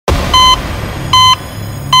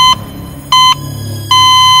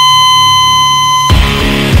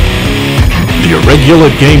Irregular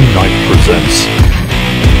Game Night presents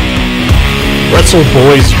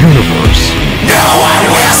Wrestleboys Universe. No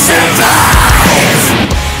one will survive!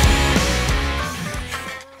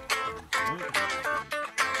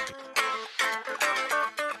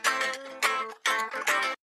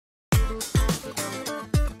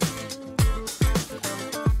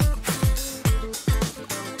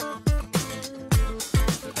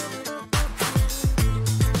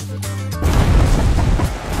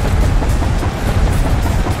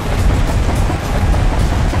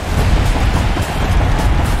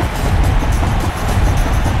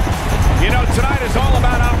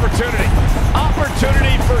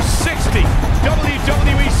 Opportunity for 60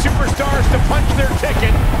 WWE superstars to punch their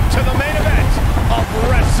ticket to the main event of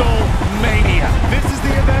WrestleMania. This is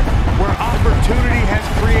the event where opportunity has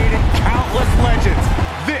created countless legends.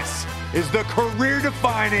 This is the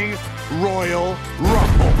career-defining Royal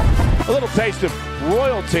Rumble. A little taste of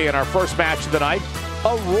royalty in our first match of the night,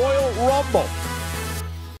 a Royal Rumble.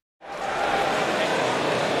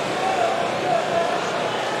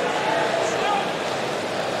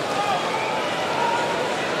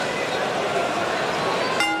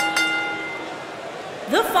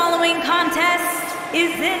 The following contest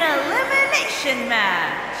is an elimination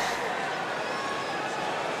match.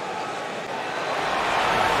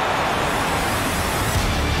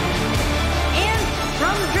 And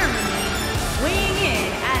from Germany, weighing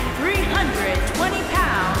in at 320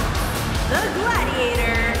 pounds, the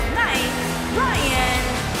Gladiator Knight, Ryan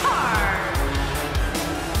Hart.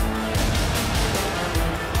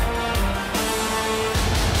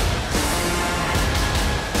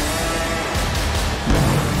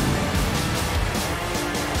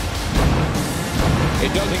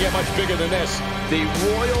 It doesn't get much bigger than this. The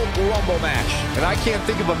Royal Rumble match. And I can't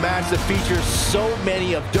think of a match that features so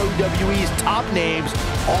many of WWE's top names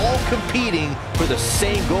all competing for the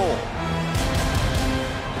same goal.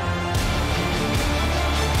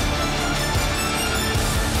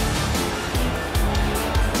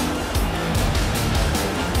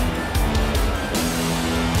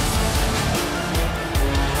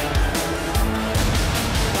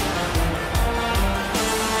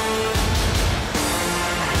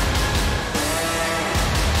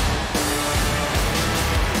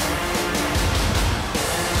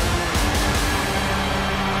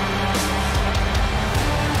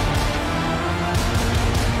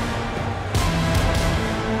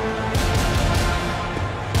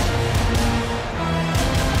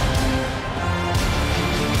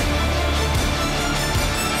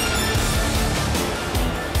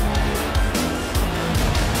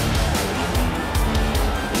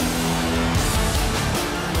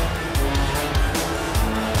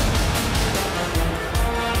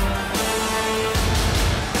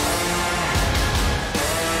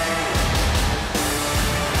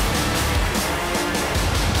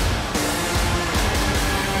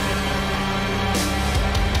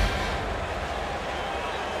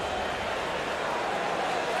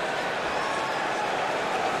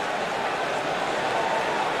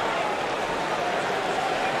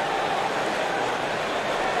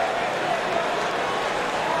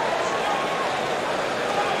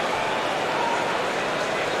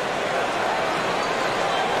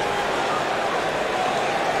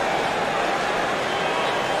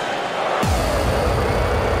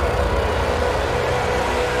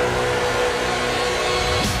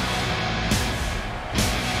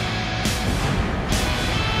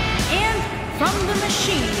 From the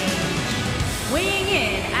Machine Age, weighing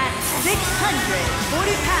in at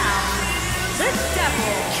 640 pounds, the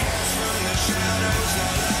Devil.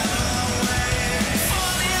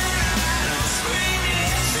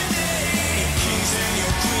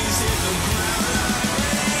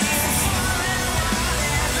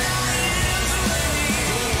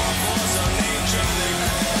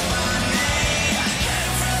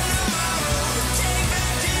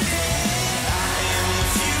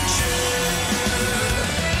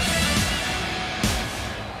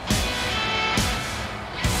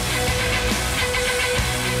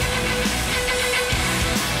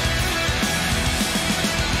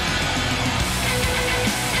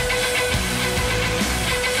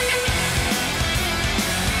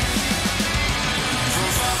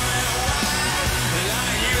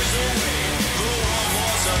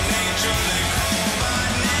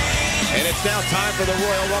 And it's now time for the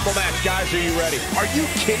Royal Rumble match. Guys, are you ready? Are you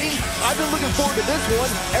kidding? I've been looking forward to this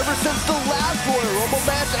one ever since the last Royal Rumble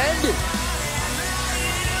match ended.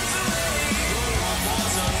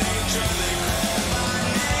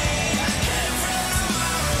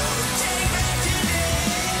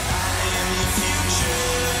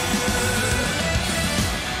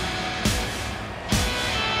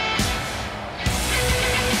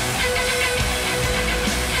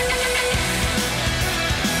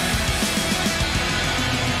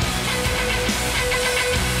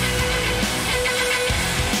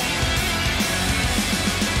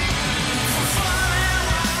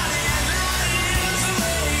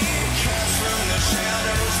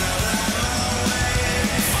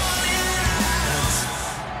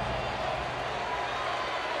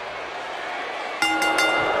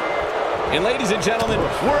 And ladies and gentlemen,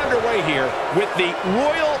 we're underway here with the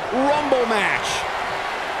Royal Rumble match.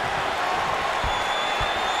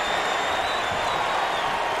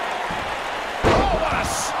 Oh, what a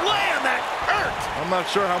slam! That hurt! I'm not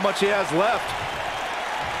sure how much he has left.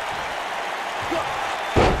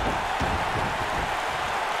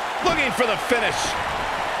 Looking for the finish.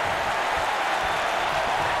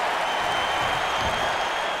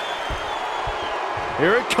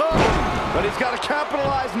 Here it comes, but he's got to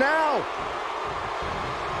capitalize now.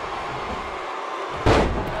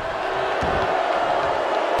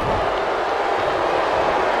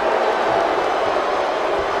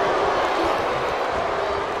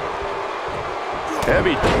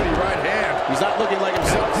 Heavy duty right hand. He's not looking like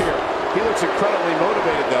himself here. He looks incredibly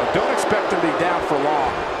motivated, though. Don't expect him to be down for long.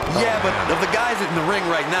 Yeah, but of the guys in the ring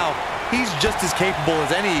right now, he's just as capable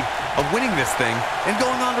as any of winning this thing and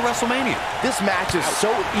going on to WrestleMania. This match is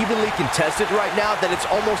so evenly contested right now that it's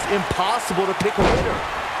almost impossible to pick a winner.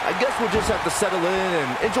 I guess we'll just have to settle in and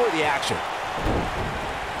enjoy the action.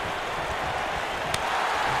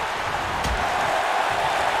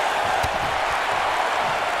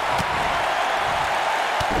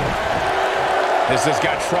 This has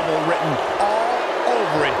got trouble written all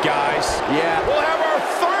over it, guys. Yeah. We'll have our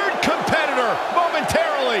third competitor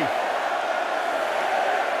momentarily.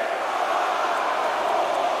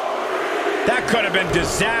 That could have been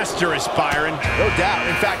disastrous, Byron. No doubt.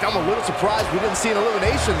 In fact, I'm a little surprised we didn't see an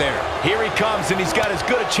elimination there. Here he comes, and he's got as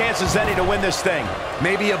good a chance as any to win this thing.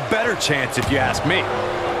 Maybe a better chance, if you ask me.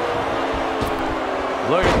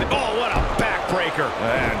 Look at the... Oh, what a backbreaker.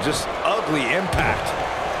 Man, just ugly impact.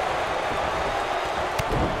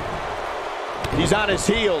 He's on his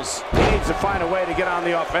heels. He needs to find a way to get on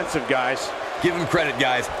the offensive, guys. Give him credit,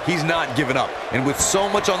 guys. He's not giving up. And with so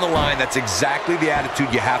much on the line, that's exactly the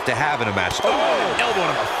attitude you have to have in a match. Oh, elbow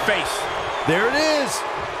to the face. There it is.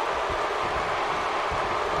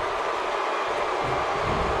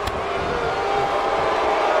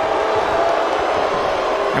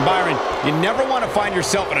 And Byron, you never want to find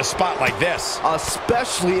yourself in a spot like this.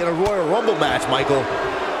 Especially in a Royal Rumble match, Michael.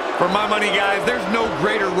 For my money, guys, there's no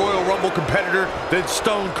greater Royal Rumble competitor than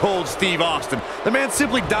Stone Cold Steve Austin. The man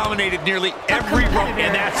simply dominated nearly every Rumble.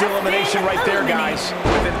 And that's elimination right there, guys.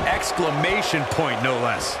 With an exclamation point, no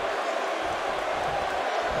less.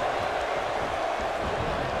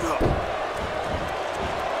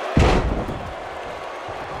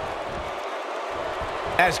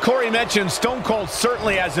 As Corey mentioned, Stone Cold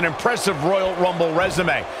certainly has an impressive Royal Rumble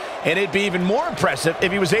resume. And it'd be even more impressive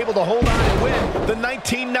if he was able to hold on and win the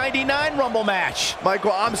 1999 Rumble match.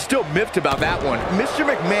 Michael, I'm still miffed about that one. Mr.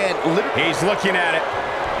 McMahon literally... He's looking at it.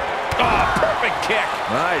 Oh, perfect kick.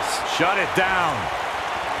 Nice. Shut it down.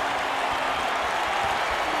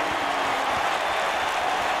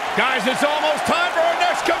 Guys, it's almost time for our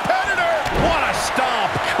next competitor. What a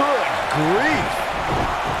stomp. Good grief.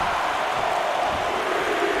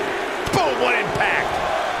 Boom, what impact.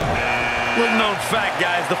 Little known fact,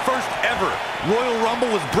 guys, the first ever Royal Rumble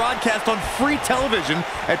was broadcast on free television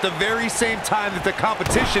at the very same time that the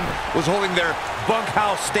competition was holding their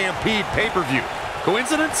Bunkhouse Stampede pay-per-view.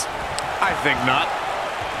 Coincidence? I think not.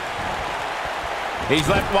 He's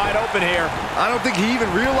left wide open here. I don't think he even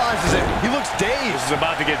realizes it. He looks dazed. This is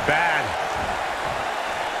about to get bad.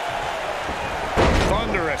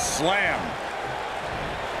 Thunderous slam.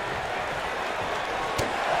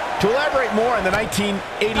 To elaborate more on the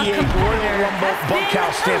 1988 Royal Rumble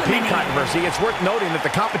Bunkhouse Stampede controversy, it's worth noting that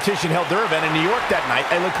the competition held their event in New York that night,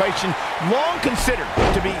 a location long considered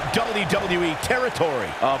to be WWE territory.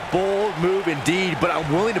 A bold move indeed, but I'm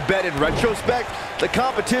willing to bet in retrospect, the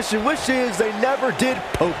competition wishes they never did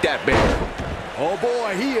poke that bear. Oh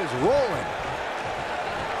boy, he is rolling.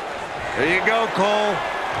 There you go, Cole.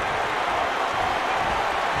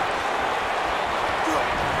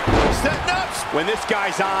 Setting up. When this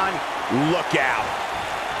guy's on, look out.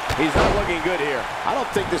 He's not looking good here. I don't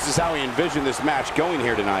think this is how he envisioned this match going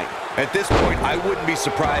here tonight. At this point, I wouldn't be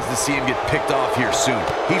surprised to see him get picked off here soon.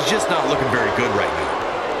 He's just not looking very good right now.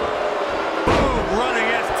 Boom, running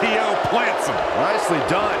STO plants him. Nicely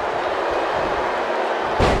done.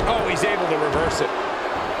 Oh, he's able to reverse it.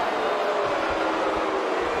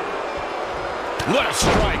 What a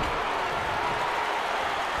strike.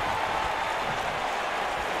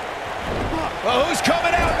 Oh, who's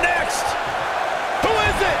coming out next? Who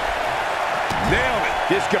is it? Nailed it.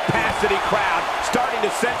 This capacity crowd starting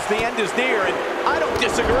to sense the end is near, and I don't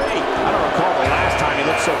disagree. I don't recall the last time he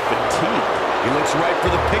looked so fatigued. He looks right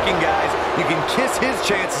for the picking, guys. You can kiss his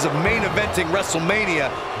chances of main eventing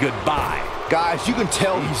WrestleMania goodbye. Guys, you can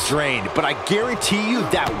tell he's drained, but I guarantee you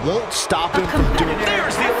that won't stop him from doing it.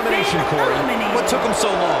 There's the elimination, Corey. What took him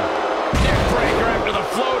so long? Neck breaker after the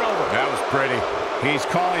float over. That was pretty. He's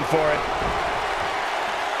calling for it.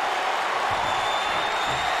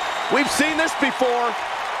 We've seen this before.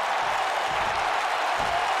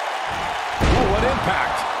 Ooh, what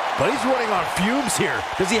impact. But he's running on fumes here.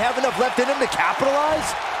 Does he have enough left in him to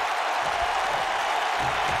capitalize?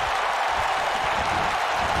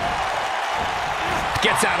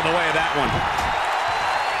 Gets out of the way of that one.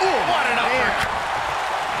 Ooh, what an uppercut.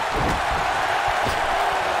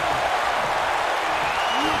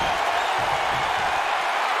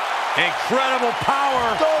 Incredible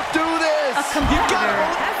power. Don't do this. A competitor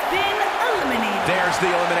has been eliminated. There's the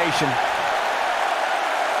elimination.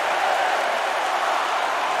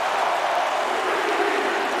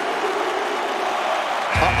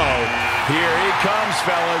 Uh-oh. Here he comes,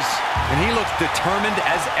 fellas. And he looks determined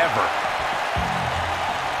as ever.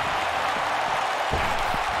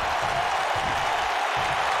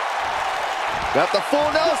 Got the full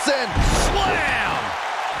Nelson. Slam!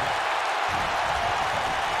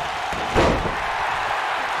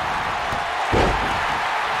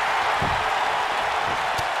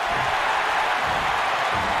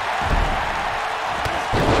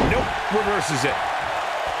 Nope, reverses it.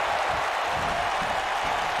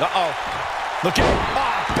 Uh-oh. Look at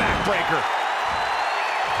backbreaker.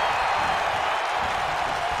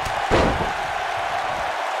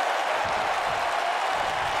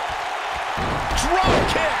 Drop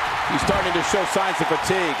kick. He's starting to show signs of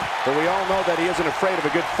fatigue, but we all know that he isn't afraid of a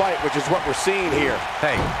good fight, which is what we're seeing here.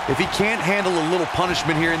 Hey, if he can't handle a little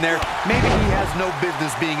punishment here and there, maybe he has no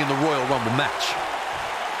business being in the Royal Rumble match.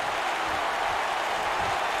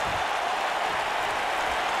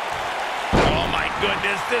 Oh my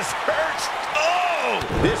goodness, this hurts. Oh!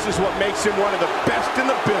 This is what makes him one of the best in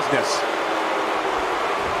the business.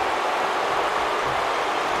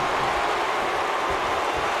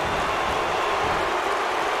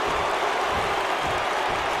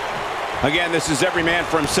 Again, this is every man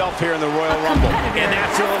for himself here in the Royal Rumble. And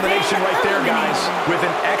that's elimination right there, guys. With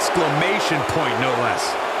an exclamation point, no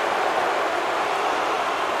less.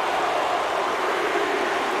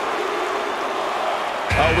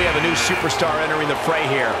 Oh, we have a new superstar entering the fray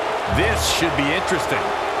here. This should be interesting.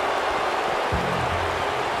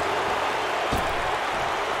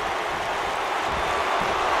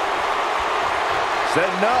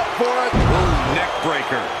 Setting up for it. Ooh, neck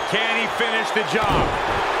breaker. Can he finish the job?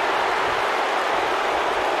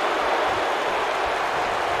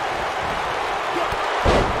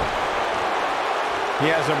 He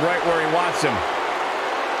has him right where he wants him.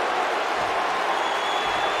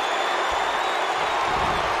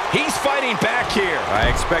 He's fighting back here. I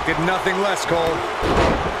expected nothing less, Cole.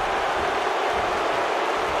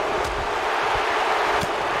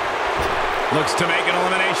 Looks to make an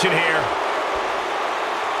elimination here.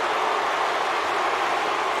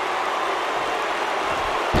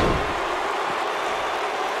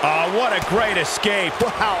 What a great escape.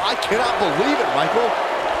 Wow, I cannot believe it, Michael.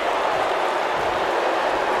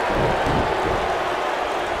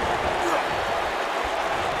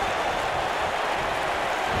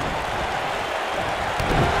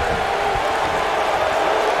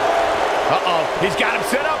 Uh-oh, he's got him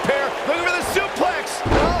set up here. Looking for the suplex.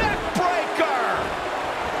 Neck breaker.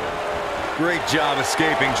 Great job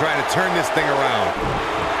escaping, trying to turn this thing around.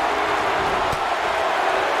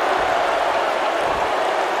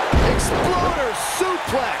 Exploder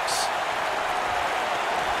suplex.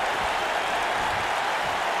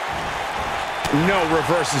 No,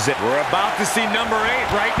 reverses it. We're about to see number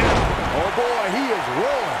 8 right now. Oh boy, he is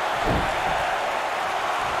rolling.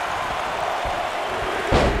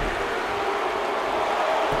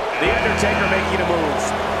 The Undertaker making a move.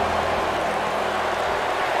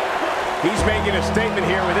 He's making a statement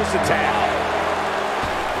here with this attack.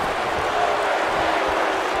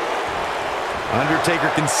 Undertaker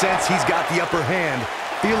can sense he's got the upper hand,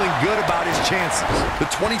 feeling good about his chances. The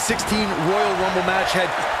 2016 Royal Rumble match had...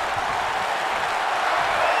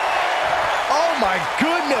 Oh my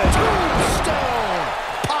goodness! Tombstone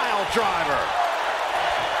pile driver.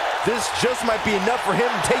 This just might be enough for him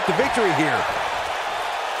to take the victory here.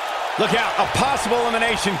 Look out, a possible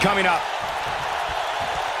elimination coming up.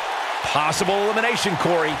 Possible elimination,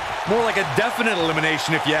 Corey. More like a definite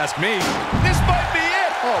elimination, if you ask me. This might be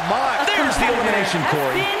it. Oh my. There's the elimination,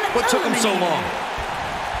 Corey. What took him so long?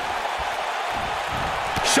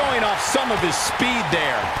 Showing off some of his speed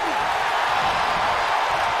there.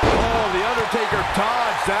 Oh, the Undertaker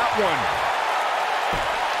dodged that one.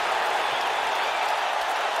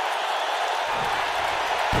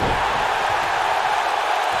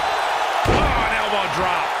 Oh, an elbow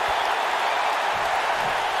drop.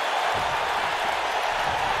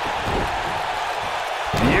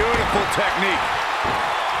 Beautiful Beautiful technique.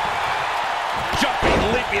 Jumping,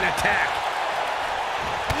 leaping attack.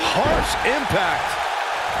 Harsh impact.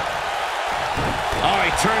 Oh,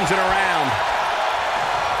 he turns it around.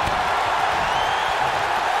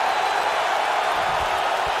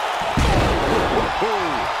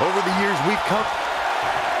 Over the years, we've come...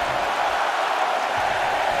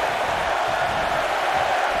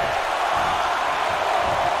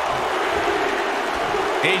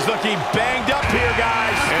 He's looking banged up here,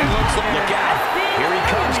 guys. And look out. Here he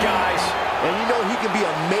comes, guys. And you know he can be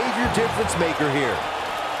a major difference maker here.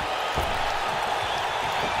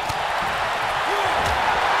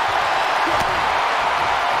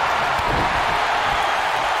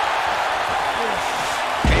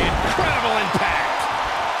 Incredible impact.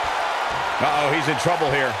 Uh-oh, he's in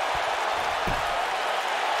trouble here.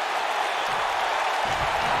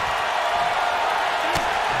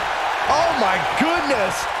 Oh my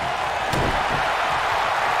goodness!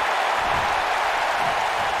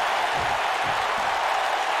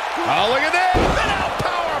 Oh, look at this! Now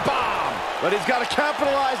power bomb! But he's got to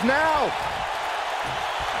capitalize now.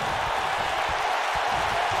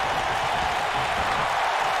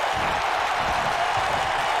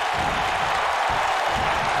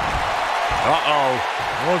 Uh-oh.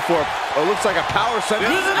 Going for it looks like a power center.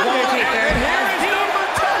 The Undertaker has been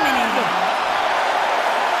eliminated.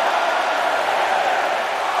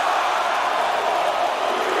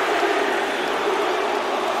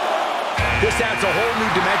 This adds a whole new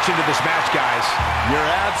dimension to this match, guys. You're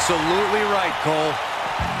absolutely right, Cole.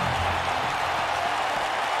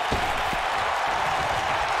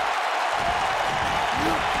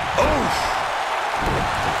 Oof!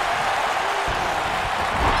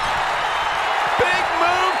 Big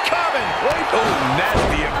move coming! Oh,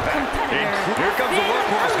 nasty impact. Here comes the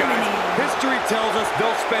workhorse, guys. History tells us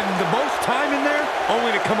they'll spend the most time in there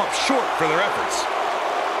only to come up short for their efforts.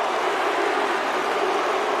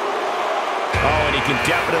 Oh, and he can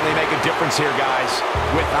definitely make a difference here, guys.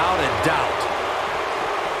 Without a doubt.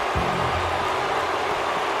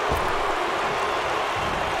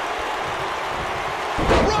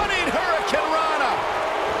 Running Hurricane Rana.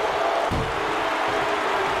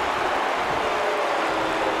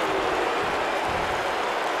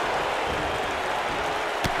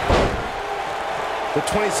 The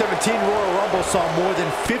 2017 Royal Rumble saw more than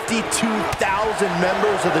 52,000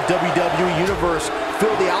 members of the WWE Universe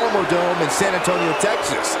fill the Alamo Dome in San Antonio,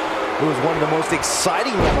 Texas. It was one of the most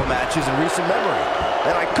exciting Rumble matches in recent memory.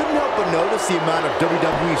 And I couldn't help but notice the amount of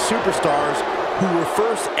WWE superstars who were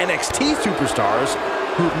first NXT superstars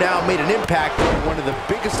who have now made an impact in one of the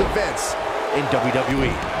biggest events in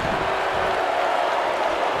WWE.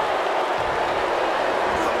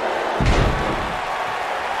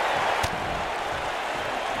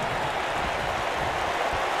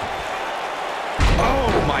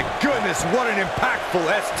 Goodness, what an impactful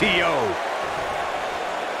STO.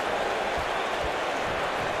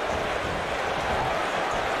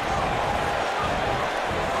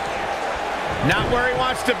 Not where he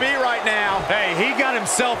wants to be right now. Hey, he got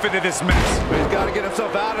himself into this mess. But he's got to get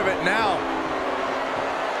himself out of it now.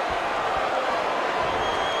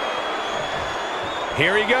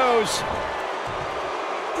 Here he goes.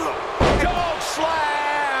 Dog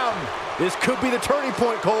slam! This could be the turning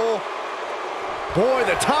point, Cole. Boy,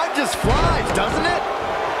 the time just flies, doesn't it?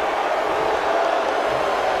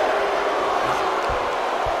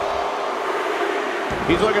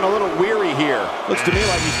 He's looking a little weary here. Looks to me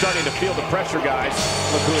like he's starting to feel the pressure, guys.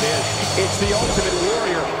 Look who it is. It's the Ultimate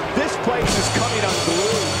Warrior. This place is coming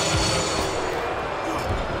unglued.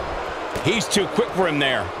 He's too quick for him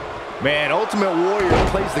there. Man, Ultimate Warrior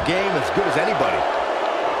plays the game as good as anybody.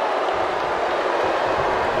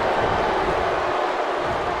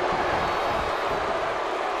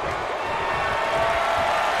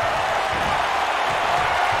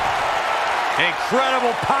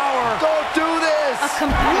 Incredible power. Don't do this. A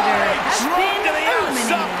competitor has been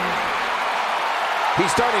eliminated.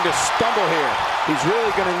 He's starting to stumble here. He's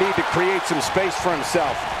really going to need to create some space for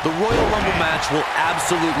himself. The Royal Rumble match will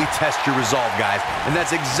absolutely test your resolve, guys, and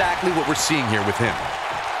that's exactly what we're seeing here with him.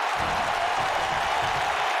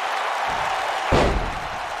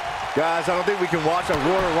 Guys, I don't think we can watch a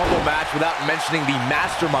Royal Rumble match without mentioning the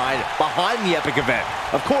mastermind behind the epic event.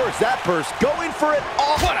 Of course, that person going for it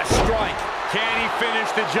all. What a strike. Can he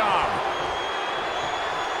finish the job?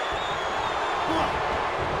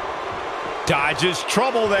 Dodges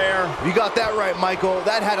trouble there. You got that right, Michael.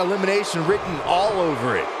 That had elimination written all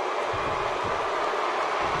over it.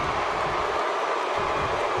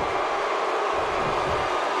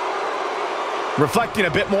 Reflecting a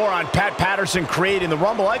bit more on Pat Patterson creating the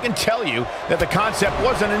Rumble, I can tell you that the concept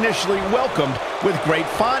wasn't initially welcomed with great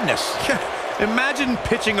fondness. Imagine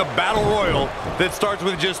pitching a battle royal that starts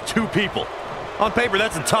with just 2 people. On paper,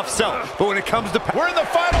 that's a tough sell, but when it comes to... We're in the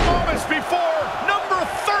final moments before number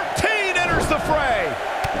 13 enters the fray.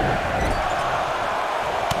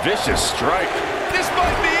 Vicious strike. This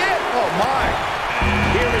might be it. Oh, my.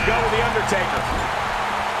 Here we go with The Undertaker.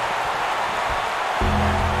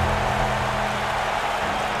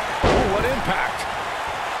 Oh, what impact.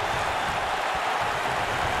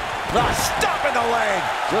 The stop in the leg.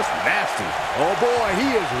 Just nasty. Oh, boy,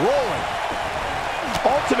 he is rolling.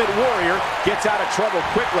 Ultimate Warrior gets out of trouble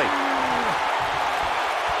quickly.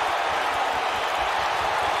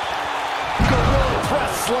 Gorilla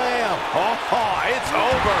press slam. Oh, it's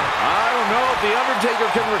over. I don't know if The Undertaker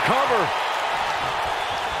can recover.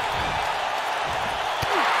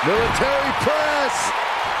 Military press.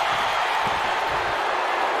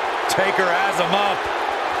 Taker has him up.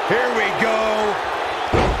 Here we go.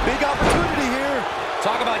 Big opportunity here.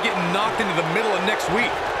 Talk about getting knocked into the middle of next week.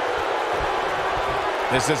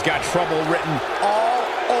 This has got trouble written all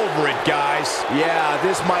over it, guys. Yeah,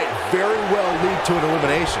 this might very well lead to an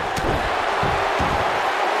elimination.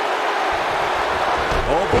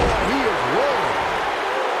 Oh, boy, he is rolling.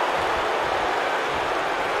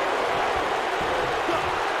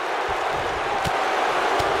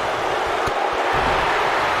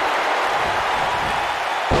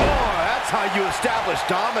 Oh, that's how you establish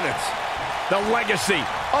dominance. The legacy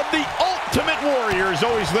of the Ultimate Warrior has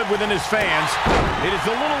always lived within his fans. It is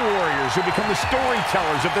the Little Warriors who become the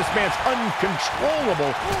storytellers of this man's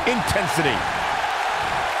uncontrollable intensity.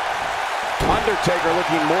 Undertaker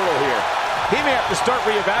looking mortal here. He may have to start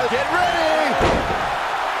reevaluating. Get ready!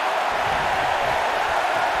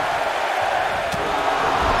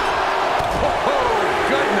 Oh,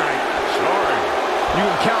 good night. Sorry. You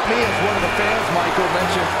can count me as one of the fans Michael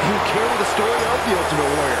mentioned who carry the story of the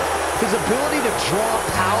Ultimate Warrior. His ability to draw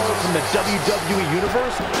power from the WWE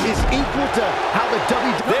Universe is equal to how the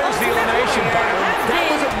WWE... There's the elimination, Byron. That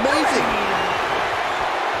was amazing.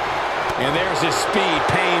 And there's his speed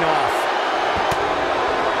paying off.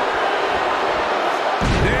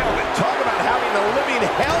 Nailed it. Talk about having the living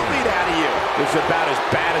hell beat out of you. This is about as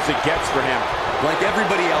bad as it gets for him. Like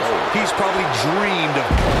everybody else, he's probably dreamed of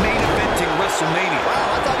main eventing WrestleMania. Wow,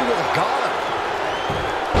 I thought he was gone.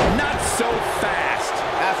 Not so fast.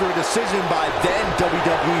 After a decision by then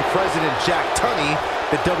WWE President Jack Tunney,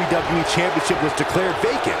 the WWE Championship was declared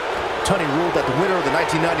vacant. Tunney ruled that the winner of the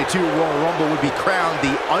 1992 Royal Rumble would be crowned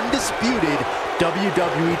the undisputed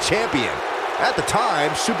WWE Champion. At the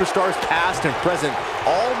time, superstars past and present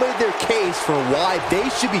all made their case for why they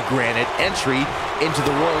should be granted entry into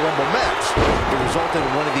the Royal Rumble match. It resulted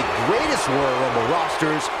in one of the greatest Royal Rumble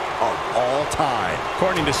rosters of all time.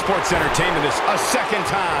 According to Sports Entertainment, this a second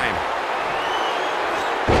time.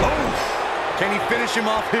 Oh! Can he finish him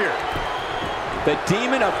off here? The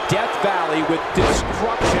Demon of Death Valley with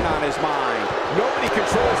destruction on his mind. Nobody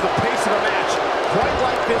controls the pace of a match quite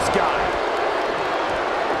like this guy.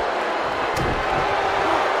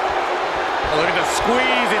 Look at the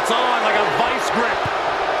squeeze. It's on like a vice grip.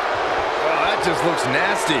 Oh, that just looks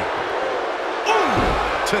nasty. Ooh!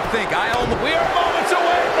 To think we are moments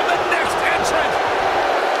away from the next entrant.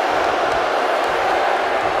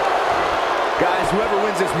 Guys, whoever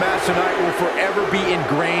wins this match tonight will forever be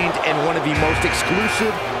ingrained in one of the most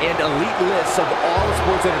exclusive and elite lists of all of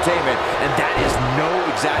sports entertainment, and that is no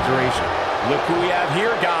exaggeration. Look who we have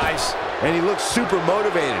here, guys. And he looks super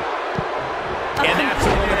motivated. And that's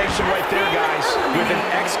elimination right there, guys. With an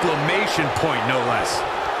exclamation point, no less.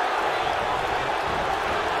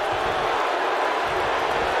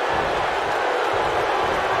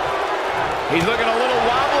 He's looking a little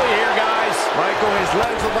wobbly here, guys. Michael, his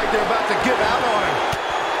legs look like they're about to give out on him.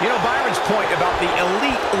 You know, Byron's point about the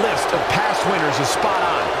elite list of past winners is spot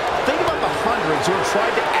on. Think about the hundreds who have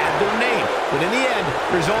tried to add their name, but in the end,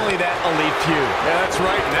 there's only that elite few. Yeah, that's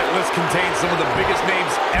right, and that list contains some of the biggest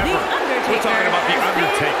names ever. We're talking about The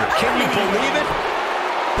Undertaker. Can you believe it?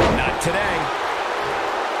 Not today.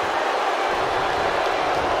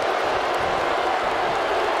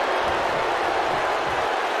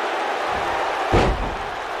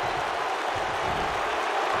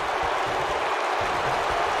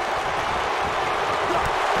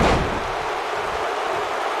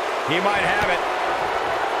 He might have it.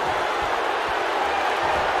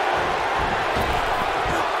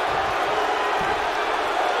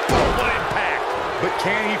 Oh, what impact. But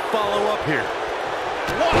can he follow up here?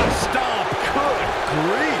 What a stomp. Good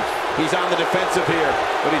grief. He's on the defensive here,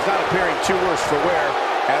 but he's not appearing too worse for wear.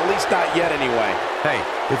 At least not yet, anyway. Hey,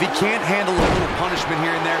 if he can't handle a little punishment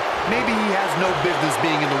here and there, maybe he has no business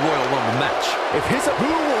being in the Royal Rumble match. If his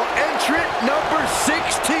who will entrant number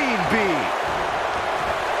 16 be?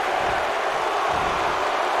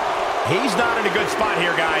 He's not in a good spot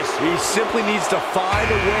here, guys. He simply needs to find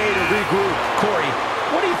a way to regroup. Corey,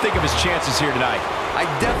 what do you think of his chances here tonight? I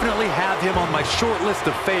definitely have him on my short list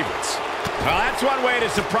of favorites. Well, that's one way to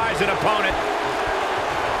surprise an opponent.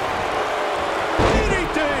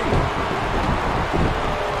 DDT!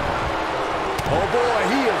 Oh boy,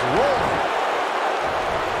 he is rolling.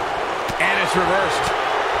 And it's reversed.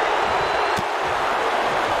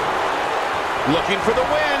 Looking for the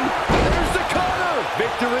win. There's the cover.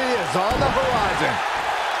 Victory is on the horizon.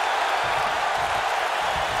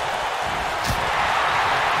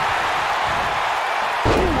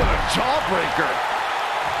 Ooh, what a jawbreaker.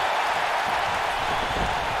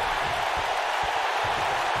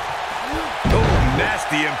 Oh,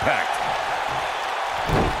 nasty impact.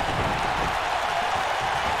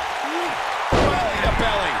 Belly to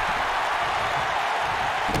belly.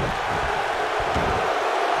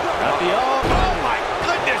 Got the oh my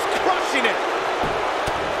goodness, crushing it.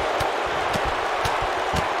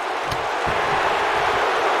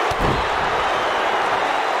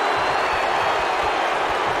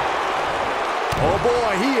 Oh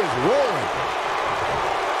boy, he is rolling.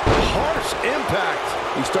 Harsh impact.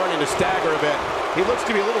 He's starting to stagger a bit. He looks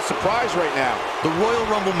to be a little surprised right now. The Royal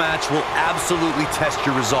Rumble match will absolutely test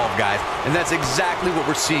your resolve, guys, and that's exactly what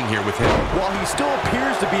we're seeing here with him. While he still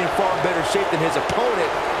appears to be in far better shape than his opponent,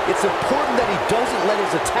 it's important that he doesn't let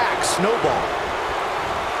his attack snowball.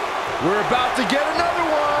 We're about to get another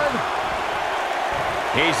one.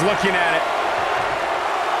 He's looking at it.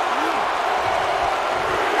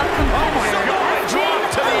 Drop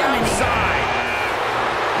to the outside.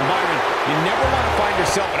 Byron, you never want to find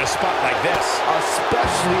yourself in a spot like this.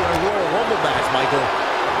 Especially in a Royal Rumble match, Michael.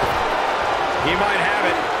 He might have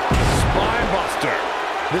it. Spine buster.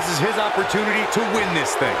 This is his opportunity to win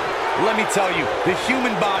this thing. Let me tell you, the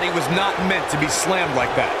human body was not meant to be slammed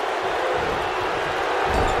like that.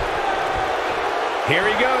 Here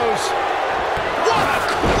he goes. What a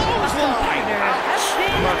clothesline!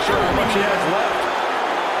 I'm not sure how much he has left.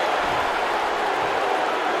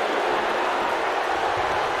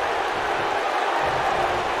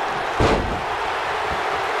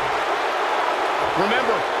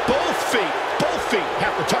 Remember, both feet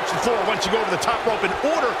have to touch the floor once you go over the top rope in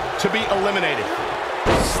order to be eliminated.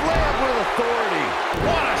 Slam with authority.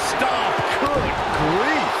 What a stomp. Good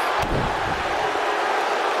grief.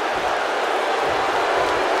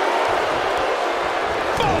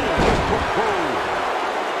 Boom!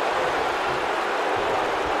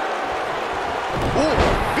 Ooh,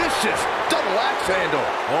 vicious double axe handle.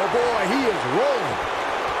 Oh boy, he is rolling.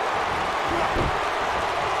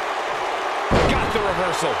 Got the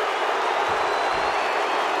reversal.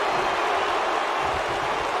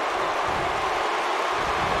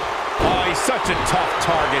 Oh, he's such a tough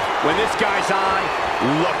target. When this guy's on,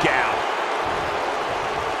 look out.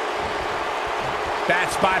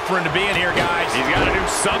 Bad spot for him to be in here, guys. He's got to do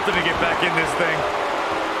something to get back in this thing.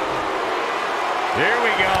 Here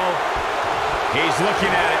we go. He's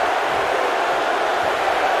looking at it.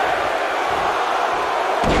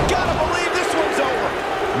 You gotta believe this one's over.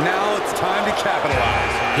 Now it's time to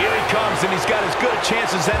capitalize. Here he comes, and he's got as good a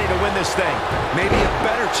chance as any to win this thing. Maybe a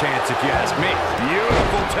better chance if you ask me.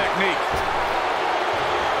 Beautiful technique.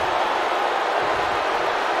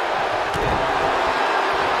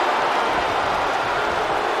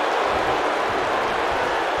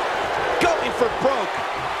 Going for broke.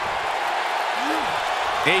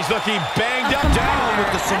 He's looking banged up down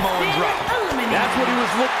with the Samoan drop. That's what he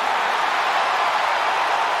was looking.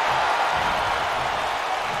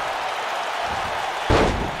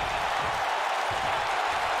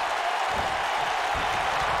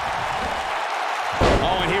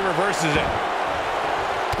 Oh, and he reverses it.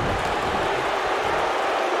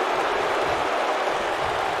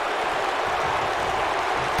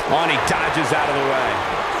 Oh, and he dodges out of the way.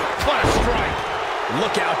 What a strike.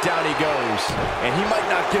 Look out, down he goes. And he might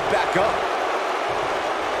not get back up.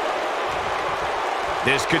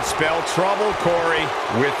 This could spell trouble, Corey.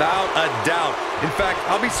 Without a doubt. In fact,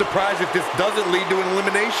 I'll be surprised if this doesn't lead to an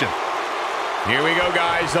elimination. Here we go,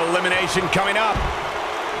 guys. Elimination coming up.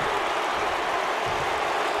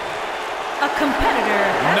 A competitor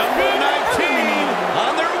has Number been 19 eliminated.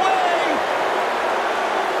 on their way.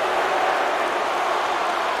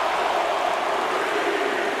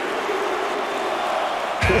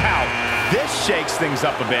 Wow, this shakes things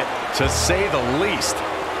up a bit, to say the least.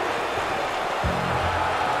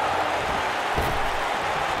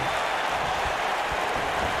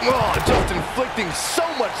 Oh, just inflicting so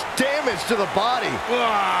much damage to the body.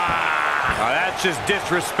 Oh, that's just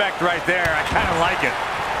disrespect right there. I kind of like it.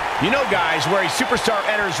 You know, guys, where a superstar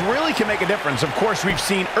enters really can make a difference. Of course, we've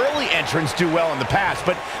seen early entrants do well in the past,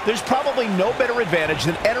 but there's probably no better advantage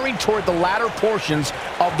than entering toward the latter portions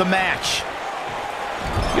of the match.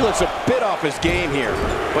 He looks a bit off his game here,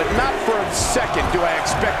 but not for a second do I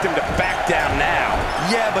expect him to back down now.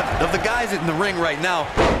 Yeah, but of the guys in the ring right now,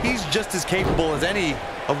 he's just as capable as any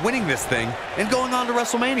of winning this thing and going on to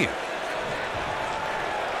WrestleMania.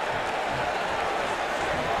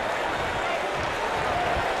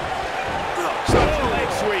 Leg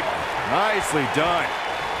sweep. Nicely done.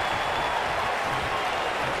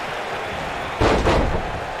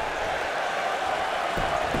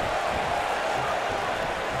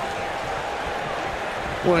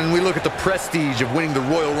 When we look at the prestige of winning the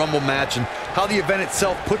Royal Rumble match and how the event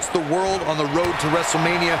itself puts the world on the road to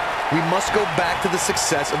WrestleMania, we must go back to the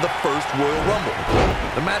success of the first Royal Rumble.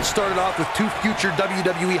 The match started off with two future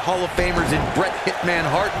WWE Hall of Famers in Bret Hitman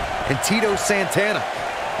Hart and Tito Santana.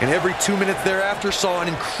 And every 2 minutes thereafter saw an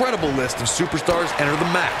incredible list of superstars enter the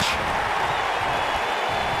match.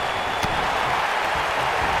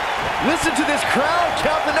 Listen to this crowd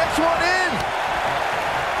count the next one in.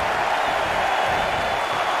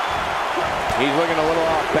 He's looking a little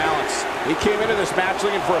off balance. He came into this match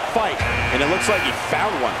looking for a fight, and it looks like he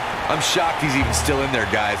found one. I'm shocked he's even still in there,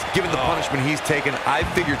 guys. Given the punishment he's taken, I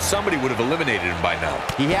figured somebody would have eliminated him by now.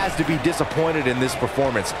 He has to be disappointed in this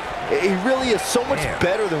performance. He really is so much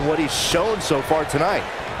better than what he's shown so far tonight.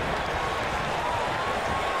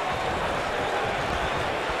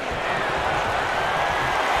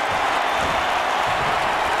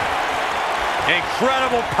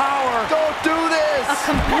 Incredible power. Don't do this. A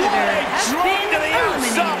competitor has been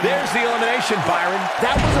eliminated. There's the elimination, Byron.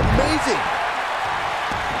 That was amazing.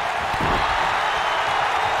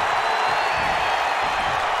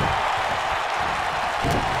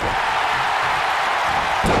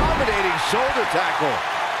 Dominating shoulder tackle.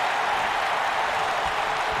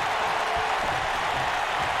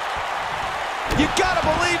 You gotta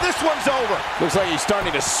believe this one's over. Looks like he's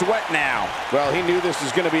starting to sweat now. Well, he knew this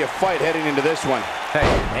was gonna be a fight heading into this one. Hey,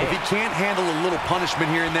 if he can't handle a little punishment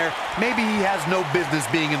here and there, maybe he has no business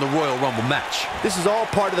being in the Royal Rumble match. This is all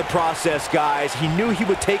part of the process, guys. He knew he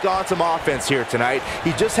would take on some offense here tonight.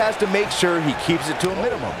 He just has to make sure he keeps it to a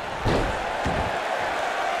minimum.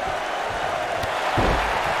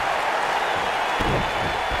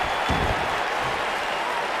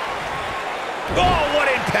 Oh, what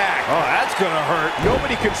impact! Oh, that's gonna hurt.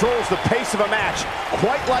 Nobody controls the pace of a match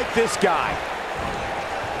quite like this guy.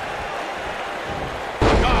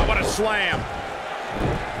 Oh, what a slam!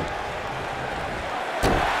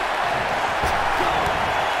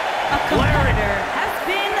 A competitor has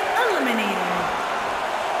been eliminated.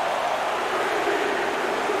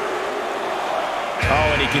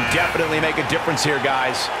 Oh, and he can definitely make a difference here,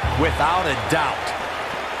 guys. Without a doubt.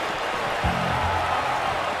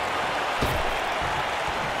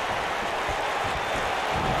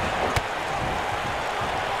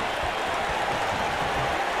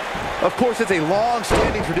 Of course, it's a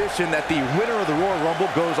long-standing tradition that the winner of the Royal Rumble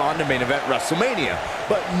goes on to main event WrestleMania.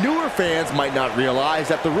 But newer fans might not realize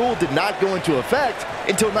that the rule did not go into effect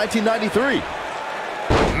until 1993.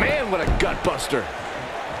 Man, what a gutbuster.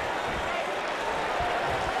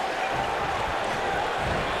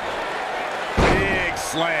 Big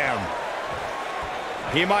slam.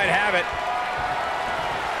 He might have it.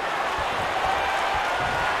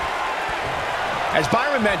 As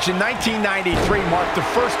Byron mentioned, 1993 marked the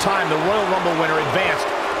first time the Royal Rumble winner advanced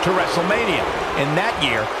to WrestleMania. In that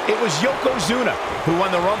year, it was Yokozuna who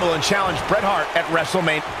won the Rumble and challenged Bret Hart at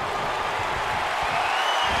WrestleMania.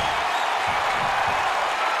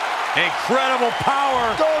 Incredible power.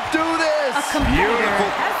 Don't do this. A competitor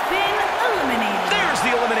Beautiful. has been eliminated. There's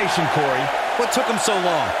the elimination, Corey. What took him so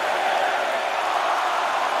long?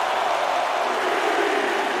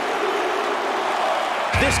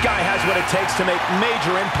 This guy has what it takes to make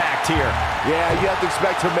major impact here. Yeah, you have to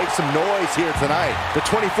expect to make some noise here tonight. The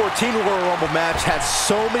 2014 Royal Rumble match had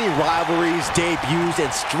so many rivalries, debuts,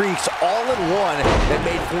 and streaks all in one that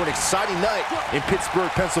made for an exciting night in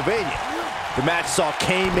Pittsburgh, Pennsylvania. The match saw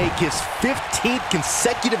Kane make his 15th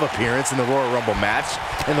consecutive appearance in the Royal Rumble match,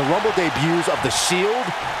 and the Rumble debuts of The Shield,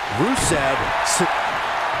 Rusev,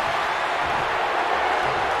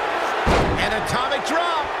 An atomic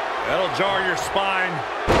drop. That'll jar your spine.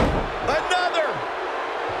 Another.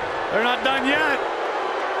 They're not done yet.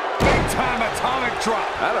 Big time atomic drop.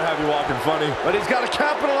 That'll have you walking funny. but he's got to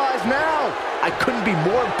capitalize now. I couldn't be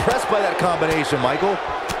more impressed by that combination, Michael.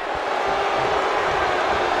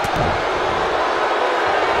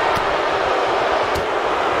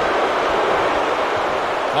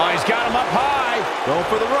 Oh, he's got him up high. Going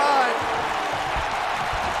for the ride.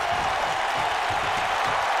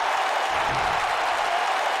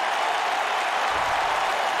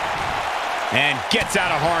 And gets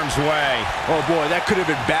out of harm's way. Oh boy, that could have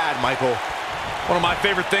been bad, Michael. One of my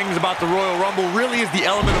favorite things about the Royal Rumble really is the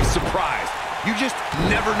element of surprise. You just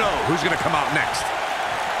never know who's going to come out next.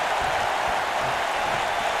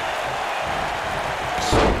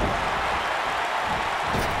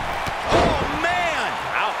 Oh, man!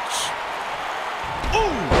 Ouch.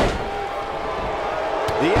 Ooh!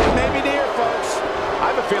 The end may be near, folks.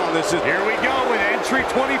 I have a feeling this is... Here we go with entry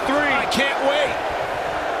 23. I can't wait.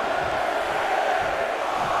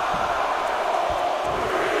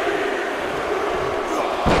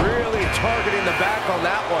 Targeting the back on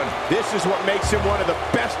that one. This is what makes him one of the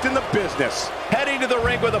best in the business. Heading to the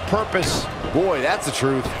ring with a purpose. Boy, that's the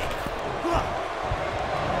truth.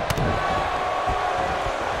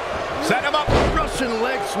 Set him up. Russian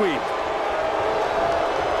leg sweep.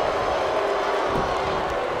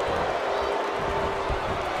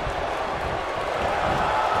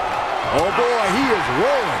 Oh boy, he is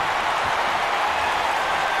rolling.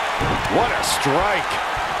 What a strike.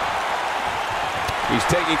 He's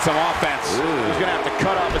taking some offense. He's going to have to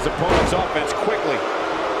cut off his opponent's offense quickly.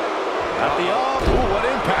 At the up. Ooh, what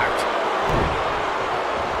impact.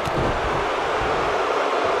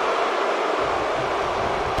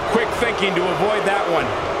 Quick thinking to avoid that one.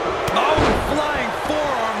 Oh, flying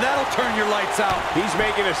forearm. That'll turn your lights out. He's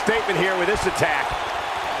making a statement here with this attack.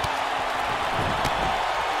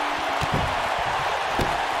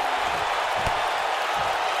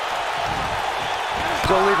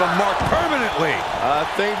 Gonna leave a mark permanently. I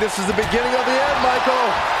think this is the beginning of the end,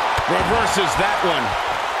 Michael. Reverses that one.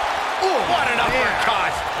 Ooh, what an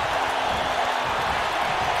uppercut.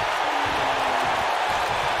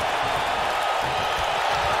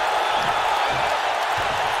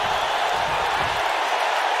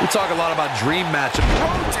 We talk a lot about dream matchups.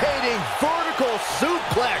 Rotating vertical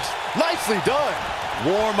suplex. Nicely done.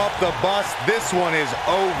 Warm up the bus. This one is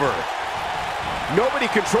over.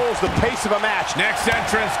 Nobody controls the pace of a match. Next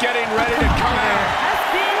entrance getting ready to come out. Has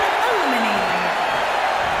been eliminated.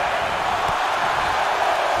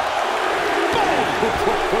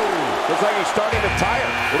 Looks like he's starting to tire.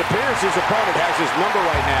 It appears his opponent has his number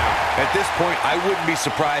right now. At this point, I wouldn't be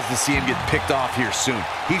surprised to see him get picked off here soon.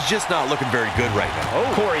 He's just not looking very good right now.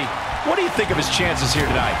 Corey, what do you think of his chances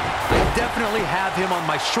here tonight? I definitely have him on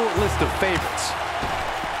my short list of favorites.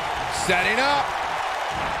 Setting up.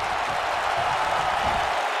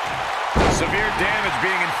 Severe damage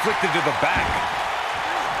being inflicted to the back.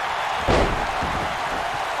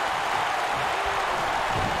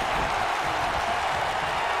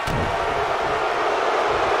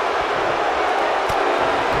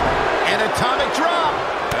 An atomic drop.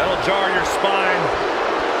 That'll jar your spine.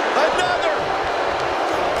 Another.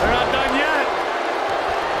 They're not done yet.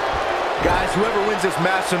 Guys, whoever wins this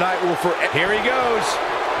match tonight will forever... Here he goes.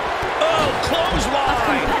 Oh,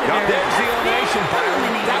 clothesline. There's the elimination,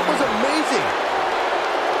 Byron. That was amazing.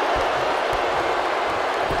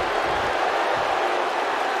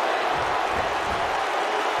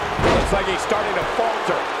 Looks like he's starting to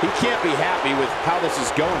falter. He can't be happy with how this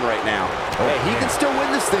is going right now. Hey, he can still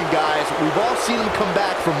win this thing, guys. We've all seen him come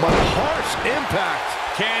back from much harsh impact.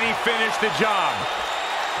 Can he finish the job?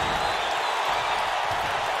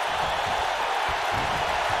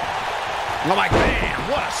 Oh my man,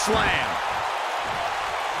 what a slam.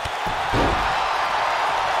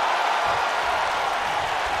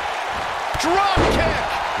 Drop kick.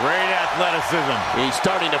 Great athleticism. He's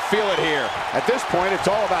starting to feel it here. At this point, it's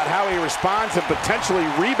all about how he responds and potentially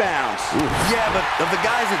rebounds. Yeah, but of the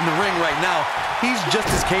guys in the ring right now, he's just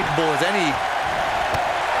as capable as any.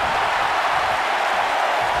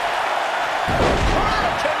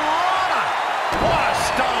 Hurricanrana. What a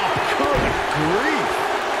stomp. Good grief.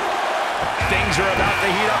 Things are about to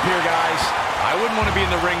heat up here, guys. I wouldn't want to be in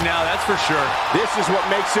the ring now, that's for sure. This is what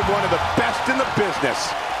makes him one of the best in the business.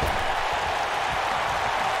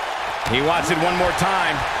 He wants it one more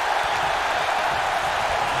time.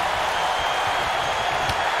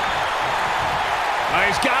 Oh,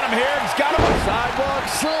 he's got him here. He's got him. Sidewalk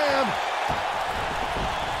slam.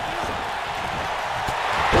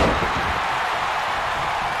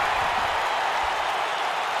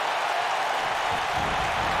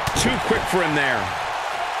 Too quick for him there.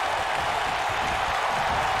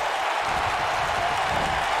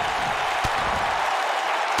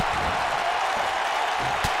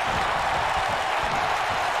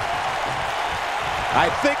 I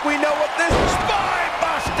think we know what this is. Spine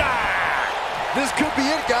buster! This could be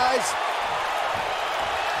it, guys.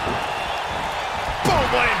 Boom,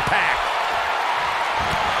 what impact!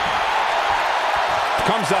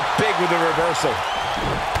 Comes up big with a reversal.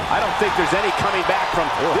 I don't think there's any coming back from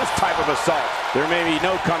this type of assault. There may be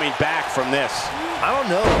no coming back from this. I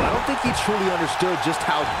don't know. I don't think he truly understood just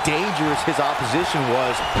how dangerous his opposition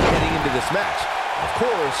was heading into this match. Of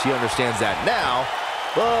course, he understands that now,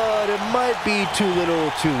 but it might be too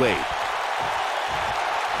little too late.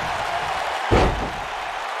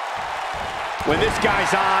 When this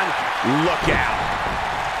guy's on, look out.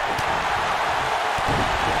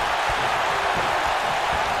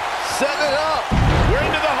 Set it up. We're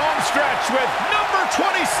into the home stretch with number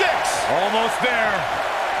 26. Almost there.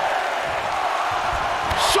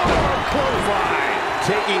 Shoulder clothesline.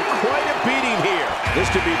 Taking quite a beating here. This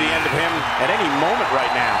could be the end of him at any moment right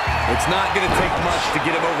now. It's not going to take much to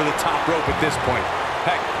get him over the top rope at this point.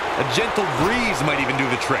 Heck, a gentle breeze might even do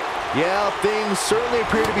the trick. Yeah, things certainly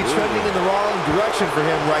appear to be trending in the wrong direction for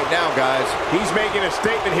him right now, guys. He's making a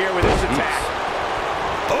statement here with this attack.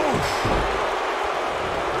 Oof.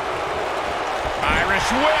 Irish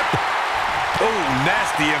whip. Oh,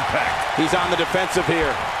 nasty impact. He's on the defensive here.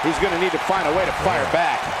 He's going to need to find a way to fire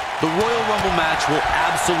back. The Royal Rumble match will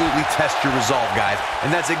absolutely test your resolve, guys,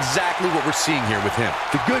 and that's exactly what we're seeing here with him.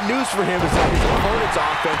 The good news for him is that his opponent's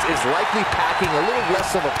offense is likely packing a little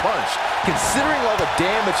less of a punch, considering all the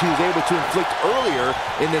damage he was able to inflict earlier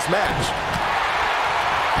in this match.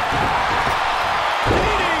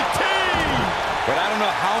 DDT! But I don't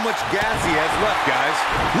know how much gas he has left, guys.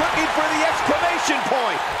 Looking for the exclamation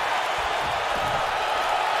point.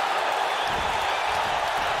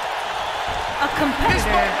 A competitor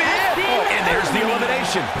has been And there's the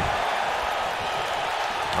elimination.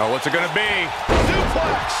 Oh, what's it gonna be?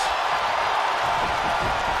 Suplex!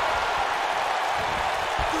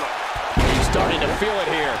 He's starting to feel it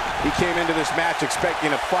here. He came into this match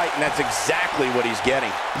expecting a fight, and that's exactly what he's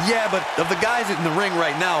getting. Yeah, but of the guys in the ring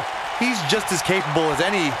right now, he's just as capable as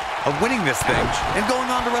any of winning this thing and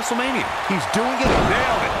going on to WrestleMania. He's doing it.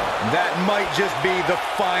 Nailed it. That might just be the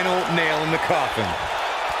final nail in the coffin.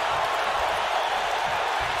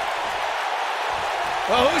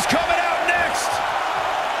 Well, who's coming out next?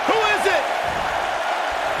 Who is it?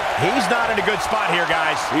 He's not in a good spot here,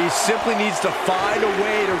 guys. He simply needs to find a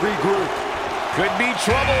way to regroup. Could be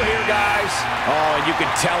trouble here, guys. Oh, and you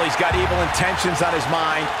can tell he's got evil intentions on his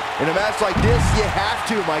mind. In a match like this, you have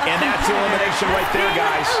to, Mike. And that's elimination right there,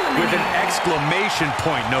 guys. With an exclamation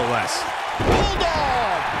point, no less.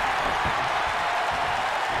 Bulldog!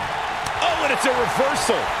 Oh, and it's a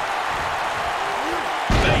reversal.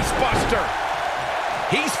 Face buster.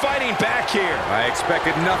 He's fighting back here. I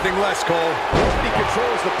expected nothing less, Cole. Nobody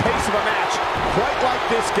controls the pace of a match quite like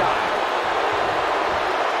this guy.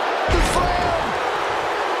 The slam!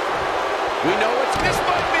 We know this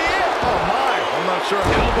might be it. Oh, my. I'm not sure.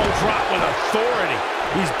 Elbow drop with authority.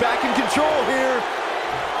 He's back in control here.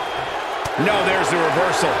 No, there's the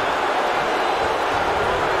reversal.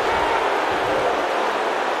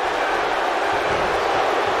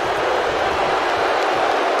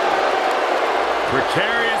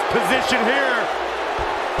 Precarious position here.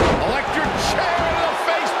 Electric chair to the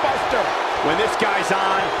face buster. When this guy's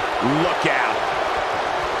on, look out.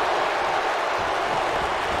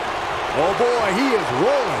 Oh, boy, he is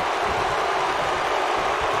rolling.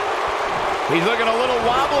 He's looking a little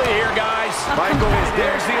wobbly here, guys. Michael,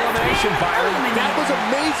 there's the elimination, Byron. That was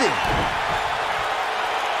amazing.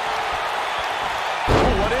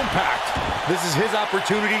 Oh, what impact. This is his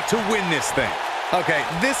opportunity to win this thing. Okay,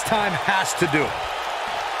 this time has to do it.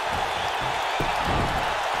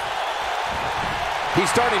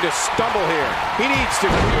 He's starting to stumble here. He needs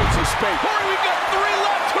to create some space. Corey, we've got 3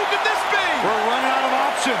 left. Who could this be? We're running out of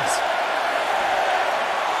options.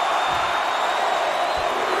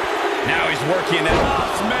 Now he's working that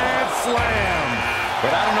Bossman Slam.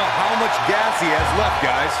 But I don't know how much gas he has left,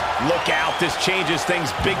 guys. Look out, this changes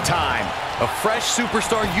things big time. A fresh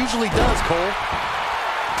superstar usually does, Cole.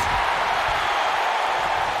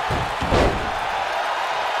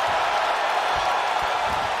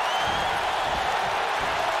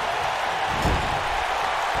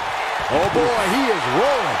 Oh, boy, he is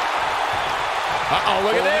rolling. Uh-oh,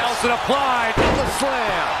 look at this. Nelson applied. The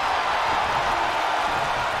slam.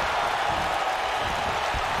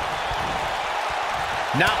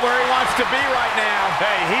 Not where he wants to be right now.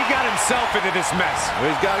 Hey, he got himself into this mess.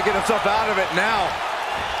 He's got to get himself out of it now.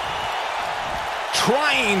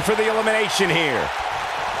 Trying for the elimination here.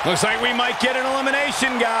 Looks like we might get an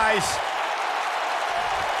elimination, guys.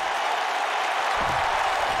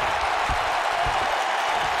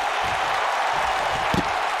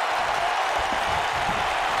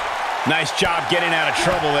 Nice job getting out of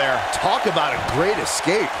trouble there. Talk about a great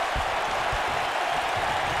escape.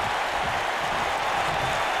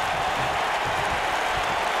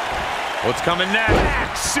 What's coming next?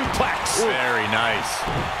 Back suplex. Ooh. Very nice.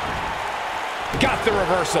 Got the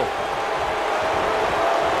reversal.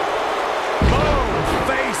 Boom!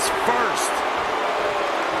 Face first.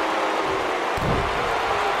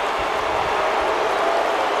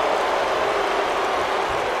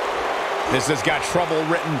 This has got trouble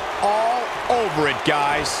written all over it,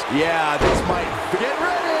 guys. Yeah, this might... Get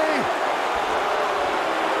ready!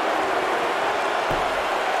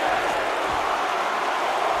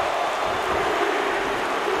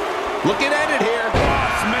 Looking at it here.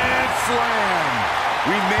 Bossman slam.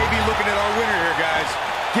 We may be looking at our winner here, guys.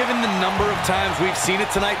 Given the number of times we've seen it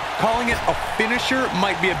tonight, calling it a finisher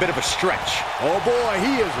might be a bit of a stretch. Oh boy,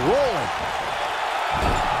 he is rolling.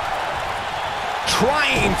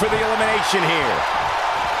 Trying for the elimination here.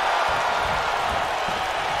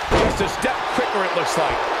 Just a step quicker, it looks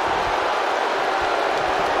like.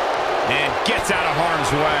 And gets out of harm's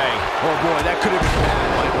way. Oh boy, that could have been bad,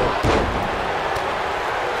 Michael.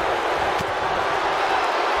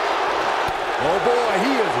 Oh boy,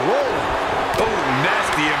 he is rolling. Oh,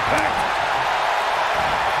 nasty impact.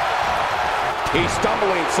 He's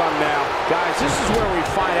stumbling some now. Guys, this is where we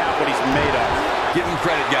find out what he's made of. Give him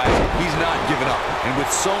credit, guys. He's not giving up. And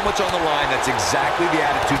with so much on the line, that's exactly the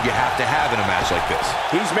attitude you have to have in a match like this.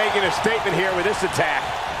 He's making a statement here with this attack.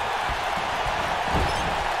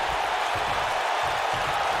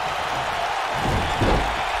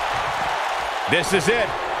 This is it.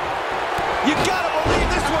 You gotta believe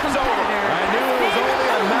this one's over. I knew it was only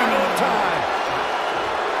a matter of time.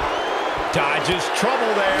 Dodges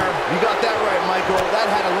trouble there. You got that right, Michael. That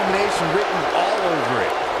had elimination written all over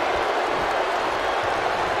it.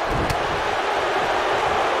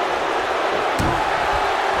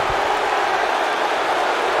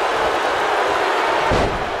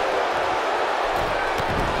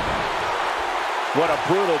 What a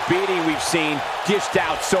brutal beating we've seen dished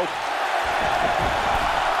out so...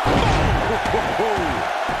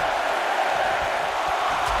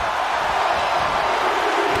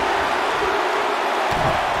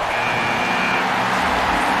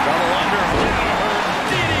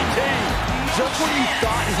 Just when you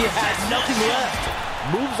thought he had nothing left.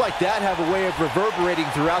 Moves like that have a way of reverberating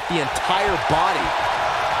throughout the entire body.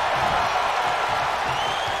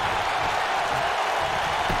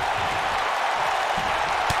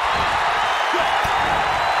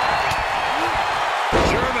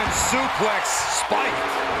 German suplex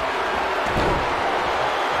spiked.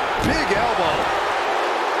 Big elbow.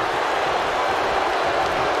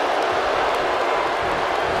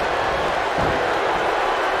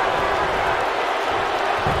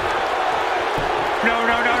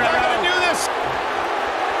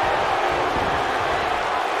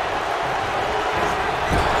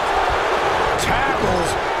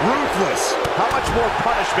 How much more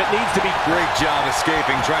punishment needs to be... Great job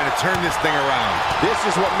escaping, trying to turn this thing around. This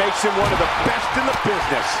is what makes him one of the best in the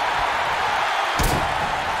business.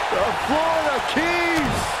 The Florida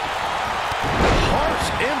Keys. Harsh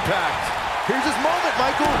impact. Here's his moment,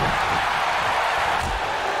 Michael.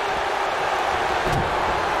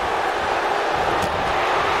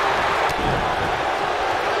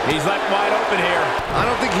 He's left wide open here. I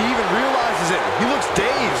don't think he even realizes it. He looks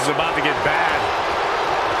dazed. This is about to get bad.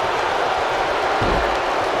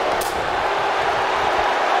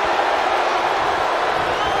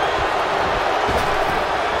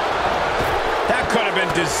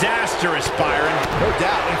 Disastrous, Byron. No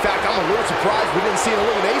doubt. In fact, I'm a little surprised we didn't see an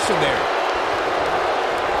elimination there.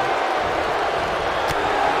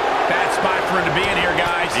 Bad spot for him to be in here,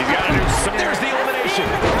 guys. He's got to do something. There's the elimination.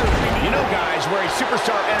 You know, guys, where a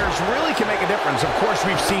superstar enters really can make a difference. Of course,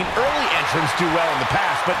 we've seen early entrants do well in the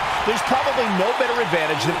past, but there's probably no better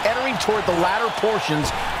advantage than entering toward the latter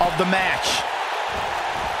portions of the match.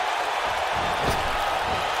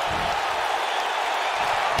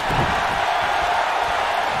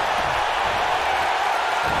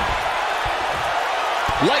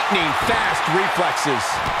 Lightning fast reflexes.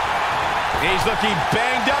 He's looking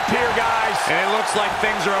banged up here, guys. And it looks like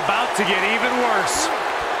things are about to get even worse.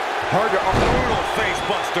 Hard to... Brutal face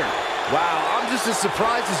buster. Wow, I'm just as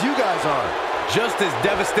surprised as you guys are. Just as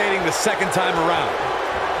devastating the second time around.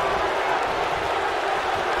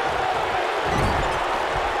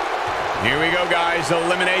 Here we go, guys.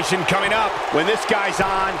 Elimination coming up. When this guy's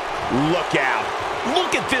on, look out.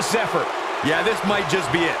 Look at this effort. Yeah, this might just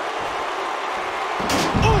be it.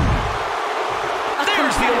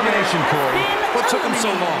 There's the elimination, Corey. What took him so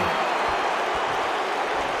long?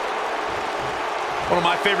 One of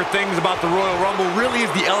my favorite things about the Royal Rumble really is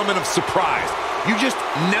the element of surprise. You just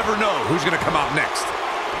never know who's going to come out next.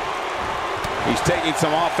 He's taking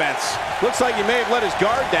some offense. Looks like he may have let his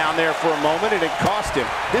guard down there for a moment, and it cost him.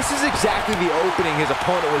 This is exactly the opening his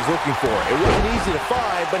opponent was looking for. It wasn't easy to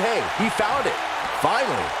find, but hey, he found it.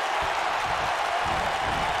 Finally.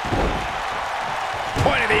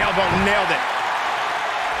 Point of the elbow, nailed it.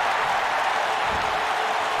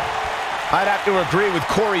 I'd have to agree with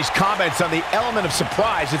Corey's comments on the element of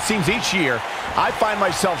surprise. It seems each year I find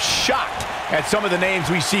myself shocked at some of the names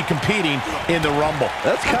we see competing in the Rumble.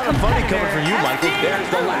 That's kind of funny coming from you, Michael.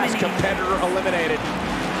 There's the last competitor eliminated.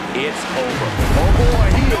 It's over. Oh boy,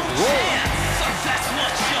 he is rolling.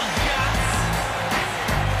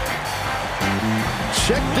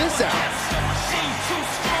 Check this out.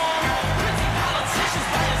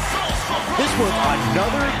 This was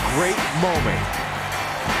another great moment.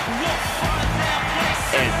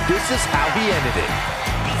 And this is how he ended it.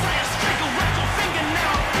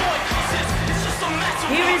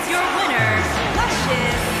 Here is your winner,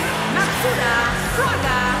 Luscious Matsuda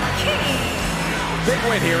Braga King. Big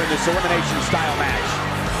win here in this elimination style match.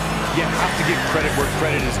 You have to give credit where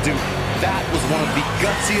credit is due. That was one of the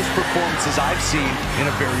gutsiest performances I've seen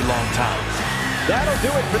in a very long time. That'll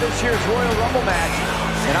do it for this year's Royal Rumble match.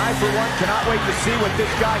 And I, for one, cannot wait to see what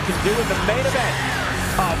this guy can do in the main event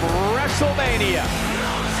of WrestleMania.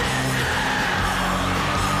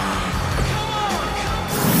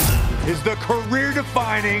 Is the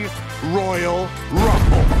career-defining Royal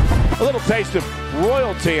Rumble. A little taste of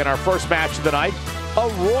royalty in our first match of the night, a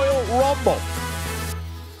Royal Rumble.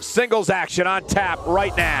 Singles action on tap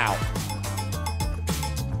right now.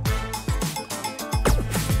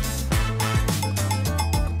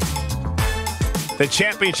 The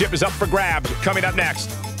championship is up for grabs. Coming up next,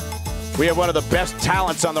 We have one of the best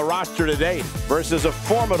talents on the roster today versus a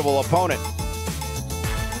formidable opponent.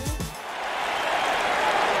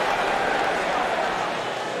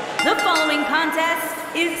 The following contest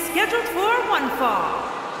is scheduled for one fall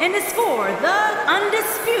and is for the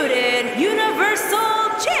undisputed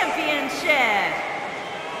Universal Championship.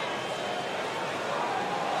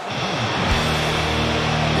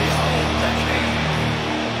 Behold the King,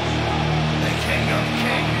 the King of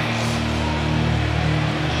Kings.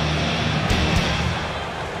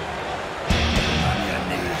 On your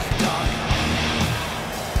knees, dog.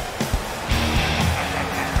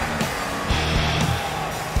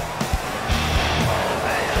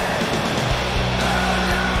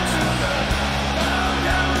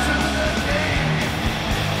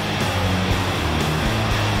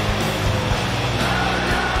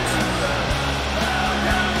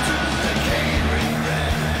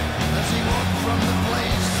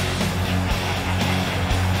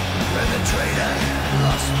 Traitor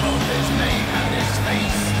lost both his name and his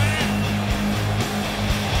face.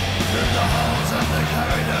 Through the halls and the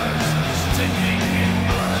corridors, stinking in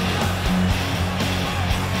blood.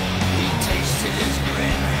 He tasted his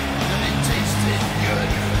grin, and it tasted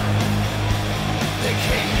good. The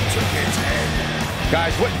king took his head.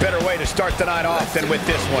 guys, what better way to start the night off than with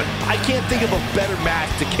this one? I can't think of a better match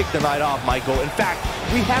to kick the night off, Michael. In fact,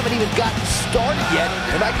 we haven't even gotten started yet,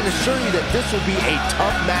 and I can assure you that this will be a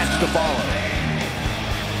tough match to follow.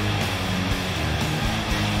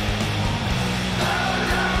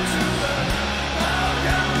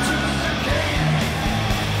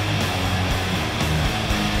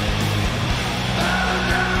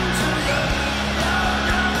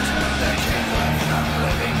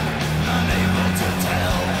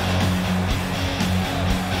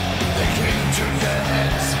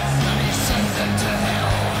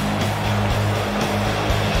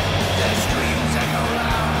 Their screams echo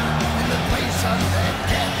loud in the place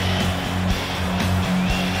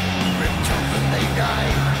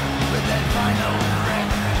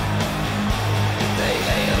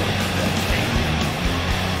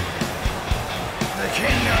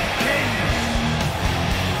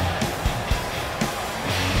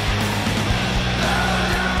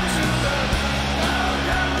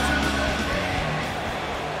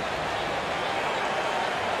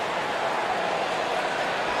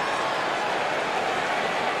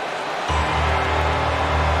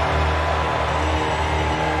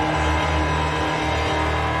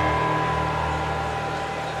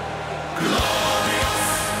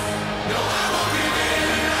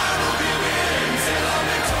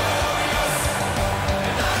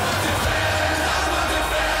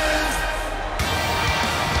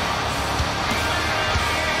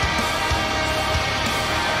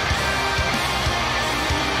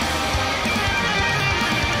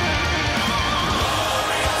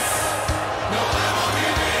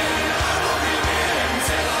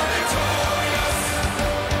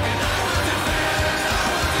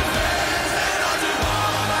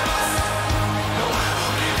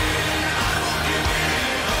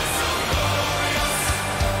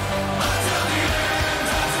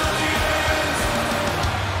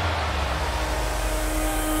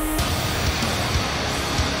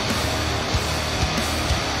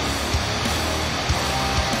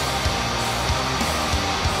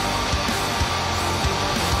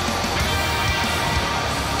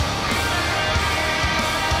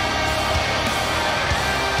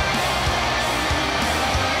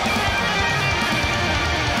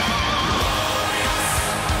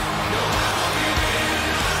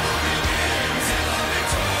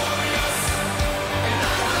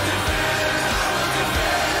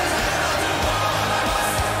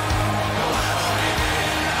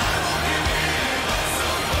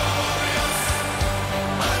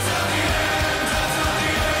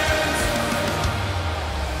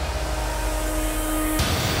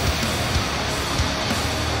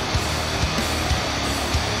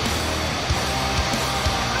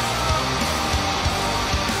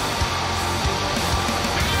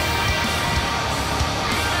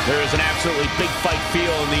There is an absolutely big fight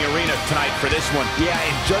feel in the arena tonight for this one. Yeah,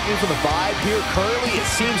 and judging from the vibe here currently, it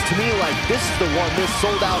seems to me like this is the one this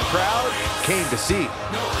sold-out crowd came to see.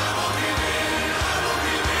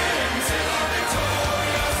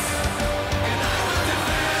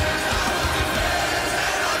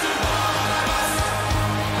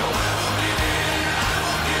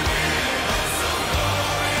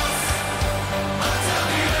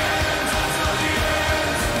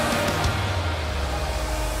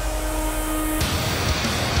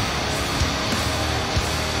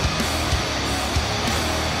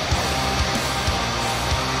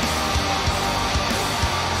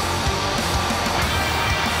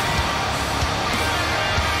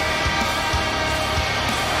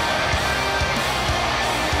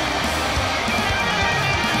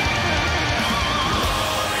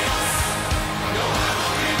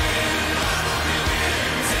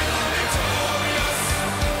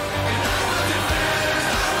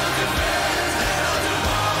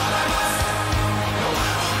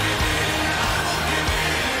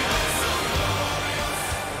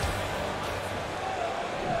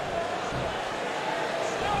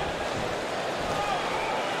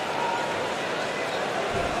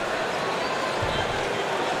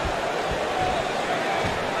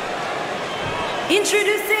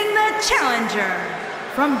 Introducing the challenger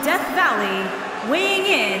from Death Valley, weighing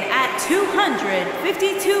in at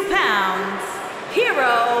 252 pounds,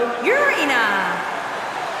 Irregular.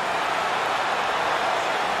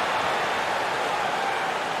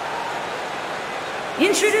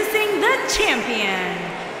 Introducing the champion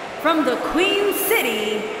from the Queen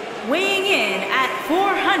City, weighing in at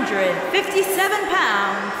 457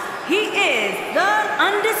 pounds, he is the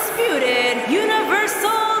undisputed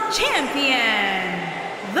Universal Champion,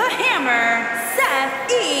 the Hammer,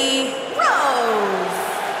 Seth E. Rose.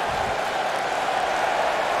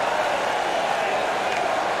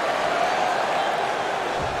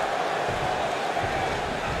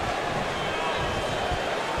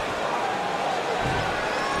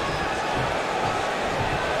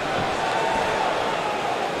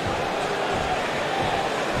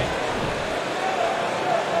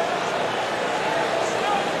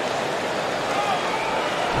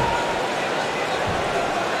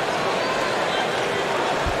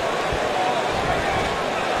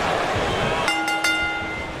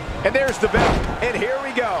 And there's the bell, and here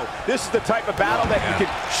we go. This is the type of battle that you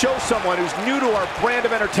can show someone who's new to our brand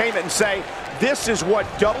of entertainment and say, this is what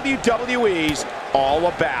WWE's all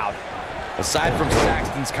about. Aside from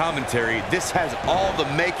Saxton's commentary, this has all the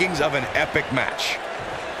makings of an epic match.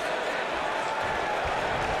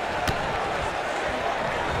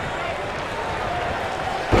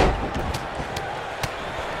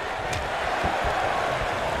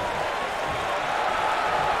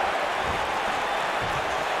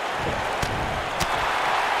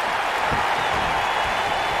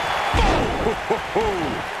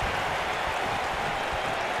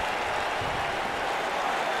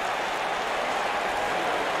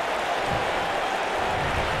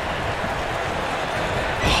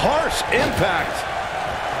 Harsh impact.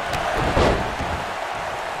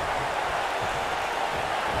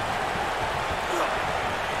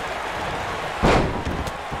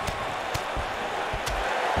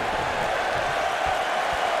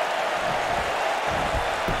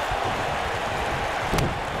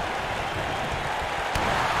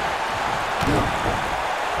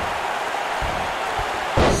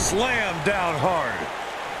 Slam down hard.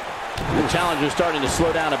 The challenger's starting to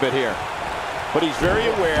slow down a bit here, but he's very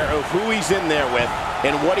aware of who he's in there with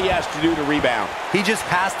and what he has to do to rebound. He just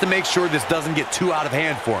has to make sure this doesn't get too out of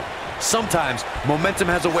hand for him. Sometimes momentum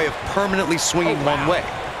has a way of permanently swinging one way.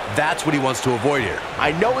 That's what he wants to avoid here.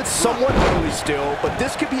 I know it's somewhat early still, but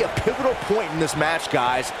this could be a pivotal point in this match,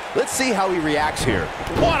 guys. Let's see how he reacts here.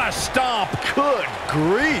 What a stomp. Good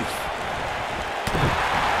grief.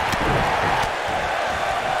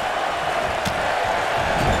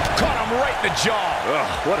 Caught him right in the jaw.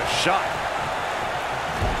 Ugh, what a shot.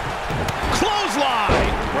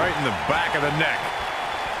 Clothesline. Right in the back of the neck.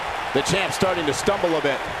 The champ's starting to stumble a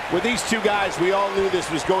bit. With these two guys, we all knew this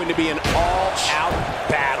was going to be an all-out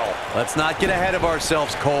battle. Let's not get ahead of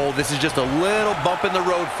ourselves, Cole. This is just a little bump in the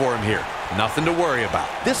road for him here. Nothing to worry about.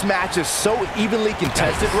 This match is so evenly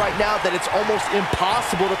contested right now that it's almost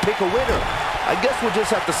impossible to pick a winner. I guess we'll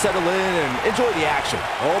just have to settle in and enjoy the action.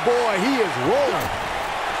 Oh boy, he is rolling.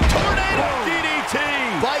 Tornado DDT.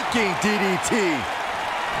 Viking DDT.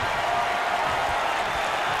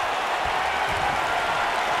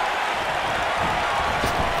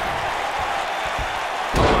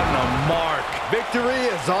 Victory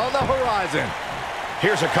is on the horizon.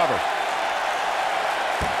 Here's a cover.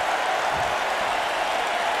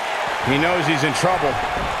 He knows he's in trouble.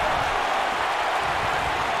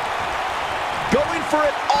 Going for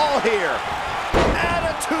it all here.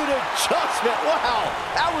 Attitude adjustment. Wow,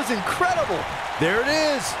 that was incredible. There it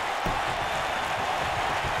is.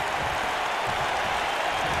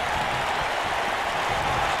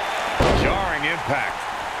 Jarring impact.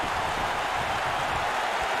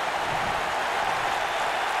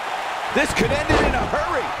 This could end it in a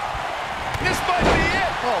hurry. This might be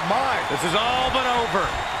it. Oh, my. This is all but over.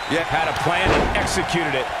 Yeah, had a plan and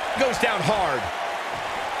executed it. Goes down hard.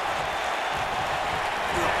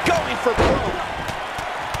 Going for broke.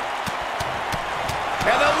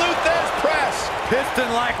 And the Luthez press.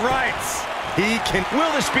 Piston-like rights. He can...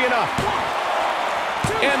 Will this be enough?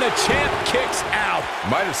 And the champ kicks out.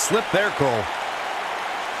 Might have slipped there, Cole.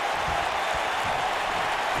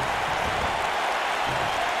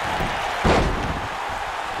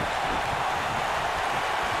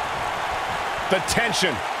 The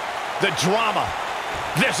tension, the drama.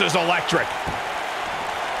 This is electric.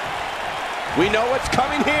 We know what's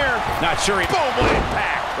coming here. Not sure he... Boom, what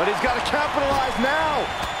impact. But he's got to capitalize now.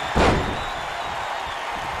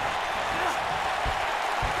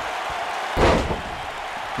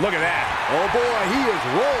 Look at that. Oh, boy, he is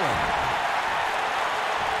rolling.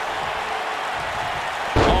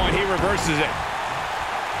 Oh, and he reverses it.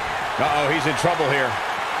 Uh-oh, he's in trouble here.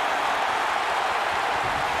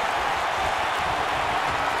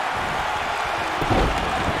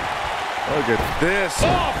 Look at this.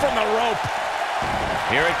 Oh, from the rope.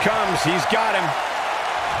 Here it comes. He's got him.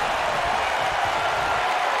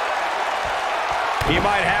 He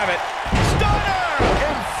might have it. Stunner!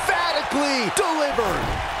 Emphatically delivered.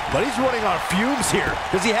 But he's running on fumes here.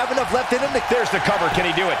 Does he have enough left in him? There's the cover. Can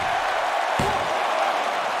he do it?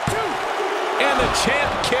 And the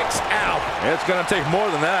champ kicks out. It's going to take more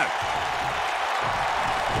than that.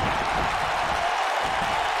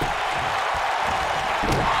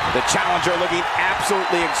 The challenger looking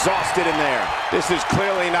absolutely exhausted in there. This is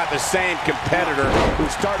clearly not the same competitor who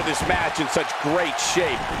started this match in such great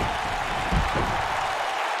shape.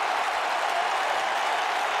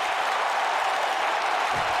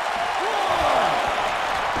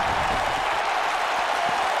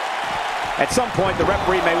 At some point, the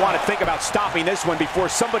referee may want to think about stopping this one before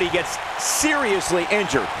somebody gets seriously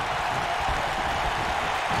injured.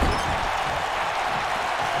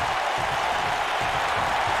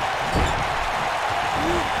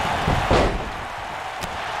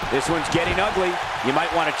 This one's getting ugly. You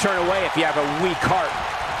might want to turn away if you have a weak heart.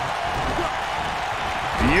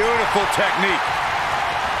 Beautiful technique.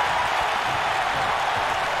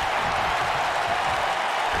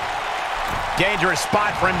 Dangerous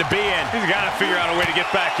spot for him to be in. He's got to figure out a way to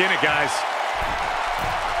get back in it, guys.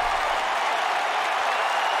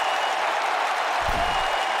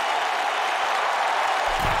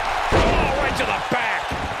 Oh, right to the back.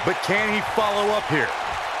 But can he follow up here?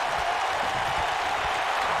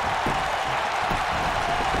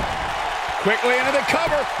 Quickly into the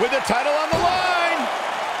cover with the title on the line.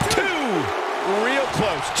 Two. Real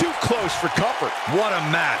close. Too close for comfort. What a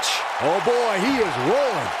match. Oh, boy, he is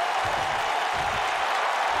rolling.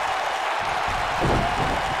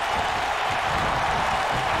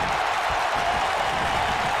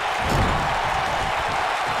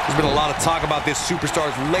 There's been a lot of talk about this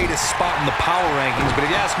superstar's latest spot in the power rankings, but if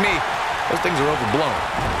you ask me, those things are overblown.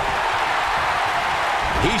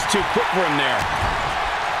 He's too quick for him there.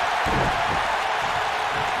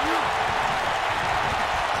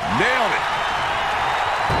 Nailed it.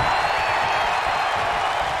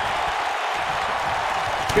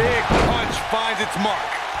 Big punch finds its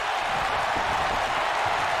mark.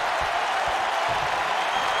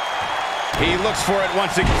 He looks for it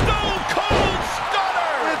once again. Stone Cold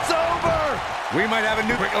Stunner! It's over. We might have a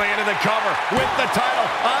new... Quickly into the cover with the title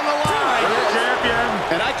on the line. Champion.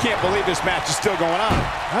 And I can't believe this match is still going on.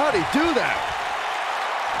 How'd he do that?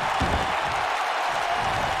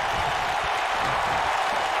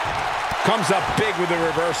 Comes up big with the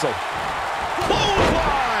reversal.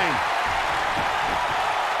 Clothesline!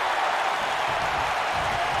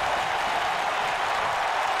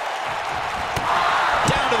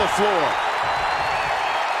 Down to the floor.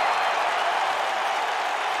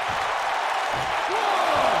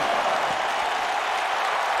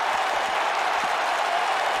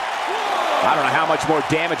 I don't know how much more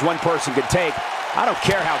damage one person could take. I don't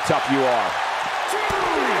care how tough you are.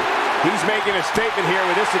 He's making a statement here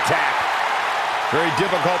with this attack. Very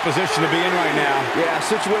difficult position to be in right now. Yeah,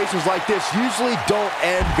 situations like this usually don't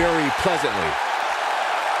end very pleasantly.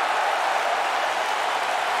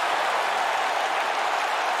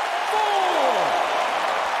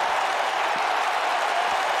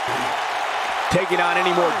 Take taking on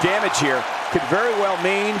any more damage here could very well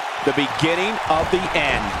mean the beginning of the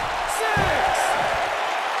end.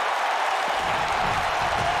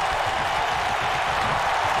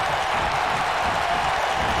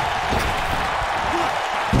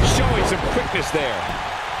 6. Showing some quickness there.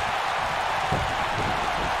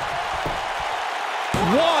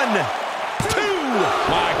 1, 2.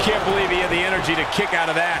 Wow, I can't believe he had the energy to kick out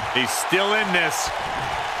of that. He's still in this.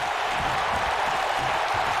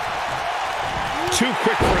 Too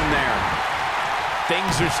quick for him there.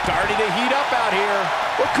 Things are starting to heat up out here.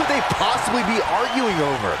 What could they possibly be arguing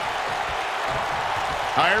over?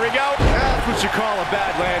 Here we go. That's what you call a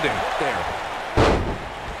bad landing. There.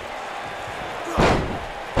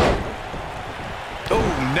 Oh,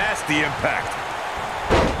 nasty impact.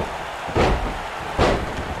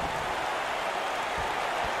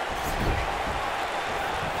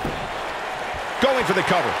 Going for the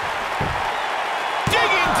cover.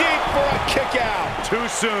 Digging deep for a kick out. Too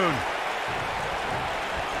soon.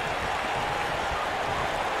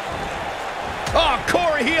 Oh,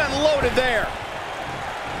 Corey, he unloaded there.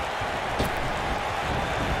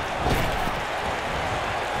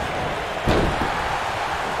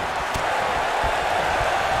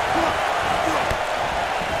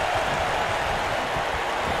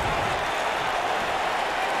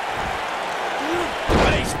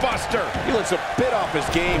 Buster. He looks a bit off his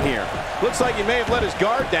game here. Looks like he may have let his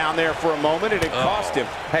guard down there for a moment, and it cost him.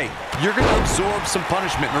 Hey, you're going to absorb some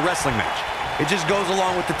punishment in a wrestling match. It just goes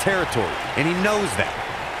along with the territory, and he knows that.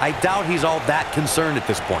 I doubt he's all that concerned at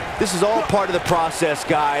this point. This is all part of the process,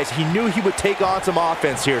 guys. He knew he would take on some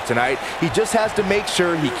offense here tonight. He just has to make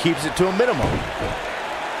sure he keeps it to a minimum.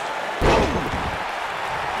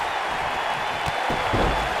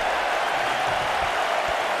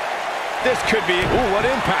 This could be, ooh, what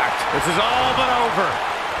impact. This is all but over.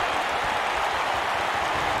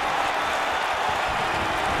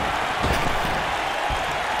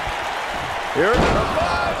 Here's the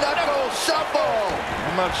five-knuckle shuffle.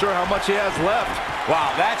 I'm not sure how much he has left.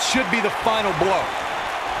 Wow, that should be the final blow.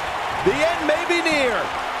 The end may be near.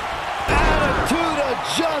 Attitude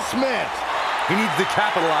adjustment. He needs to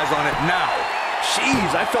capitalize on it now.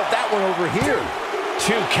 Jeez, I felt that one over here.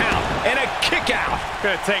 2 count and a kick out.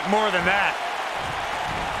 Gonna take more than that.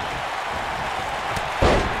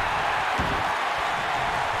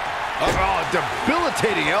 Oh,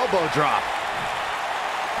 debilitating elbow drop.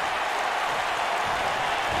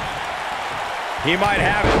 He might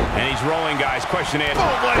have it, and he's rolling, guys. Question is, Oh,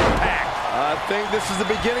 what impact. I think this is the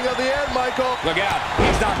beginning of the end, Michael. look out.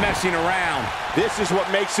 He's not messing around. This is what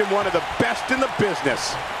makes him one of the best in the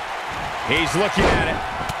business. He's looking at it.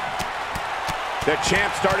 The champ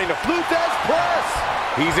starting to Luthez press.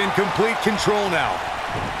 He's in complete control now.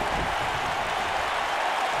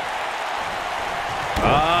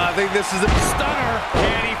 I think this is a Stunner.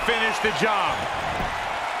 Can he finish the job?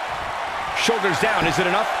 Shoulders down. Is it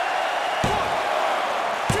enough?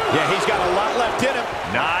 Yeah, he's got a lot left in him.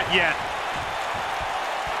 Not yet.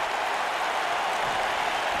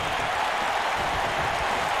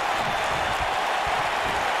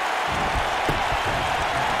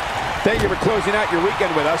 Thank you for closing out your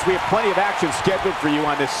weekend with us. We have plenty of action scheduled for you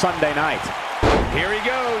on this Sunday night. Here he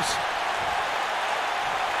goes.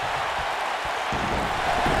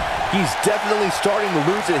 He's definitely starting to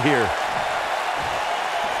lose it here.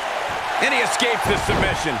 And he escapes the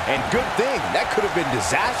submission. And good thing. That could have been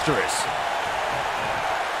disastrous.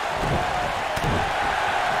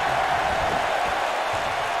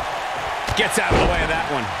 Gets out of the way of that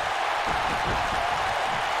one.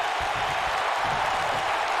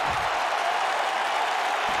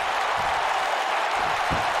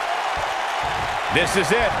 This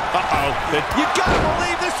is it. Uh-oh. You gotta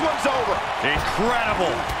believe this one's over.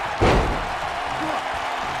 Incredible.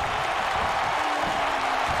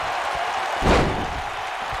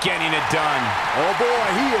 Getting it done. Oh boy,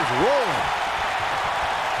 he is rolling.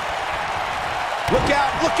 Look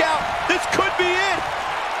out, look out. This could be it.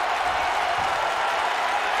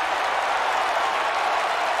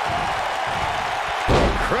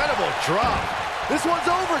 Incredible drop. This one's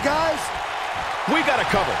over, guys. We got a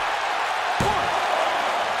cover. 1,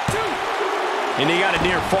 2. And he got a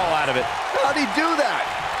near fall out of it. How'd he do that?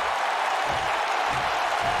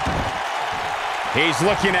 He's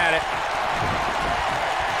looking at it.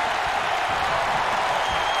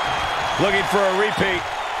 Looking for a repeat.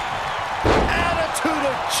 Attitude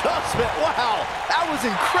adjustment. Wow, that was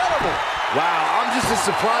incredible. Wow, I'm just as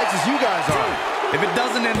surprised as you guys are. If it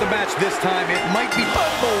doesn't end the match this time, it might be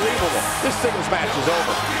Unbelievable. This singles match is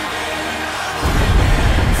over.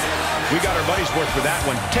 We got our money's worth for that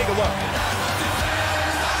one. Take a look.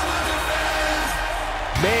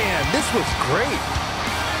 Man, this was great.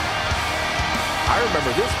 I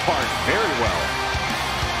remember this part very well.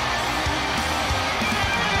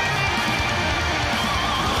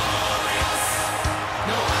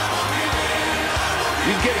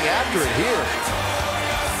 He's getting after it here.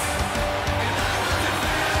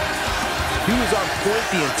 He was on point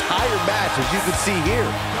the entire match, as you can see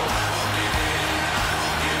here.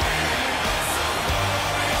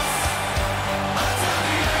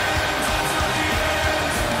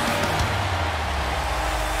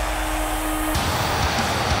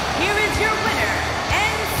 Here is your winner,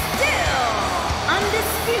 and still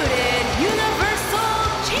undisputed Universal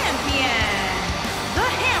Champion, the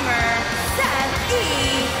Hammer, Seth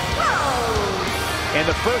E. Rose. And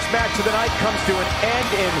the first match of the night comes to an end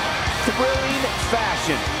in thrilling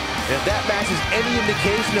fashion. And if that match is any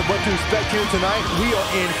indication of what to expect here tonight, we are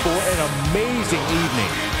in for an amazing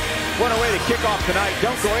evening. What a way to kick off tonight.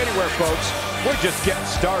 Don't go anywhere, folks. We're just getting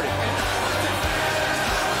started.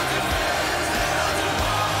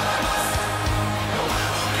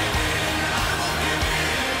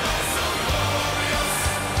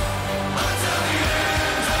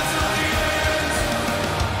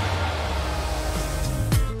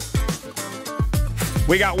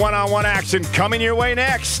 We got one-on-one action coming your way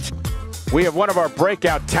next. We have one of our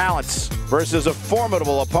breakout talents versus a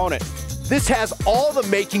formidable opponent. This has all the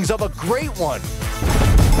makings of a great one.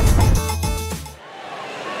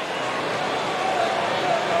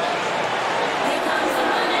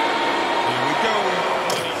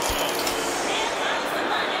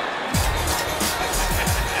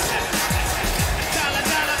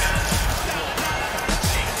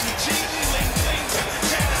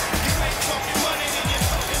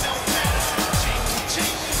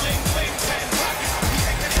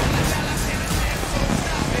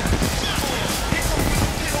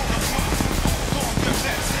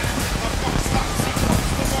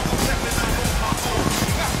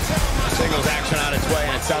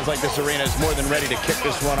 Sounds like this arena is more than ready to kick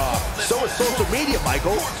this one off. So is social media,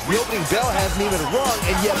 Michael. The opening bell hasn't even rung,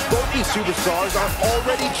 and yet both these superstars are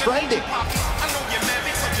already trending. I know you're mad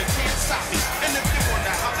because you can't stop me. And if you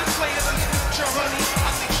wonder how this play is a future, honey,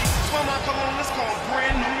 I think she swam my cologne. It's called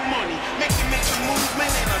brand new money. Make you make your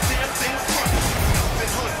movement and a damn thing funny. The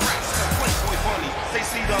hood rats, the Playboy bunny. They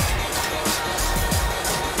see the...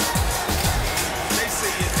 They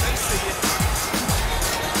see it, they see it.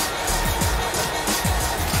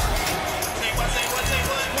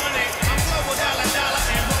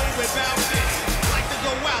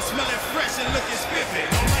 Looking spiffy.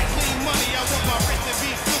 Don't like clean money, I want my wrist to be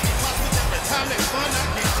filthy. Plus with every time it's fun, I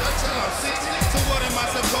can't touch till I'm 60. So what am I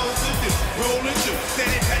supposed to do? Roll and do.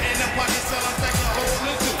 Steady patting the pocket, sell I'm stacking,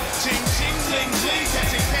 holding do. Ching, ching, bling, bling,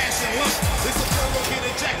 catching cash and lump. It's a polo, get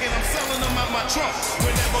a jacket, I'm selling them out my trunk.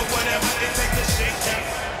 Whenever, whatever, it takes a shake down.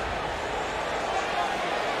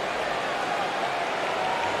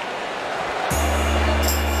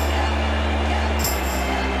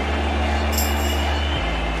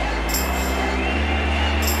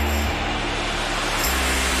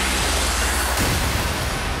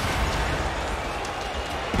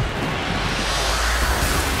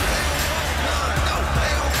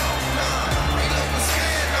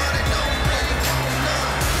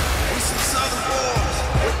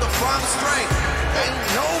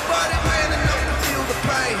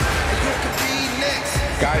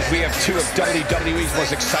 Guys, we have two of WWE's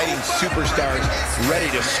most exciting superstars ready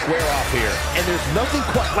to square off here. And there's nothing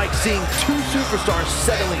quite like seeing two superstars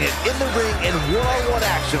settling it in the ring in one-on-one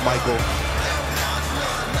action, Michael.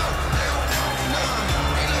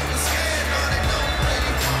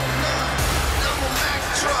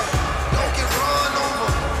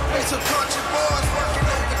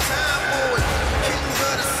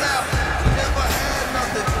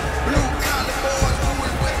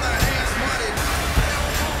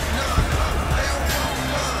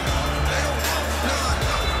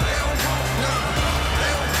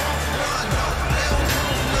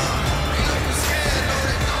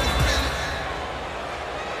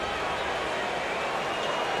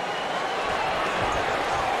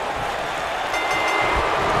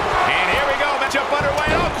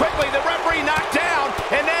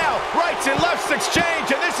 And lefts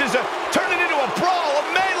exchange, and this is turning into a brawl, a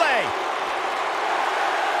melee.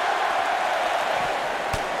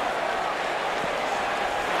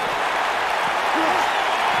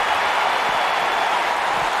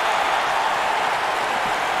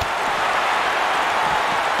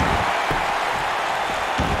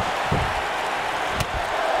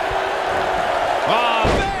 Oh,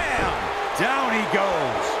 bam! Down he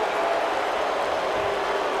goes.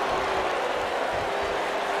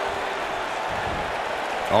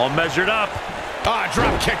 All measured up. Ah,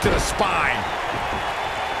 drop kick to the spine.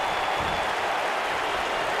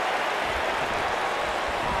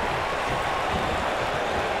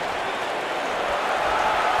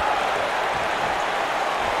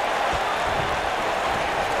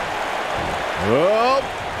 Oh.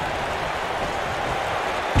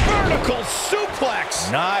 Vertical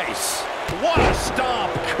suplex. Nice. What a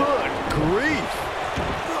stomp. Good grief.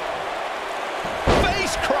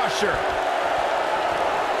 Face crusher.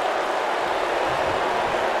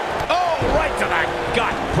 Oh, right to the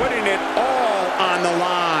gut. Putting it all on the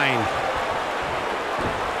line.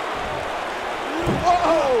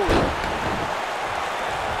 Whoa.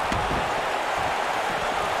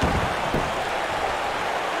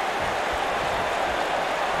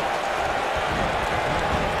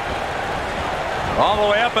 All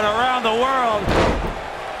the way up and around the world.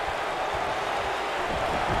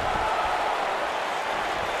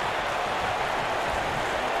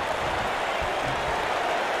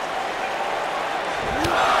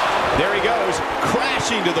 There he goes,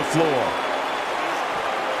 crashing to the floor.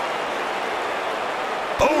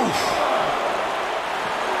 Oof.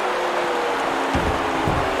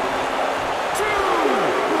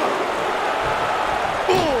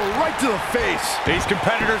 To the face. These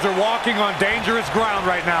competitors are walking on dangerous ground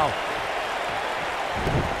right now.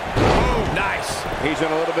 Oh, nice. He's in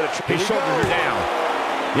a little bit of trouble. His shoulders are down.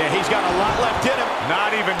 Yeah, he's got a lot left in him.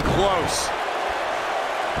 Not even close.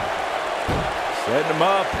 Setting him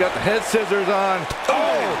up. Got the head scissors on.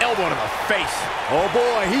 Oh, elbow to the face. Oh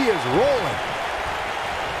boy, he is rolling.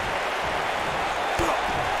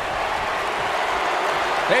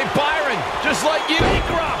 Hey, Byron, just like you, he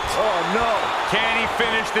dropped. Oh, no. Can he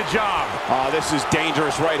finish the job? Oh, this is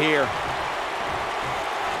dangerous right here.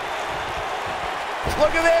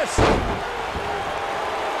 Look at this.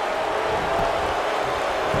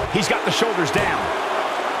 He's got the shoulders down.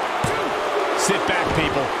 Sit back,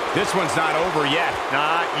 people. This one's not over yet.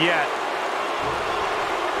 Not yet.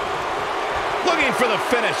 Looking for the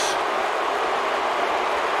finish.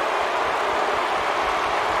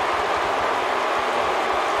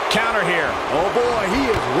 Counter here. Oh boy,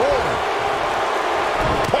 he is rolling.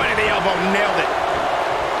 Point of the elbow, nailed it.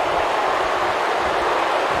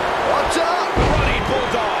 Watch out. Running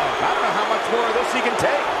bulldog. I don't know how much more of this he can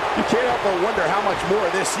take. You can't help but wonder how much more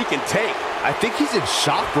of this he can take. I think he's in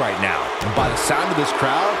shock right now. And by the sound of this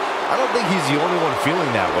crowd, I don't think he's the only one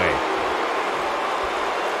feeling that way.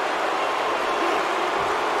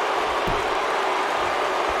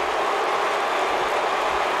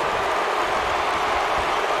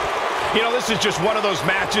 You know, this is just one of those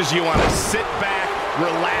matches you want to sit back,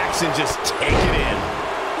 relax, and just take it in.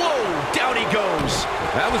 Whoa, down he goes.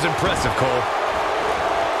 That was impressive, Cole.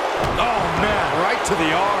 Oh, man, right to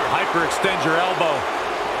the arm. Hyperextend your elbow.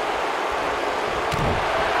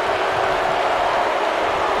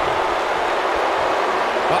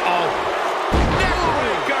 Uh-oh.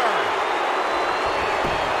 Neckbreaker.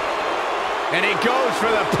 And he goes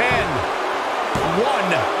for the pin.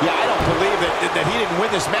 One. Yeah, I don't believe that he didn't win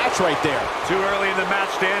this match right there. Too early in the match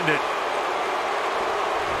to end it.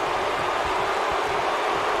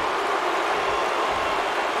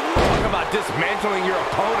 Talk about dismantling your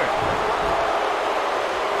opponent.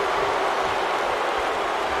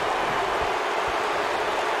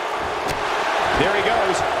 There he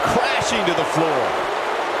goes, crashing to the floor.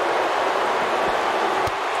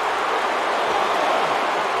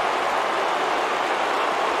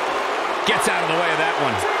 Gets out of the way of that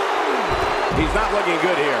one. He's not looking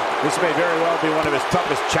good here. This may very well be one of his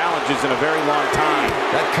toughest challenges in a very long time.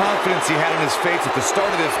 That confidence he had in his face at the start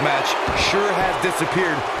of this match sure has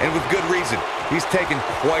disappeared, and with good reason. He's taken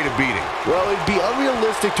quite a beating. Well, it'd be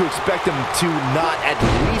unrealistic to expect him to not at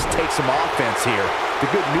least take some offense here. The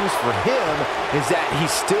good news for him is that he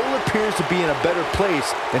still appears to be in a better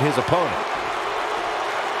place than his opponent.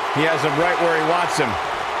 He has him right where he wants him.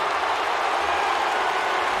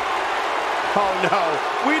 Oh, no.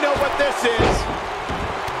 We know what this is.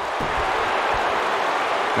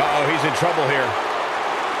 Uh-oh, he's in trouble here.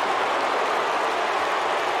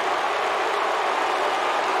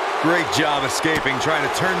 Great job escaping, trying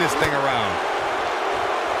to turn this thing around.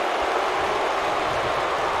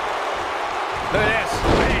 Look at this.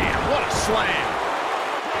 Man, what a slam.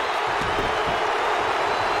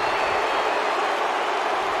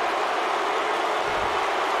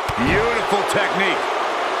 Beautiful technique.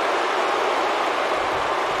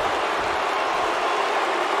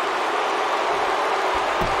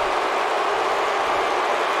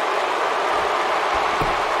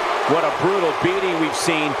 What a brutal beating we've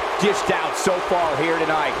seen dished out so far here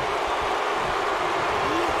tonight.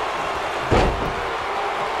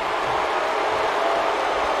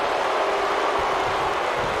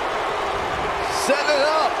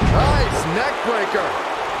 Nice neck breaker.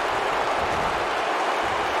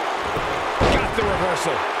 Got the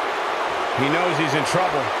reversal. He knows he's in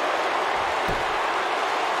trouble.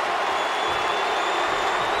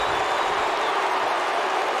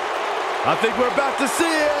 I think we're about to see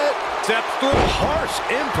it. Steps through. Harsh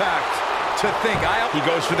impact. To think. He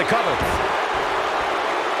goes for the cover.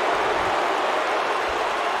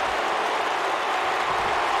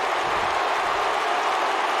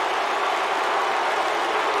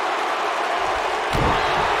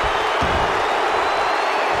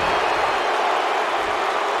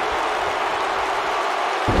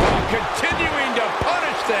 Continuing to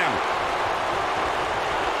punish them.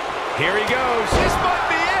 Here he goes. This might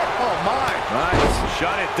be it. Oh, my. Nice.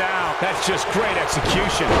 Shut it down. That's just great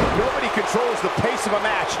execution. Nobody controls the pace of a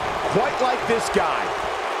match quite like this guy.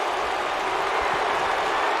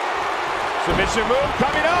 Submission move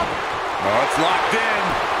coming up. Oh, it's locked in.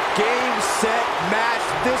 Game, set, match.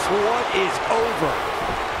 This one is over.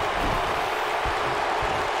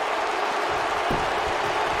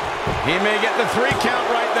 He may get the 3 count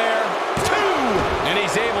right there. 2! And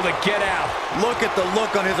he's able to get out. Look at the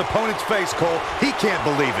look on his opponent's face, Cole. He can't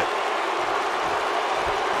believe it.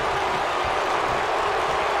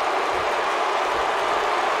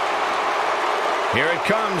 Here it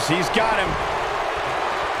comes. He's got him.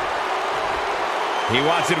 He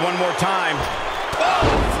wants it one more time. Oh,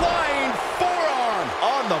 flying forearm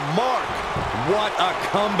on the mark. What a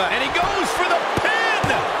comeback. And he goes for the pin.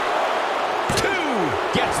 2.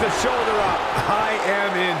 Gets the shoulder up. I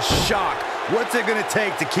am in shock. What's it going to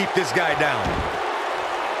take to keep this guy down?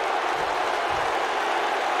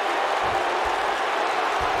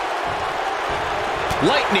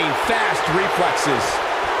 Lightning fast reflexes.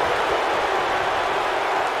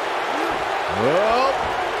 Oh.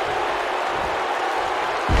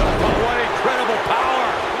 Oh, what incredible power.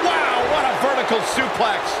 Wow, what a vertical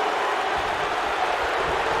suplex.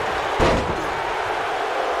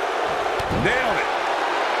 Nailed it.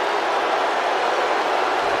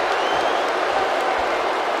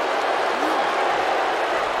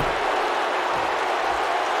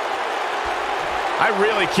 I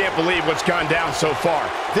really can't believe what's gone down so far.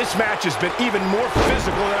 This match has been even more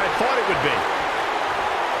physical than I thought it would be.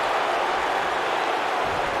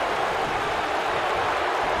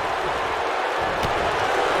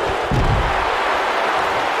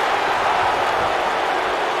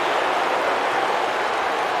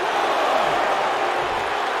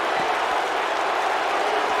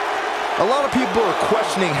 A lot of people are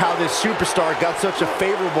questioning how this superstar got such a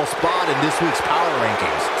favorable spot in this week's power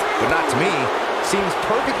rankings. But not to me. Seems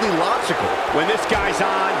perfectly logical. When this guy's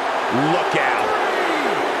on, look out.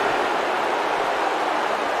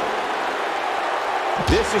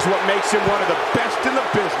 This is what makes him one of the best in the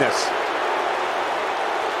business.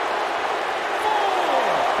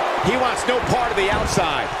 He wants no part of the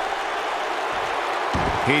outside.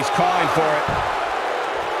 He's calling for it.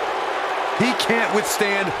 He can't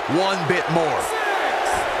withstand one bit more.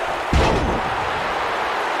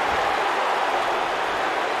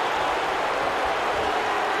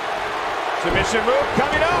 Submission move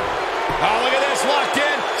coming up. Oh, look at this, locked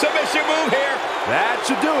in. Submission move here. That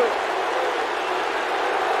should do it.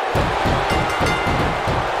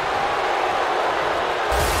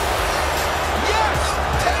 Yes!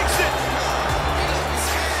 Takes it!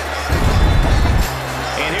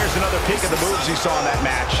 And here's another peek of the moves he saw in that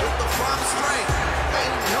match.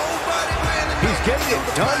 He's getting it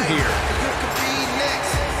done here.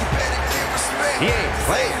 He ain't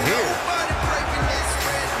playing here.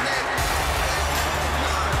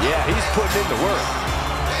 Yeah, he's putting in the work.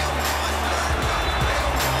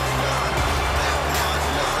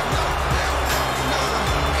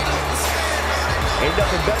 Ain't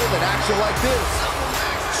nothing better than action like this.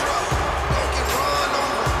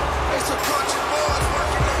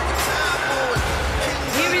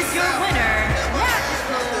 Here is your winner,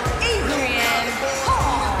 Adrian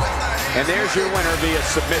Hall. And there's your winner via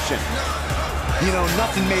submission. You know,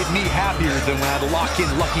 nothing made me happier than when I'd lock in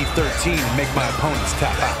Lucky 13 and make my opponents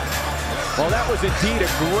tap out. Well, that was indeed a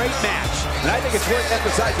great match. And I think it's worth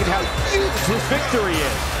emphasizing how huge his victory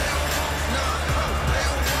is.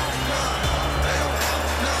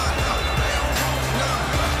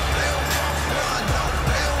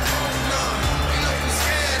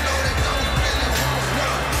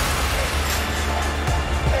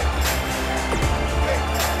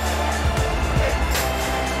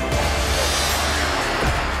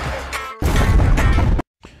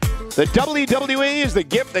 The WWE is the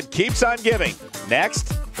gift that keeps on giving.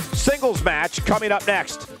 Next, singles match coming up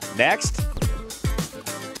next. Next.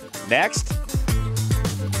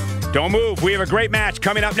 Don't move. We have a great match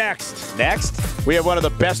coming up next. Next. We have one of the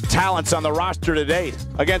best talents on the roster to date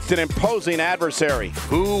against an imposing adversary.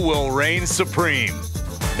 Who will reign supreme?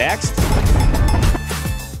 Next.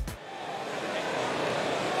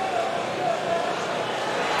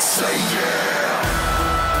 Say yeah.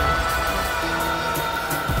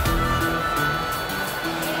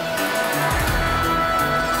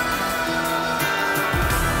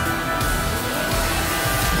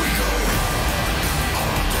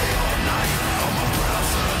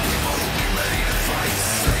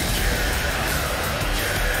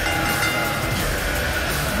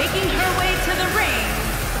 Making her way to the ring,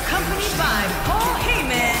 accompanied by Paul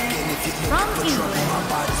Heyman from England,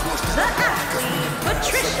 the athlete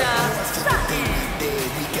Patricia Sutton.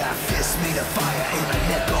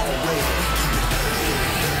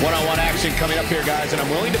 One-on-one action coming up here, guys, and I'm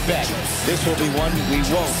willing to bet this will be one we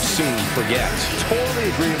won't soon forget. Totally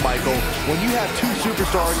agree, Michael. When you have two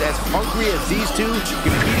superstars as hungry as these two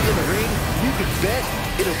competing in the ring, you can bet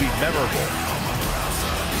it'll be memorable.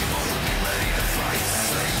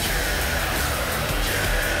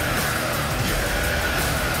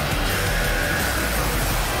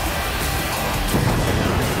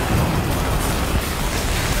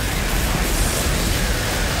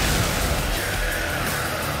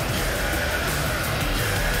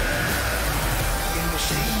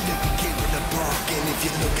 If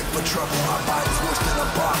you're looking for trouble, our body's worse than a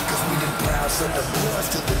bark. Cause we done proud son of boys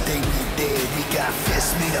till the day we dead. We got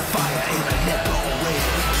fists made of fire and a neck on red.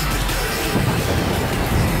 We keep it dirty.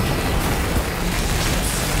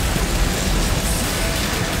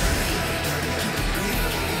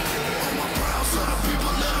 All my proud son of people,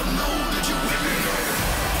 let them know that you with me.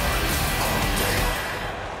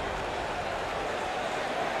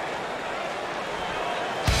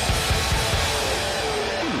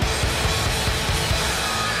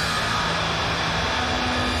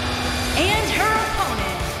 And her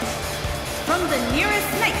opponent, from the nearest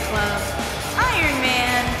nightclub, Iron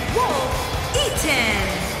Man Wolf Eaton.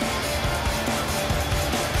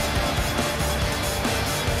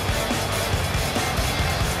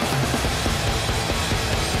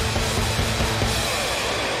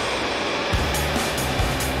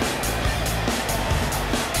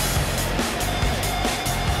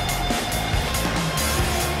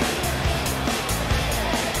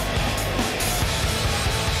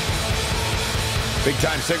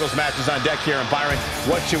 Big-time singles matches on deck here, and Byron,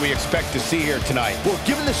 what should we expect to see here tonight? Well,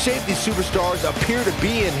 given the shape these superstars appear to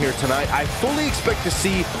be in here tonight, I fully expect to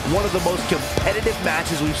see one of the most competitive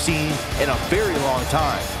matches we've seen in a very long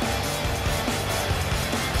time.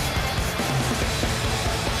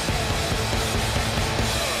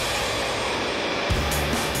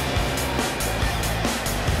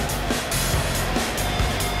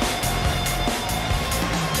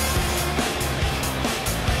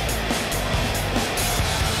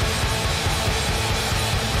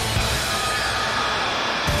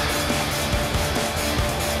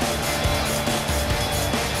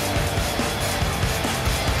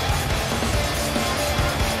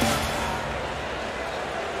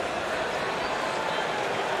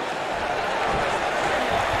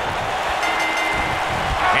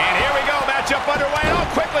 Matchup underway. Oh,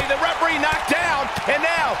 quickly, the referee knocked down. And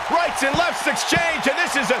now, rights and lefts exchange. And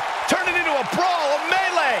this is turning into a brawl, a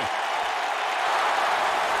melee.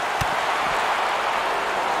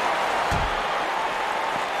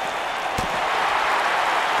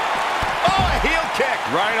 Oh, a heel kick.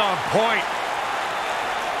 Right on point.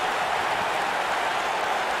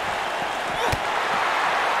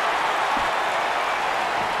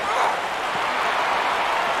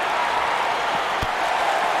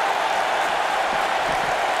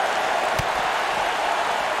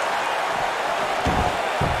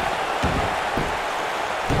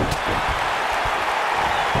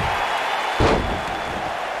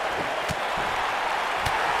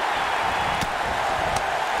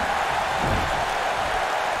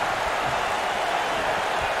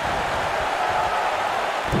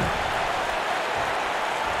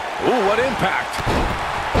 Ooh, what impact.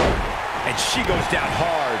 And she goes down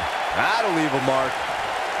hard. That'll leave a mark.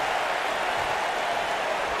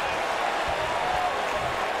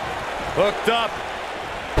 Hooked up.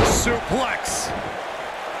 Suplex.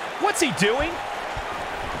 What's he doing?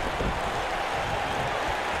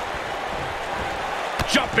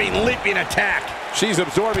 Jumping, leaping attack. She's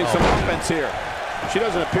absorbing some offense here. She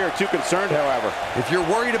doesn't appear too concerned, however. If you're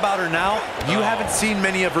worried about her now, you haven't seen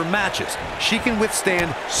many of her matches. She can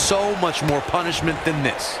withstand so much more punishment than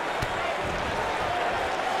this.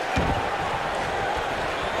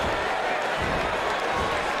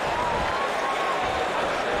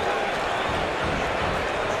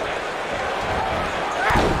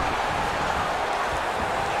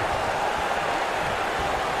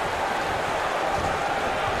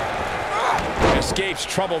 escapes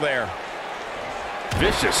trouble there.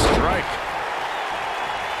 Vicious strike.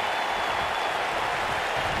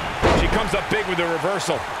 She comes up big with the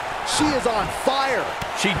reversal. She is on fire.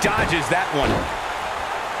 She dodges that one.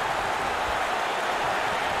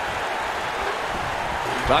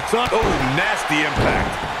 Ducks up. Oh, nasty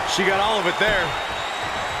impact. She got all of it there.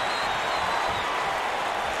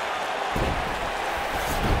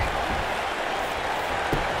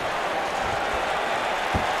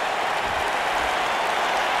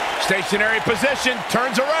 Stationary position,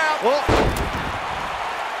 turns around. Whoa.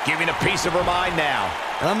 Giving a piece of her mind now.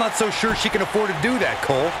 And I'm not so sure she can afford to do that,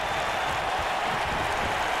 Cole.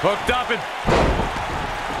 Hooked up and...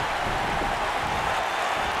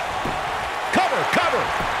 Cover.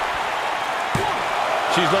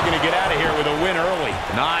 She's looking to get out of here with a win early.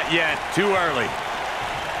 Not yet, too early.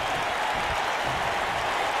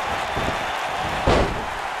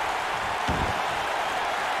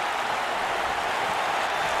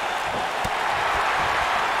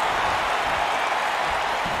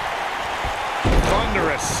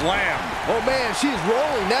 Thunderous slam. Oh man, she's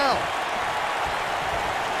rolling now.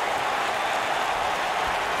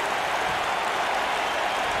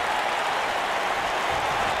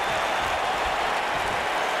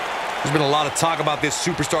 There's been a lot of talk about this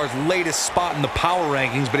superstar's latest spot in the power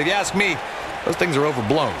rankings, but if you ask me, those things are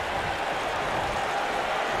overblown.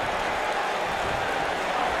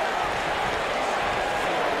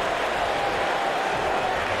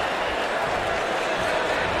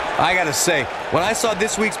 I gotta say, when I saw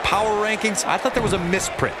this week's power rankings, I thought there was a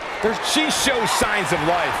misprint. She shows signs of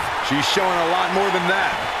life. She's showing a lot more than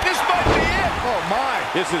that. This might be it. Oh, my.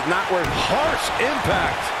 This is not where... Harsh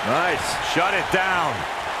impact. Nice. Shut it down.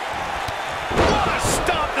 What a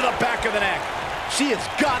stomp to the back of the neck. She has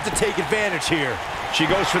got to take advantage here. She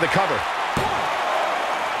goes for the cover.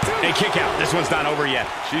 A kick out. This one's not over yet.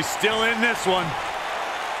 She's still in this one.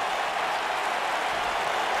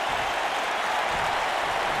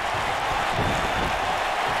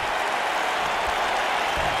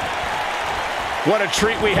 What a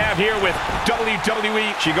treat we have here with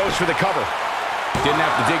WWE. She goes for the cover. Didn't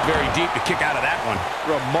have to dig very deep to kick out of that one.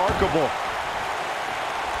 Remarkable.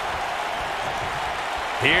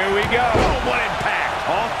 Here we go. Oh, what impact.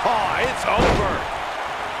 Oh, it's over.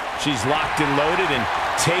 She's locked and loaded and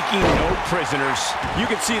taking no prisoners. You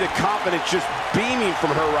can see the confidence just beaming from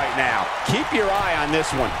her right now. Keep your eye on this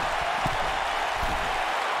one.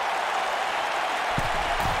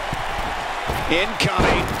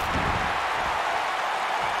 Incoming.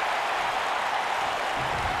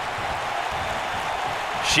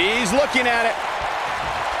 She's looking at it.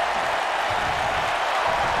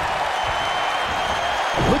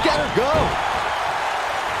 Look at her go.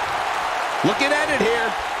 Looking at it here.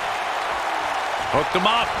 Hooked them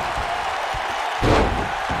up.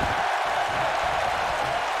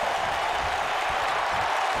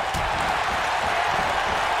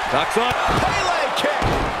 Ducks up. Pele kick.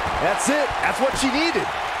 That's it. That's what she needed.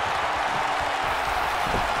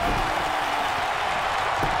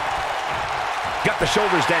 Got the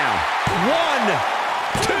shoulders down.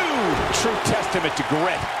 1, 2. True testament to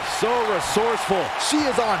grit. So resourceful. She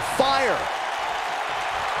is on fire.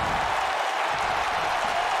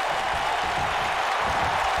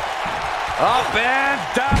 Up and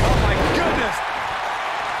down. Oh, my goodness.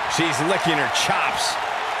 She's licking her chops.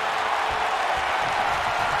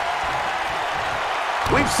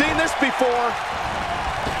 We've seen this before.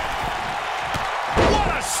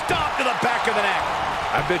 What a stomp to the back of the neck.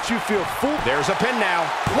 I bet you feel full. There's a pin now.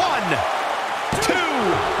 1, 2.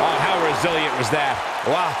 Oh, how resilient was that?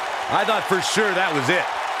 Wow, I thought for sure that was it.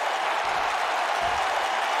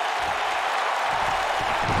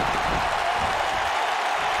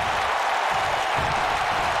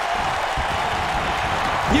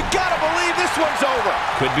 You gotta believe this one's over.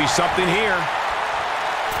 Could be something here.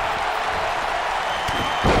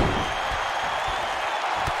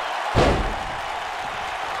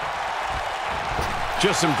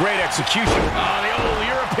 Just some great execution. Oh, the old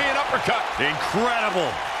European uppercut. Incredible.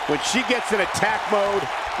 When she gets in attack mode,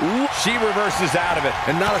 she reverses out of it.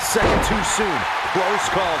 And not a second too soon. Close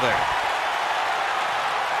call there.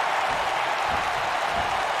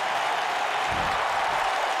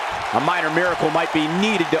 a minor miracle might be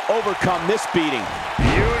needed to overcome this beating.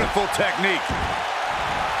 Beautiful technique.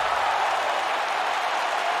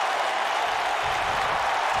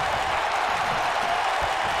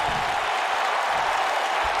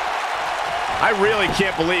 I really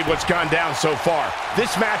can't believe what's gone down so far.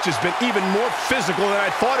 This match has been even more physical than I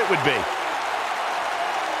thought it would be.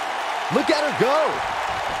 Look at her go.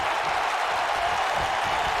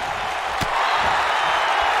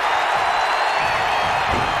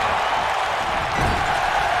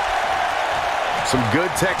 Some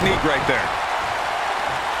good technique right there.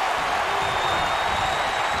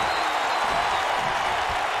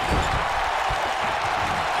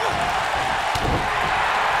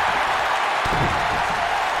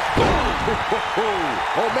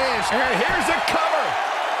 Oh, man. And here's a cover.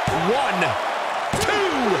 1,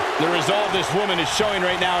 2. The resolve this woman is showing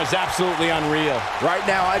right now is absolutely unreal. Right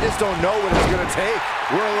now, I just don't know what it's going to take.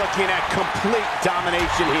 We're looking at complete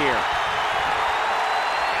domination here.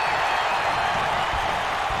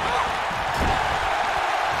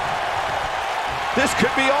 This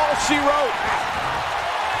could be all she wrote.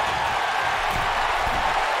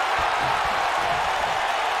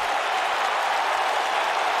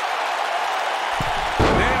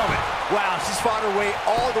 Nailed it. Wow, she's fought her way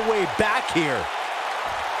all the way back here.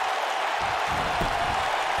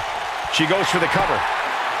 She goes for the cover.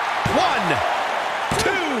 1,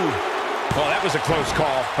 2. Oh, that was a close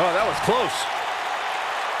call. Oh, that was close.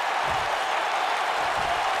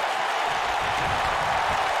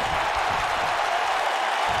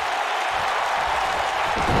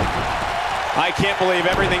 I can't believe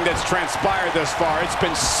everything that's transpired thus far. It's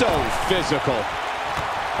been so physical.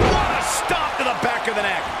 What a stop to the back of the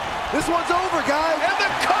neck. This one's over, guys. And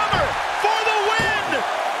the cover for the win.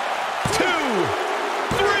 2,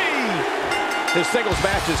 3. This singles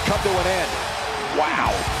match has come to an end.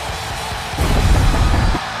 Wow.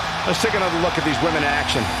 Let's take another look at these women in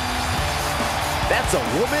action. That's a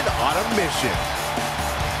woman on a mission.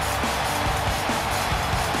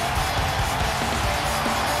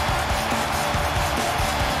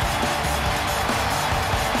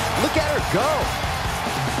 Look at her go.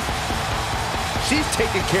 She's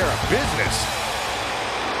taking care of business.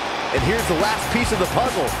 And here's the last piece of the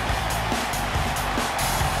puzzle.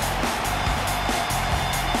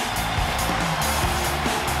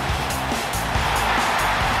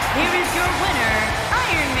 Here is your winner,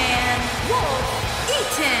 Iron Man Wolf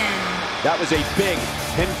Eaton. That was a big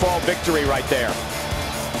pinfall victory right there.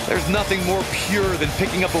 There's nothing more pure than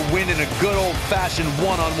picking up a win in a good old-fashioned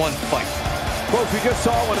one-on-one fight. Folks, we just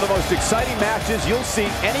saw one of the most exciting matches you'll see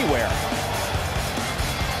anywhere.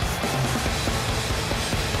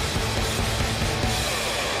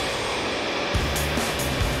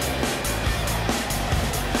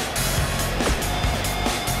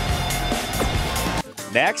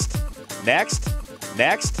 Next, next,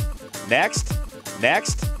 next, next,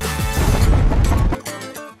 next.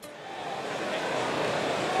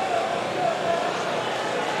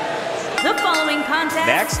 The following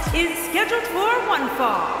contest is scheduled for one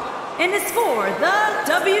fall and is for the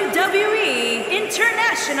WWE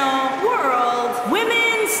International World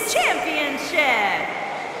Women's Championship.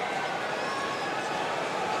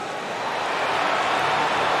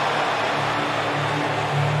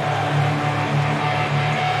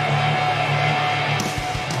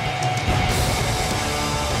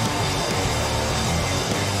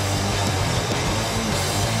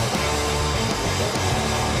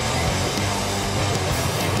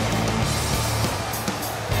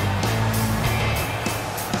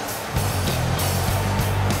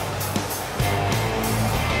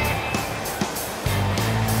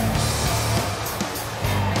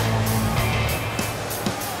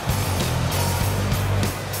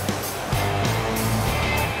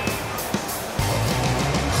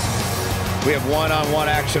 We have one-on-one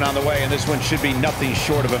action on the way, and this one should be nothing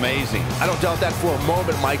short of amazing. I don't doubt that for a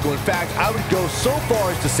moment, Michael. In fact, I would go so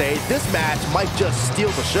far as to say this match might just steal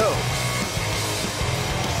the show.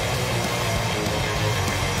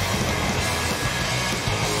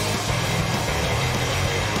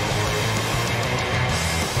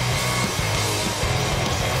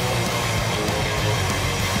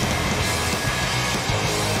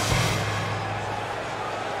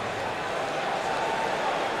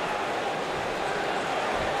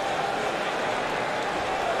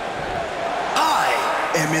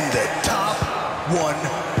 am in the top 1%.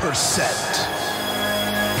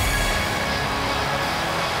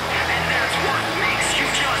 And that's what makes you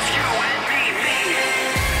just you and me.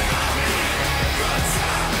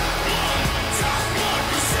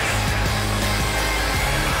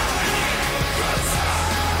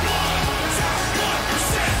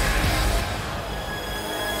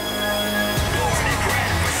 Born and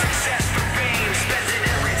bred for success, for fame, spending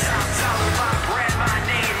every top dollar I brand my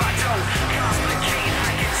name. I don't complicate,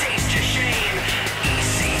 I can taste your shame.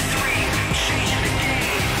 EC3,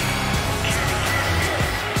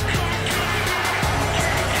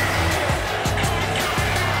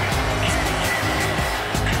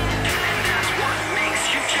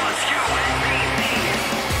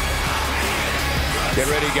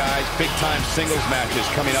 guys. Big-time singles matches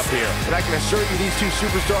coming up here. And I can assure you these two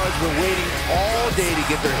superstars were waiting all day to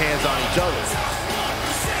get their hands on each other.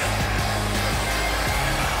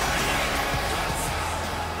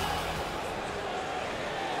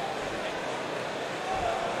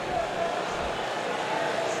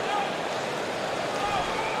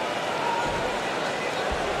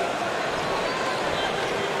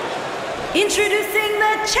 Introducing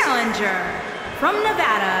the challenger from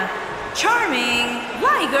Nevada, Charming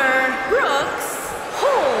Liger Brooks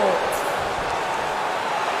Holt.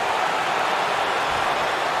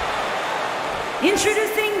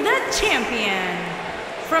 Introducing the champion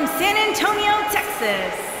from San Antonio,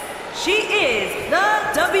 Texas. She is the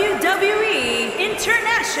WWE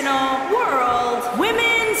International World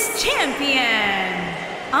Women's Champion,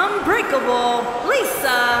 Unbreakable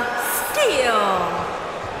Lisa Steele.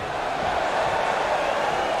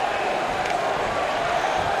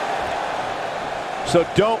 So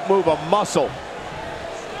don't move a muscle.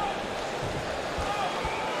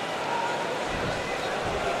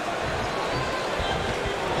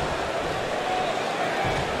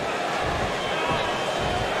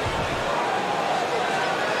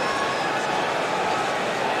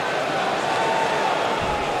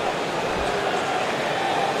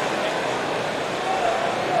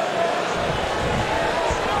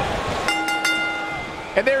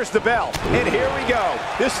 And there's the bell. And here we go.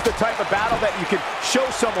 This is the type of battle that you can show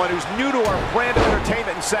someone who's new to our brand of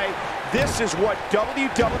entertainment and say, this is what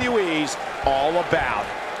WWE's all about.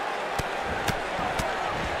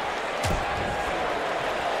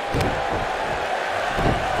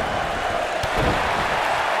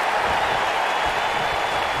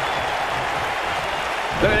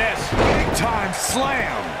 Look at this. Big time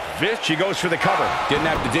slam. She goes for the cover. Didn't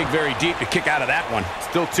have to dig very deep to kick out of that one.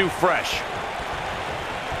 Still too fresh.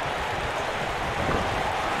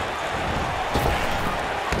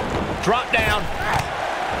 Drop down.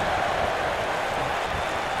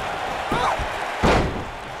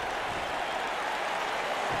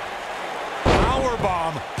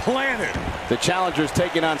 Powerbomb planted. The challenger's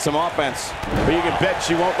taking on some offense, but you can bet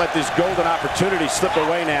she won't let this golden opportunity slip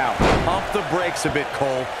away now. Pump the brakes a bit,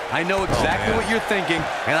 Cole. I know exactly what you're thinking,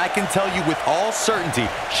 and I can tell you with all certainty,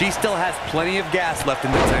 she still has plenty of gas left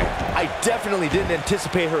in the tank. I definitely didn't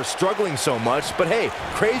anticipate her struggling so much, but hey,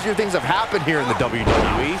 crazier things have happened here in the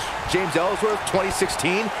WWE. James Ellsworth,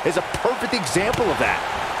 2016, is a perfect example of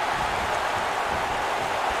that.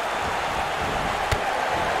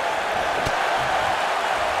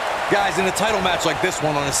 Guys, in a title match like this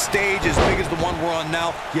one, on a stage as big as the one we're on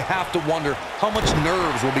now, you have to wonder how much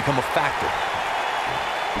nerves will become a factor.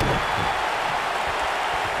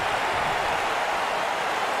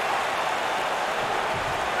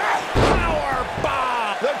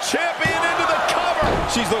 Powerbomb! The champion into the cover!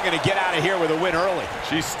 She's looking to get out of here with a win early.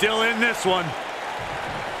 She's still in this one.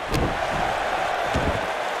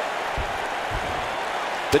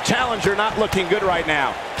 The challenger not looking good right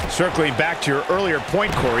now. Circling back to your earlier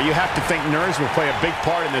point, Corey, you have to think nerves will play a big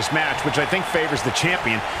part in this match, which I think favors the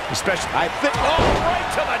champion, especially... I think... Oh, right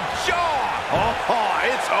to the jaw! Oh,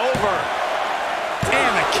 it's over.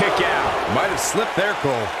 And a kick out. Might have slipped there,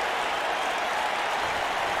 Cole.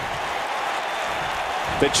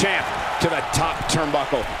 The champ to the top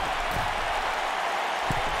turnbuckle.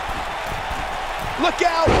 Look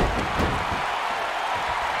out!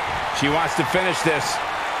 She wants to finish this.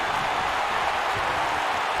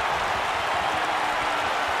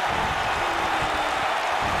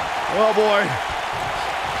 Oh boy.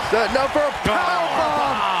 Setting up for a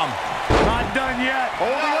powerbomb. Not done yet.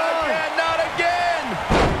 Holding on. Again, not again.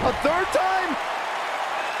 A third time?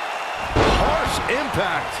 Harsh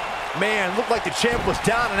impact. Man, looked like the champ was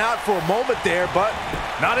down and out for a moment there, but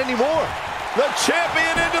not anymore. The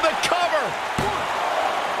champion into the cover. 1,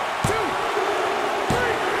 2,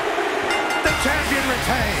 3. The champion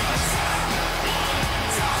retains.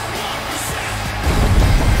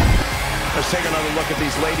 Let's take another look at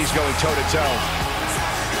these ladies going toe-to-toe.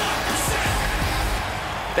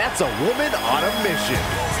 That's a woman on a mission.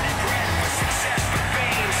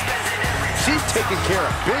 She's taking care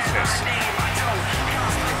of business.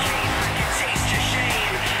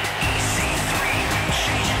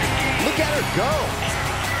 Look at her go.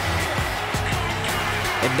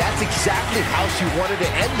 And that's exactly how she wanted to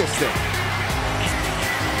end this thing.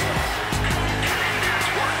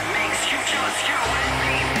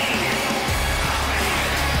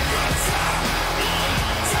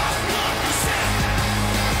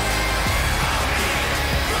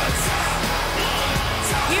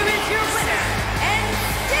 Here is your winner, and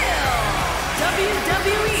still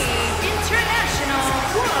WWE International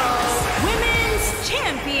World Women's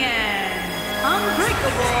Champion, Unbreakable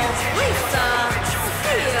Unstoppable Lisa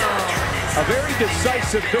Steele. A very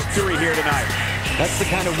decisive victory here tonight. That's the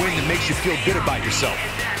kind of win that makes you feel good about yourself.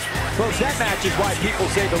 Folks, that match is why people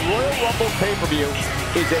say the Royal Rumble pay-per-view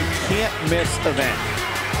is a can't-miss event.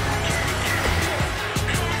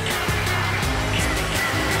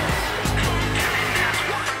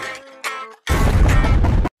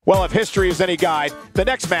 Well, if history is any guide, the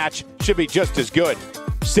next match should be just as good.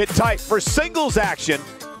 Sit tight for singles action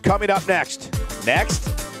coming up next. Next.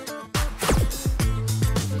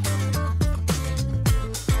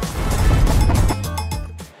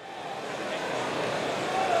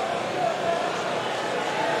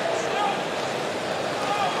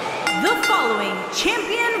 The following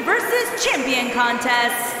champion versus champion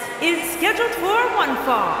contest is scheduled for one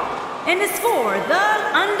fall and is for the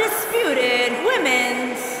undisputed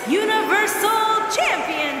Women's Universal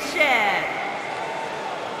Championship.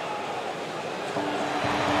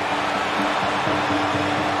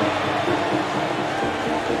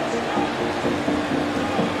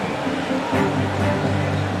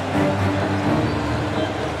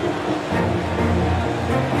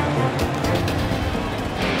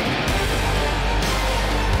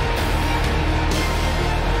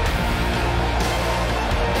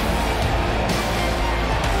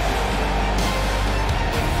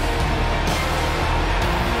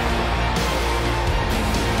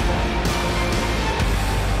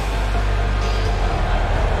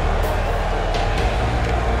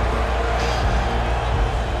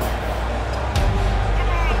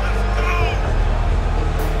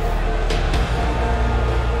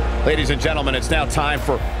 Ladies and gentlemen, it's now time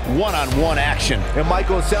for one-on-one action. And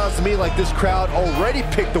Michael, it sounds to me like this crowd already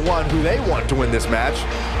picked the one who they want to win this match.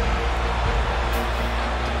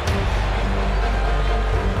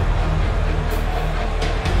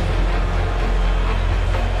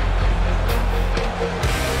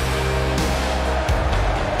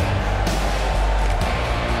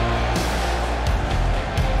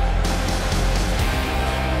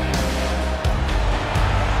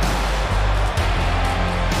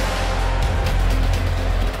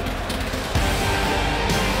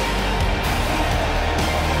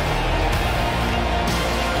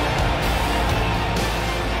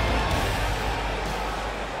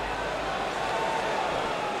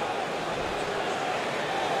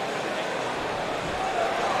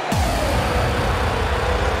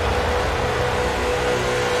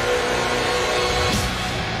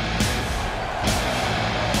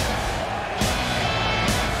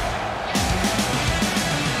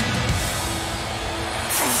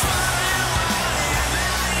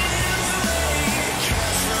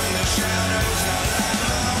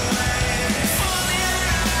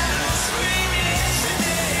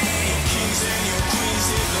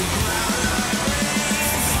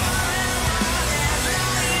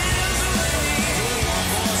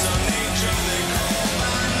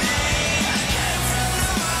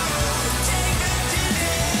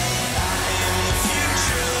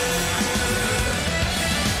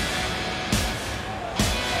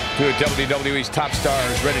 Two of WWE's top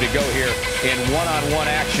stars ready to go here in one-on-one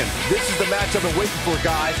action. This is the match I've been waiting for,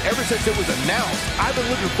 guys. Ever since it was announced, I've been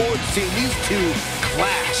looking forward to seeing these two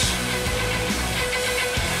clash.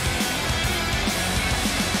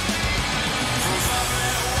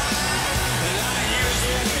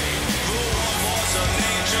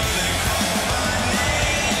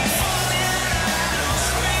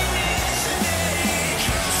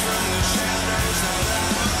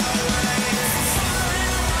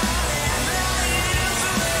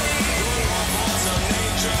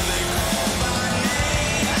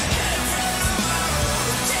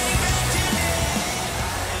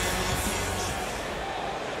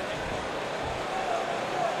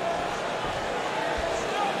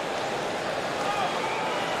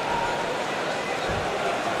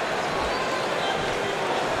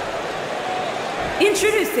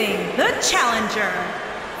 Introducing the challenger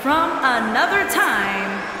from another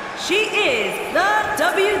time. She is the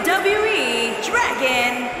WWE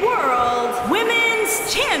Dragon World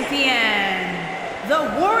Women's Champion,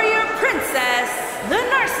 the Warrior Princess, the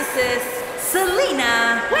Narcissist,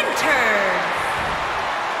 Selena Winter.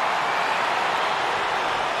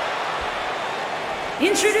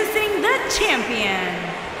 Introducing the champion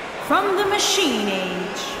from the Machine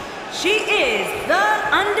Age. She is the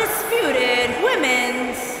undisputed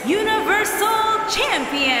Women's Universal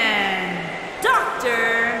Champion,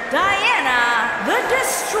 Dr. Diana the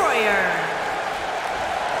Destroyer.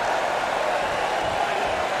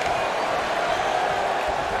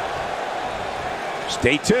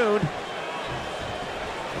 Stay tuned.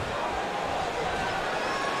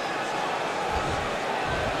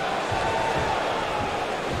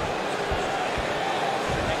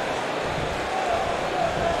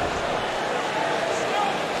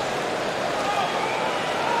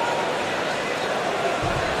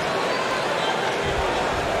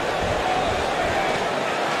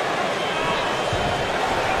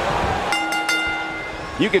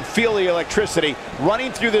 You can feel the electricity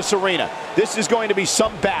running through this arena. This is going to be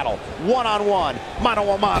some battle, one-on-one,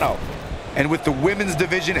 mano-a-mano. And with the women's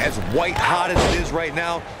division as white hot as it is right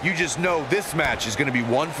now, you just know this match is going to be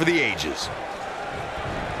one for the ages.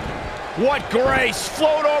 What grace!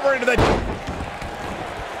 Float over into the...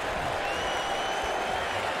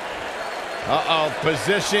 Uh-oh,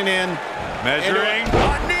 position in. Measuring.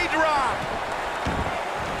 A knee drop!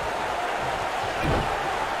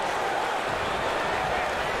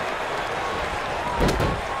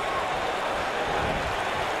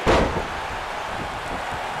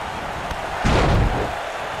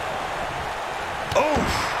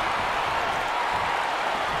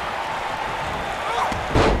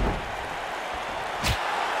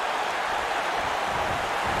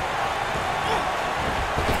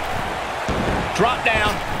 Drop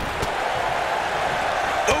down.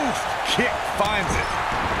 Oof, kick finds it.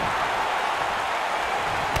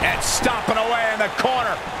 And stomping away in the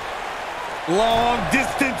corner. Long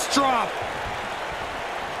distance drop.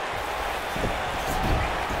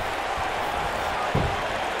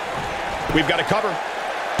 We've got to cover.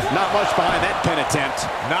 Not much behind that pin attempt.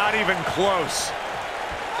 Not even close.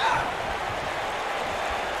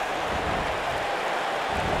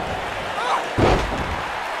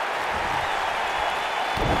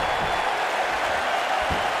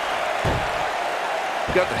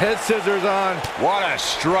 Got the head scissors on. What a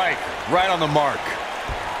strike. Right on the mark.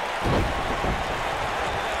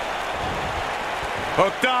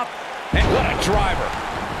 Hooked up. And what a driver.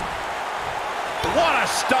 What a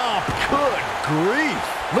stomp. Good grief.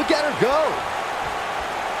 Look at her go.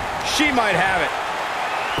 She might have it.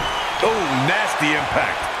 Oh, nasty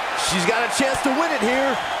impact. She's got a chance to win it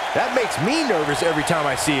here. That makes me nervous every time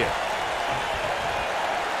I see it.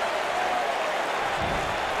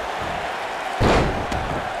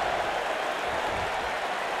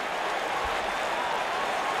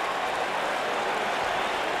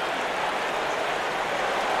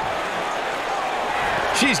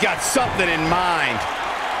 She's got something in mind.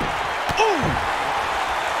 Ooh!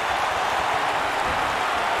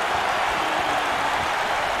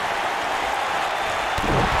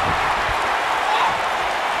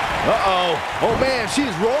 Uh-oh. Oh, man,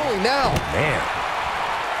 she's rolling now. Man.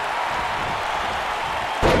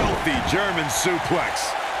 Filthy German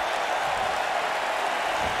suplex.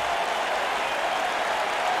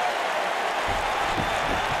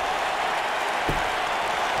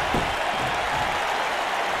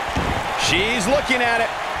 She's looking at it.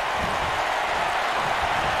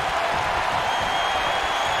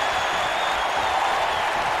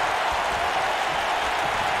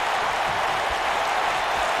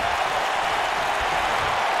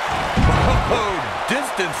 Oh,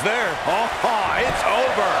 distance there. Oh, it's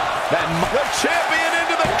over. The champion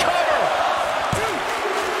into the cover.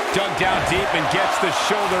 Dug down deep and gets the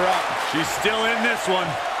shoulder up. She's still in this one.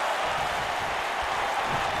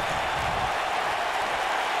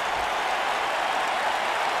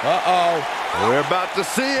 Uh-oh. We're about to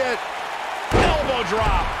see it. Elbow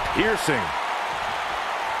drop. Piercing.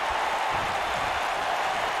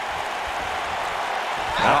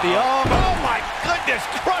 At the arm. Oh, my goodness.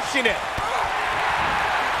 Crushing it.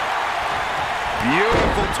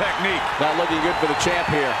 Beautiful technique. Not looking good for the champ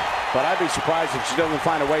here. But I'd be surprised if she doesn't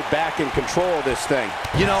find a way back in control of this thing.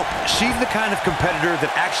 You know, she's the kind of competitor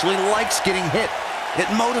that actually likes getting hit. It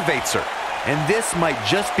motivates her. And this might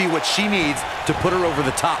just be what she needs to put her over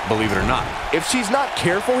the top, believe it or not. If she's not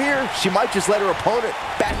careful here, she might just let her opponent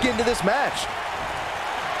back into this match.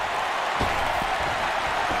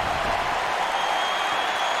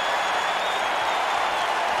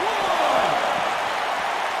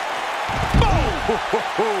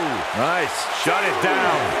 Nice. Shut it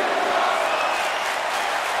down.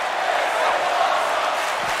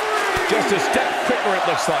 Just a step quicker, it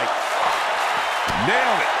looks like.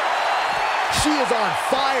 Nailed it. She is on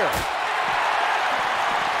fire.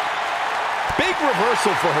 Big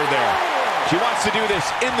reversal for her there. She wants to do this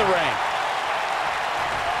in the ring.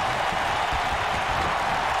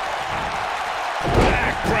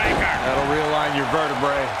 Backbreaker. That'll realign your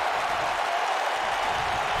vertebrae.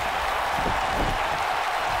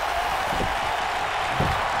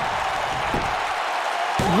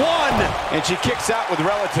 One. And she kicks out with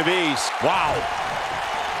relative ease. Wow.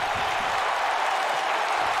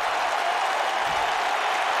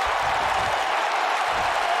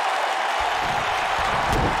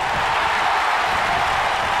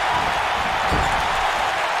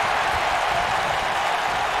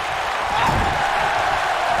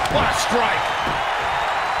 What a strike.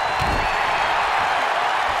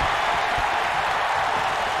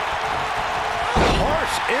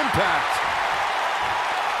 Harsh impact.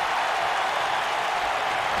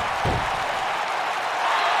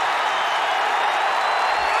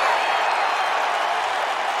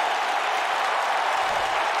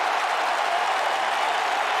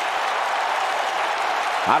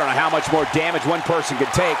 I don't know how much more damage one person can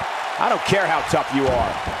take. I don't care how tough you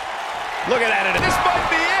are. Look at that. This might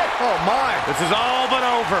be it. Oh, my. This is all but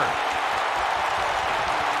over.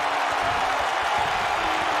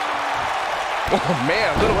 Oh, man,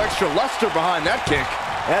 a little extra luster behind that kick.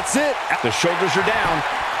 That's it. The shoulders are down.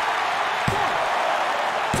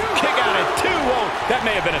 Kick out at 2. Whoa, that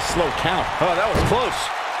may have been a slow count. Oh, that was close.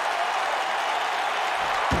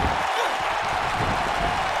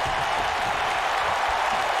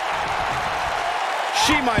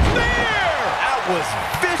 She might. There! That was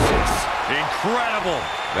vicious. Incredible.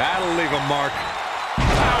 That'll leave a mark.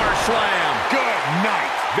 Power slam. Good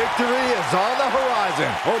night. Victory is on the horizon.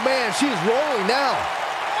 Oh, man, she's rolling now.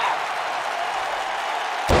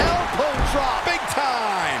 Elbow drop. Big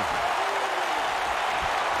time.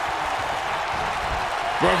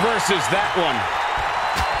 Reverses that one.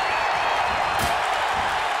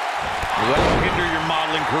 That'll hinder your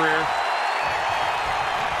modeling career.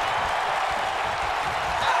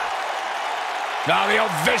 Now the old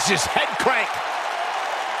vicious head crank.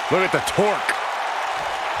 Look at the torque.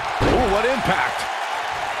 Ooh, what impact.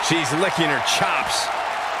 She's licking her chops.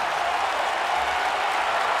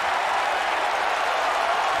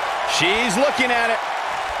 She's looking at it.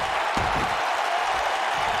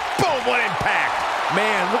 Boom, what impact.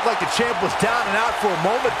 Man, looked like the champ was down and out for a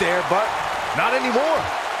moment there, but not anymore.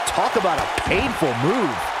 Talk about a painful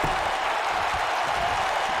move.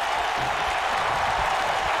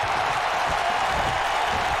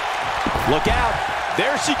 Look out.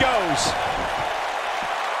 There she goes.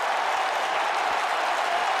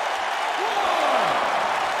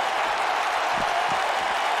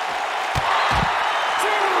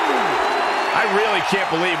 I really can't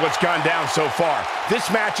believe what's gone down so far. This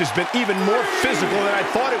match has been even more physical than I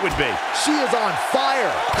thought it would be. She is on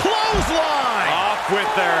fire. Clothesline! Off with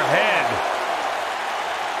their head.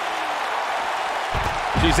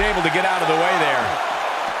 She's able to get out of the way there.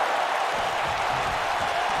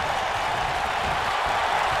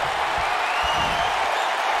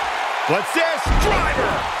 What's this?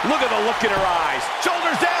 Driver! Look at the look in her eyes.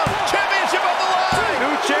 Shoulders down. Championship on the line.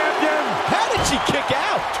 New champion. How did she kick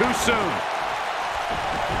out? Too soon.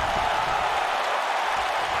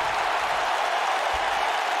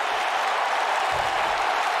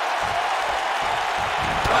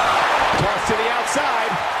 Toss to the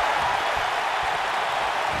outside.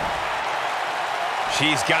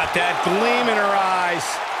 She's got that gleam in her eyes.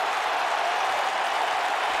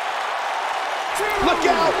 Look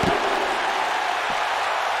out!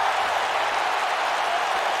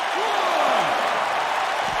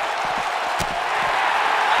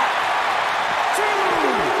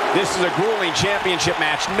 This is a grueling championship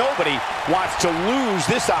match. Nobody wants to lose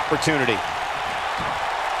this opportunity.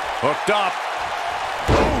 Hooked up.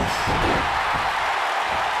 Oof.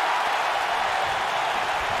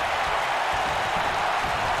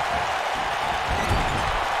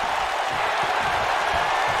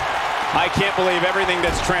 I can't believe everything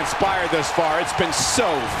that's transpired thus far. It's been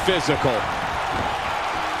so physical.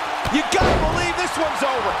 You gotta believe this one's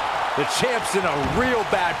over. The champ's in a real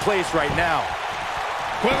bad place right now.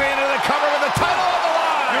 Quickly into the cover with the title on the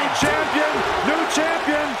line. New champion, new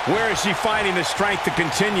champion. Where is she finding the strength to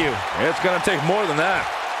continue? It's going to take more than that.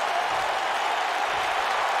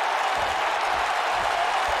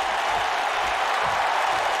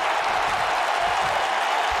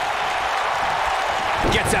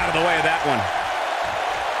 Gets out of the way of that one.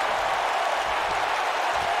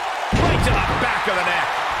 Right to the back of the neck.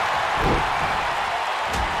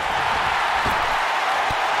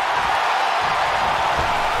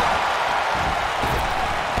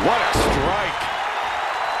 What a strike.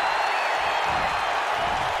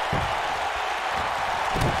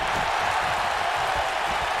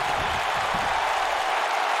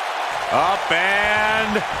 Up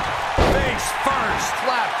and face first.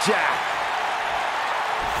 Flapjack.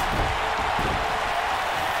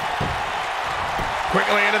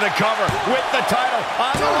 Quickly into the cover with the title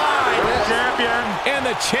on the line. Champion. And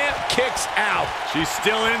the champ kicks out. She's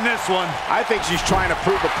still in this one. I think she's trying to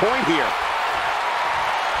prove a point here.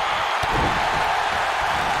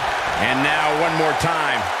 And now one more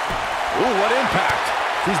time. Ooh, what impact.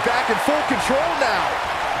 She's back in full control now.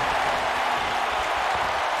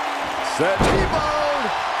 Set T-bone.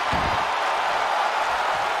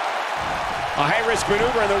 A high-risk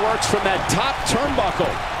maneuver in the works from that top turnbuckle.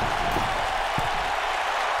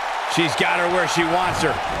 She's got her where she wants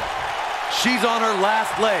her. She's on her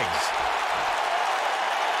last legs.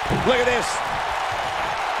 Look at this.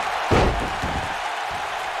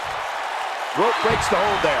 Rope breaks the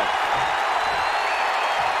hold there.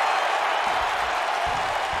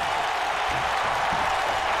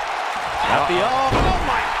 At the oh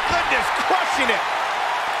my missing it.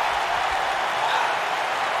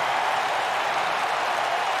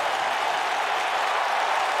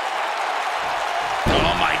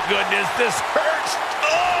 Oh my goodness, this hurts.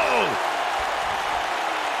 Oh!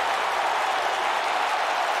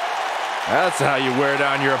 That's how you wear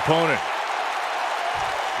down your opponent.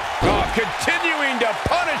 Oh, continuing to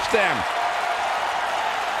punish them.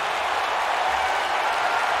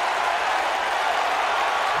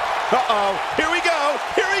 Uh-oh, here we go,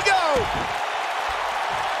 here we go!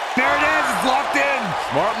 There it is, it's locked in.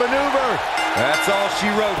 Smart maneuver. That's all she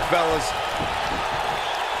wrote, fellas.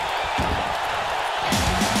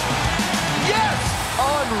 Yes!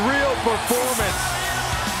 Unreal performance.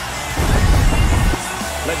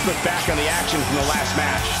 Let's look back on the action from the last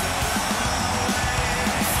match.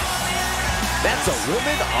 That's a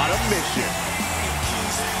woman on a mission.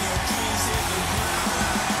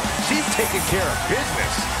 She's taking care of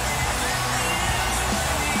business.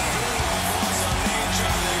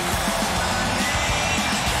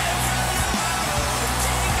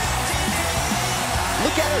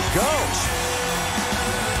 Look at her go.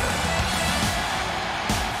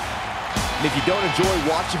 And if you don't enjoy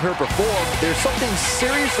watching her perform, there's something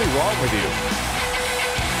seriously wrong with you.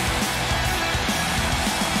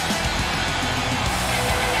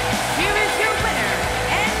 Here is your winner,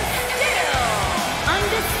 and still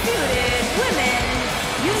undisputed Women's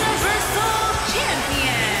Universal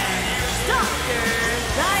Champion, Dr.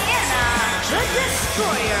 Diana the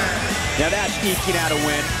Destroyer. Now that's eking out a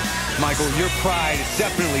win. Michael, your pride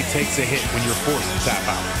definitely takes a hit when you're forced to tap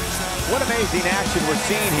out. What amazing action we're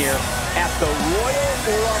seeing here at the Royal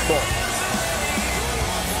Rumble.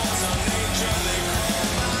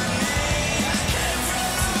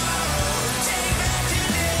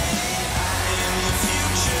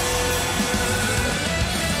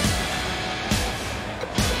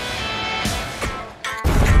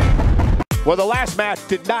 Well, the last match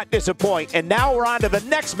did not disappoint, and now we're on to the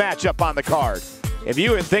next matchup on the card. If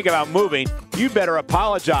you even think about moving, you better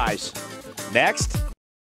apologize. Next.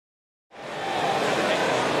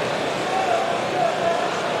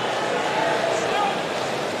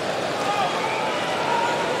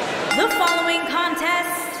 The following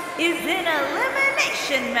contest is an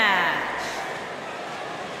elimination match.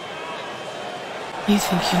 You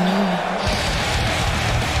think you know me?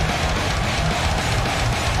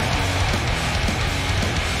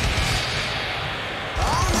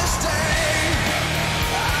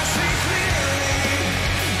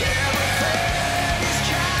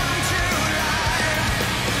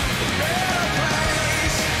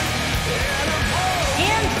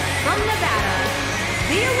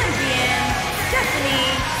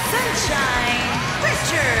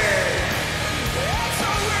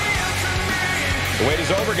 The wait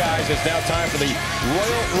is over, guys. It's now time for the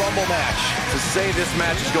Royal Rumble match. To say this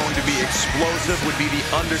match is going to be explosive would be the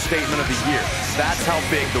understatement of the year. That's how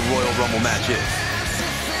big the Royal Rumble match is.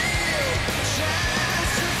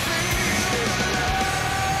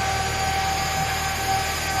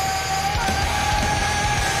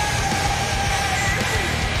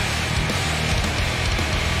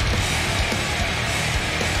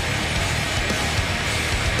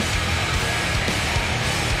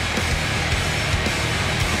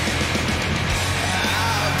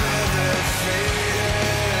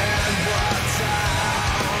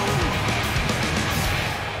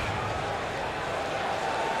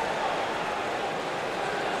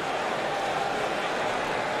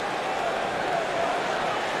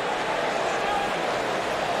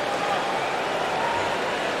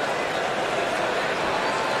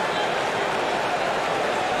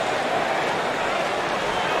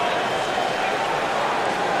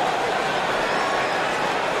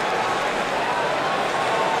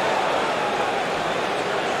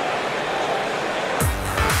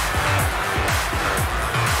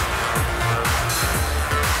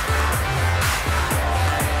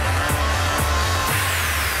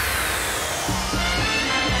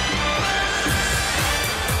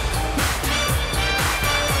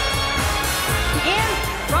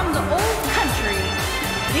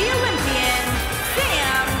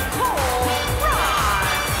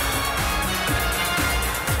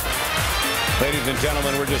 Ladies and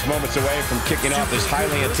gentlemen, we're just moments away from kicking off this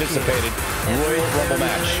highly anticipated Royal Rumble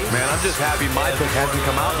match. Man, I'm just happy my pick hasn't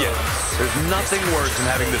come out yet. There's nothing worse than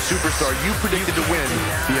having the superstar you predicted to win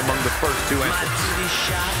be among the first two entrants.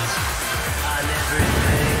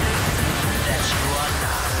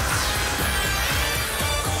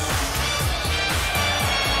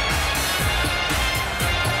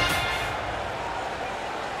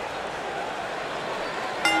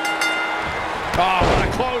 Oh, what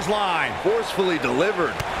a clothesline. Forcefully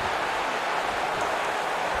delivered.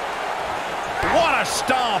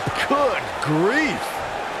 stomp. Good grief.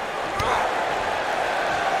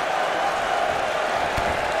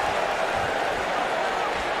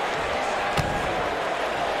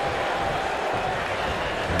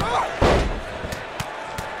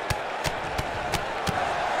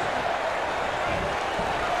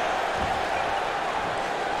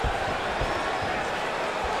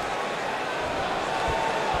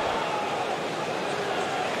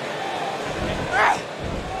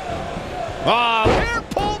 Hair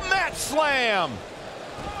pull mat slam.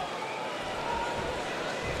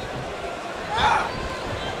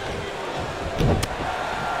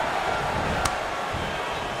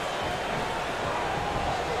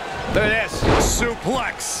 Look at this,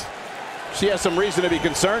 suplex. She has some reason to be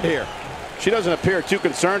concerned here. She doesn't appear too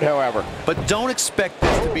concerned, however. But don't expect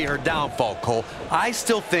this to be her downfall, Cole. I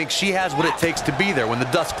still think she has what it takes to be there when the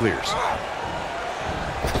dust clears.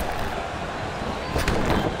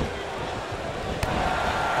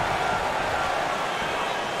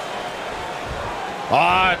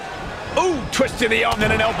 Ooh, twist to the arm,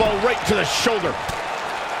 then an elbow right to the shoulder.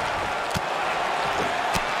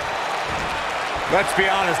 Let's be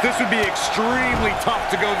honest, this would be extremely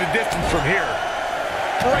tough to go the distance from here.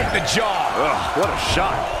 Right in the jaw. Ugh, what a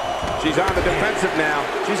shot. She's on the defensive now.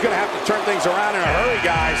 She's going to have to turn things around in a hurry,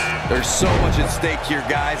 guys. There's so much at stake here,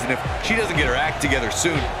 guys, and if she doesn't get her act together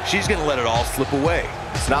soon, she's going to let it all slip away.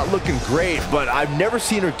 It's not looking great, but I've never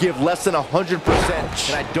seen her give less than 100%,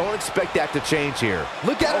 and I don't expect that to change here.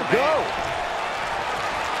 Look at her go.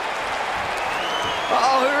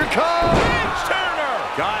 Oh, here it comes. Turner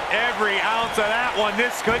got every ounce of that one.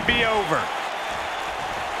 This could be over.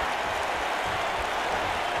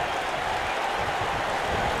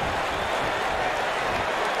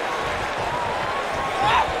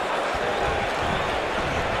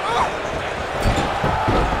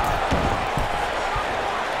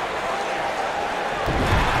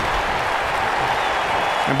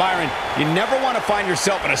 And Byron, you never want to find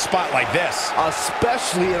yourself in a spot like this.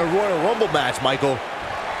 Especially in a Royal Rumble match, Michael.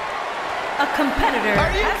 A competitor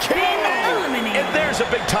Are you has kidding been me? eliminated. And there's a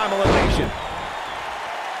big-time elimination.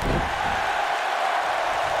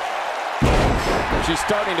 She's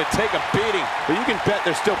starting to take a beating, but you can bet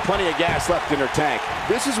there's still plenty of gas left in her tank.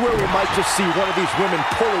 This is where we might just see one of these women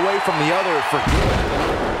pull away from the other for good.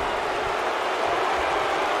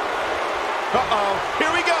 Uh-oh,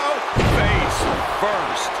 here we go. Face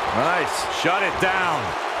first. Nice. Shut it down.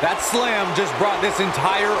 That slam just brought this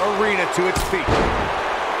entire arena to its feet.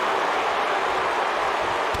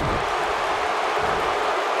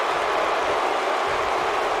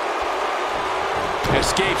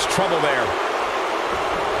 Escapes trouble there.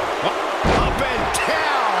 Up and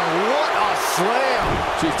down. What a slam.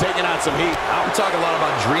 She's taking on some heat. We talk a lot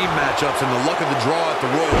about dream matchups and the luck of the draw at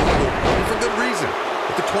the Royal Rumble, and for good reason.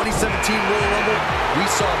 At the 2017 Royal Rumble, we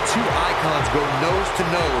saw two icons go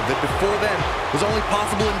nose-to-nose that before then was only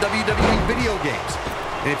possible in WWE video games.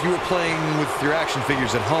 And if you were playing with your action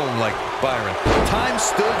figures at home like Byron, time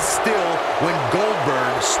stood still when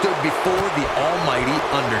Goldberg stood before the almighty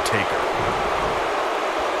Undertaker.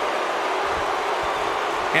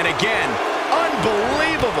 And again,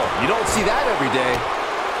 unbelievable. You don't see that every day.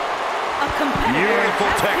 A competitor Beautiful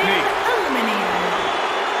has technique. been eliminated.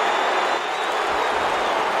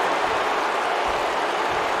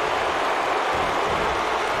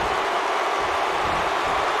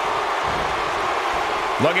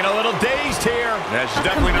 Looking a little dazed here. Yeah, she's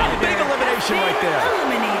definitely not. Big elimination right there.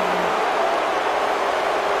 Eliminated.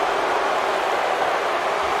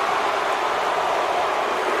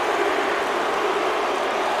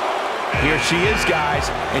 Here she is, guys,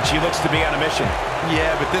 and she looks to be on a mission.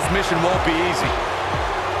 Yeah, but this mission won't be easy.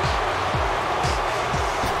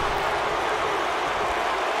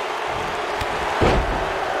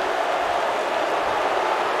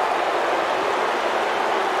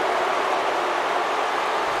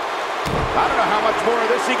 I don't know how much more of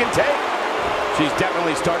this she can take. She's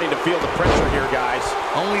definitely starting to feel the pressure here, guys.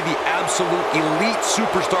 Only the absolute elite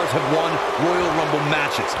superstars have won Royal Rumble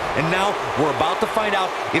matches. And now we're about to find out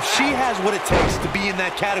if she has what it takes to be in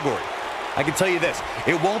that category. I can tell you this,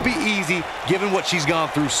 it won't be easy given what she's gone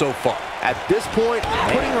through so far. At this point,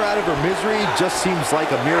 putting her out of her misery just seems like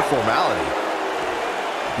a mere formality.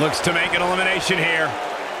 Looks to make an elimination here.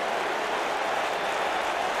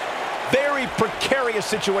 Very precarious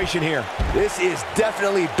situation here. This is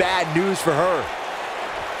definitely bad news for her.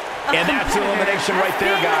 And that's the elimination right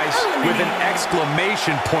there, guys. With an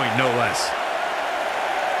exclamation point, no less.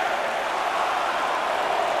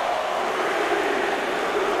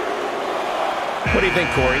 What do you think,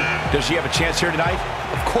 Corey? Does she have a chance here tonight?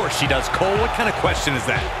 Of course she does, Cole. What kind of question is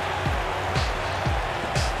that?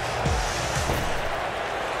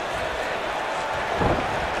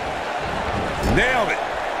 Nailed it.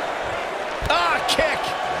 Ah, kick.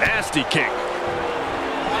 Nasty kick.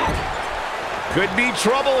 Could be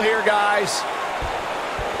trouble here, guys.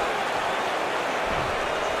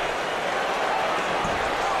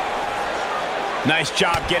 Nice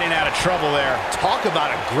job getting out of trouble there. Talk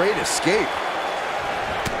about a great escape.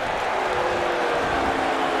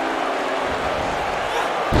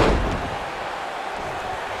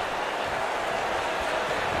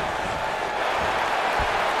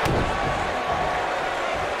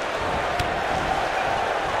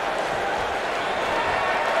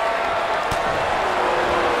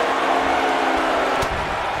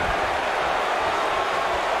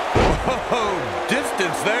 Oh,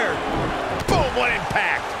 distance there. Boom, what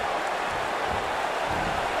impact.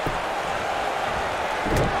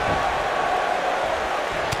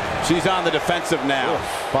 She's on the defensive now.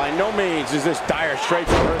 Oof. By no means is this dire straight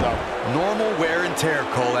for her, though. Normal wear and tear,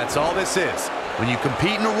 Cole. That's all this is. When you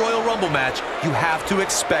compete in a Royal Rumble match, you have to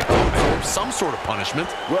expect to absorb some sort of punishment.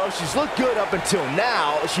 Well, she's looked good up until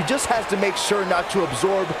now. She just has to make sure not to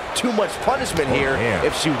absorb too much punishment here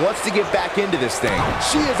if she wants to get back into this thing.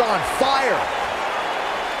 She is on fire.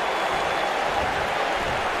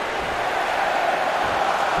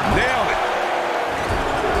 Nailed it.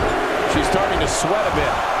 She's starting to sweat a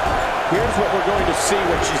bit. Here's what we're going to see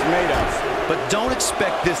what she's made of. But don't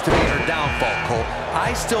expect this to be her downfall, Cole.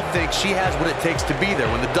 I still think she has what it takes to be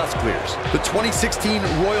there when the dust clears. The 2016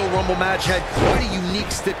 Royal Rumble match had quite a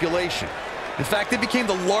unique stipulation. In fact, it became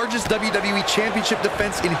the largest WWE Championship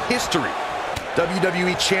defense in history.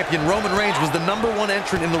 WWE Champion Roman Reigns was the #1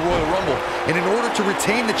 entrant in the Royal Rumble, and in order to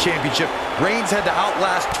retain the championship, Reigns had to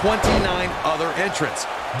outlast 29 other entrants.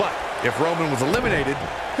 But if Roman was eliminated,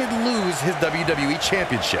 he'd lose his WWE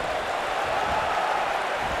Championship.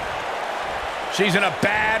 She's in a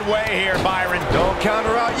bad way here, Byron. Don't count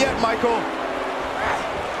her out yet, Michael.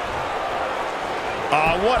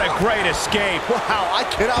 What a great escape. Wow, I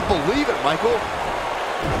cannot believe it, Michael.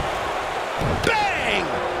 Bang!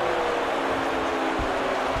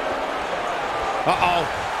 Uh-oh.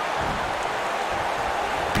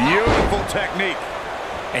 Beautiful technique.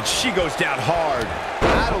 And she goes down hard.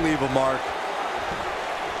 That'll leave a mark.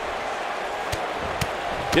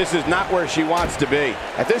 This is not where she wants to be.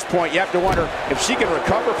 At this point, you have to wonder if she can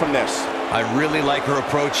recover from this. I really like her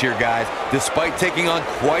approach here, guys. Despite taking on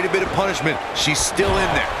quite a bit of punishment, she's still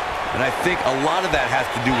in there. And I think a lot of that has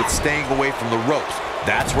to do with staying away from the ropes.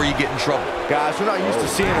 That's where you get in trouble. Guys, we're not used to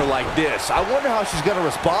seeing her like this. I wonder how she's going to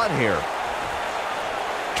respond here.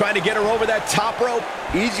 Trying to get her over that top rope.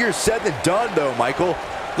 Easier said than done, though, Michael.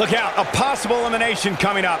 Look out, a possible elimination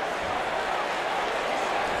coming up.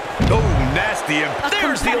 Oh, nasty impact.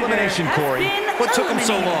 There's the elimination, Corey. What took him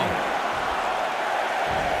so long?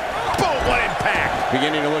 Boom, what impact.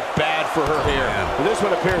 Beginning to look bad for her here. Well, this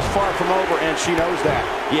one appears far from over, and she knows that.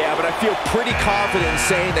 Yeah, but I feel pretty confident in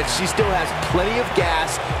saying that she still has plenty of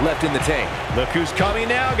gas left in the tank. Look who's coming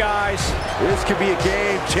now, guys. This could be a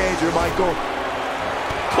game changer, Michael.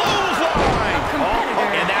 Clothesline!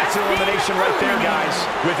 And that's an elimination right there, guys.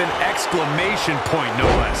 With an exclamation point, no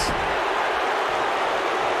less.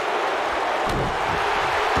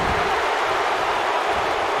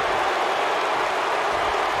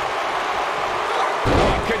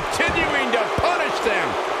 Continuing to punish them.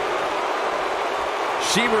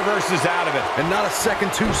 She reverses out of it. And not a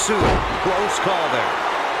second too soon. Close call there.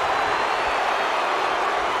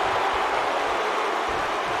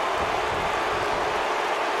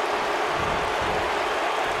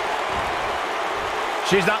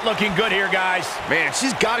 She's not looking good here, guys. Man,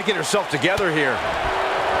 she's got to get herself together here.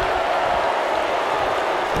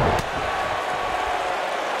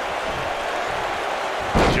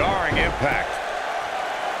 Jarring impact.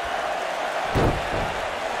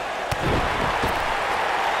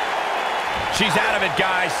 She's out of it,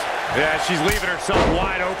 guys. Yeah, she's leaving herself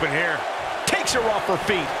wide open here. Takes her off her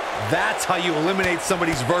feet. That's how you eliminate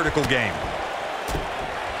somebody's vertical game.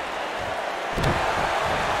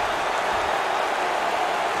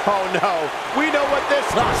 Oh, no. We know what this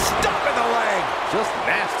is. Stop in the leg. Just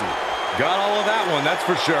nasty. Got all of that one, that's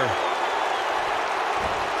for sure.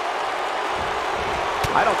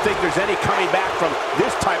 I don't think there's any coming back from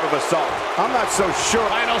this type of assault. I'm not so sure.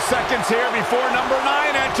 Final seconds here before number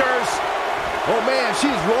 9 enters. Oh, man,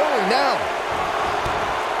 she's rolling now.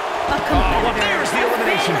 Well, there's the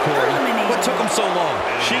elimination, Corey. What took him so long?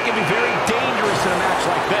 She can be very dangerous in a match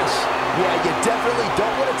like this. Yeah, you definitely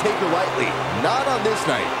don't want to take her lightly. Not on this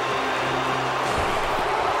night.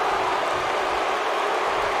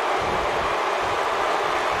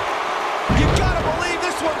 You gotta believe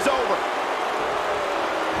this one's over.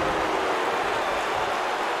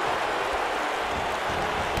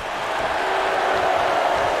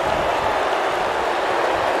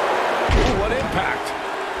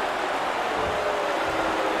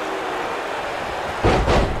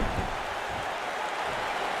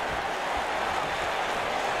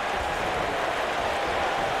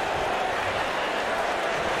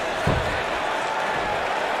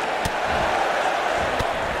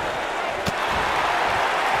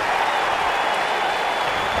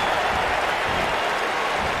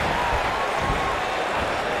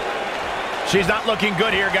 She's not looking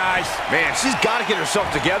good here, guys. Man, she's got to get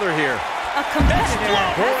herself together here. A competitor.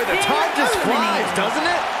 Boy, the time just flies, doesn't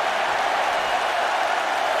it?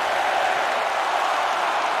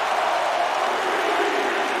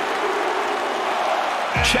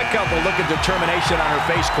 Check out the look of determination on her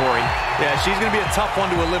face, Corey. Yeah, she's going to be a tough one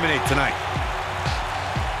to eliminate tonight.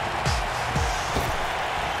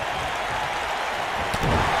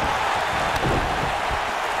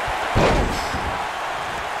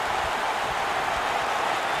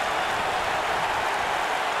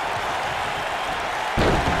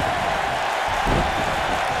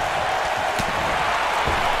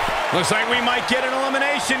 Looks like we might get an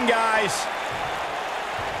elimination, guys.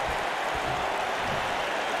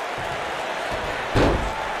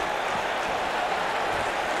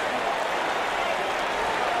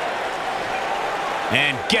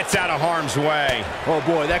 And gets out of harm's way. Oh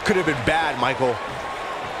boy, that could have been bad, Michael.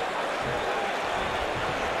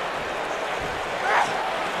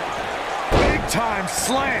 Big time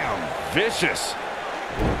slam. Vicious.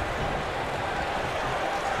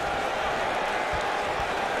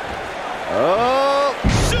 Oh,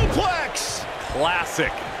 Suplex!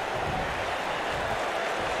 Classic.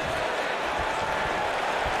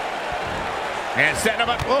 And setting him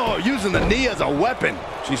up. oh, using the knee as a weapon.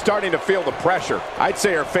 She's starting to feel the pressure. I'd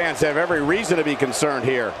say her fans have every reason to be concerned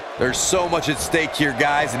here. There's so much at stake here,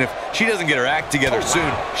 guys, and if she doesn't get her act together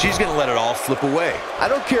soon, she's going to let it all slip away. I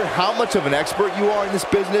don't care how much of an expert you are in this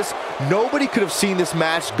business, nobody could have seen this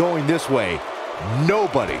match going this way.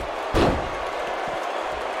 Nobody.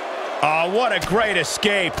 Oh, what a great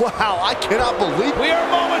escape. Wow, I cannot believe We are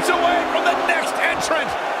moments away from the next entrant.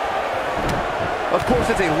 Of course,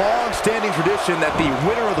 it's a long-standing tradition that the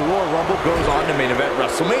winner of the Royal Rumble goes on to main event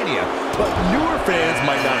WrestleMania. But newer fans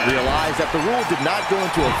might not realize that the rule did not go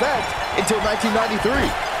into effect until 1993.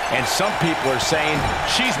 And some people are saying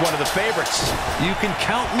she's one of the favorites. You can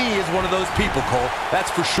count me as one of those people, Cole. That's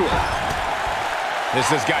for sure. This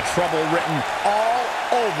has got trouble written all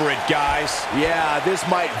over it, guys. Yeah, this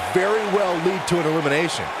might very well lead to an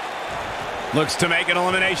elimination. Looks to make an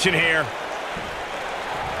elimination here.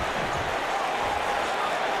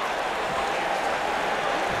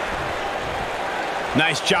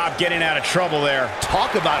 Nice job getting out of trouble there.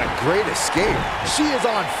 Talk about a great escape. She is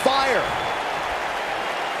on fire.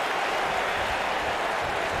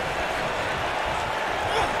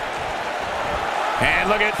 And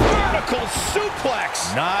look at vertical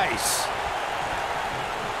suplex. Nice.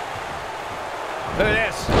 Look at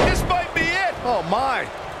this. This might be it. Oh, my.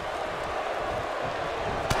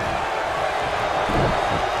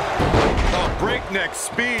 Breakneck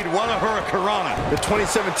speed, one of Hurricanrana. The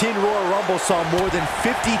 2017 Royal Rumble saw more than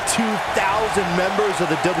 52,000 members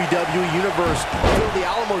of the WWE Universe fill the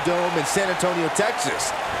Alamo Dome in San Antonio,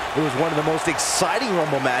 Texas. It was one of the most exciting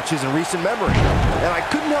Rumble matches in recent memory. And I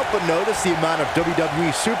couldn't help but notice the amount of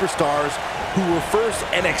WWE superstars who were first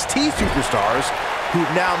NXT superstars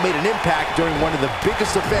who've now made an impact during one of the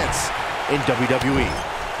biggest events in WWE.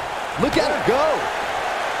 Look at her go!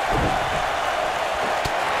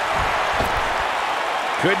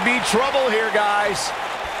 Could be trouble here, guys.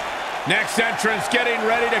 Next entrance getting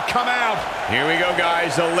ready to come out. Here we go,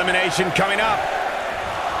 guys. Elimination coming up.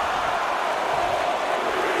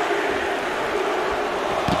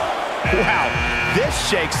 Wow, this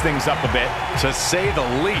shakes things up a bit, to say the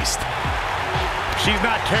least. She's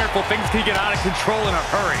not careful. Things can get out of control in a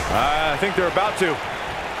hurry. I think they're about to.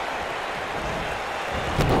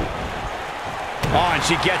 Oh, and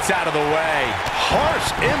she gets out of the way.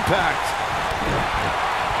 Harsh impact.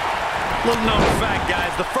 Little known fact,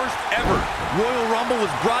 guys, the first ever Royal Rumble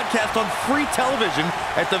was broadcast on free television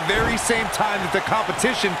at the very same time that the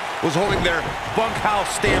competition was holding their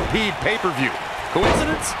Bunkhouse Stampede pay-per-view.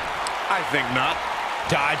 Coincidence? I think not.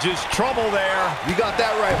 Dodges trouble there. You got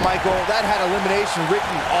that right, Michael. That had elimination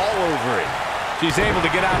written all over it. She's able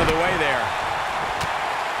to get out of the way there.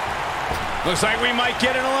 Looks like we might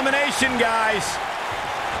get an elimination, guys.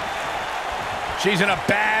 She's in a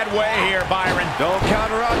bad way here, Byron. Don't count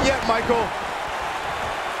her out yet, Michael.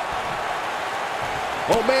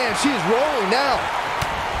 Oh, man, she's rolling now.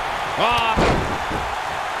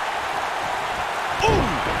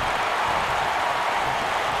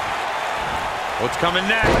 What's coming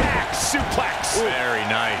next? Back suplex. Ooh. Very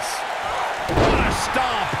nice. What a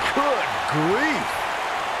stomp. Good grief.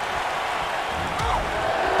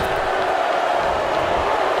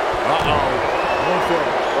 Uh-oh.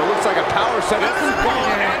 It looks like a power set. Has been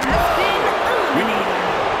eliminated.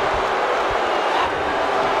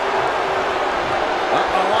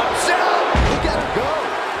 Uh-oh, watch out! Look at her go!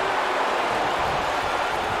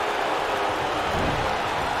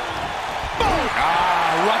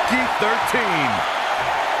 lucky 13.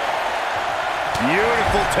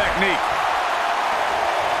 Beautiful technique.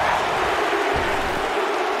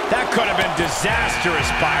 That could have been disastrous,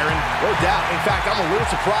 Byron. No doubt. In fact, I'm a little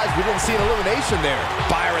surprised we didn't see an elimination there.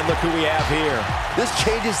 Byron, look who we have here. This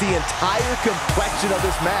changes the entire complexion of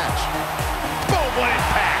this match. Boom, what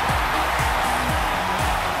impact.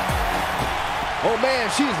 Oh,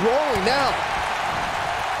 man, she's rolling now.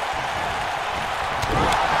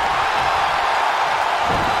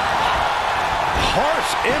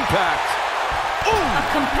 Harsh impact. Ooh. A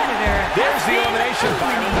competitor. There's the elimination.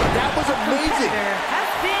 That was amazing. A competitor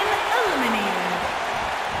has been eliminated.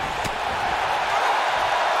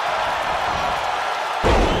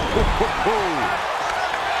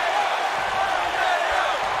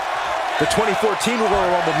 The 2014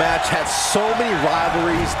 Royal Rumble match had so many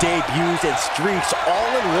rivalries, debuts, and streaks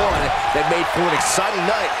all in one that made for an exciting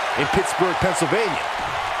night in Pittsburgh, Pennsylvania.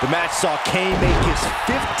 The match saw Kane make his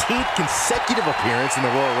 15th consecutive appearance in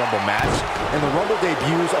the Royal Rumble match, and the Rumble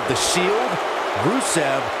debuts of The Shield,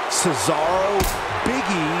 Rusev, Cesaro, Big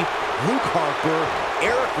E, Luke Harper,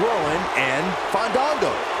 Eric Rowan, and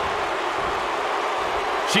Fandango.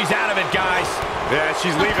 She's out of it, guys. Yeah,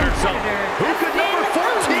 she's leaving herself. Who could number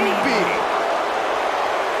 14 be?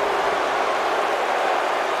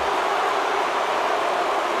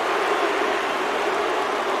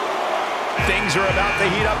 Things are about to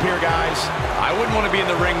heat up here, guys. I wouldn't want to be in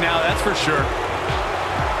the ring now, that's for sure.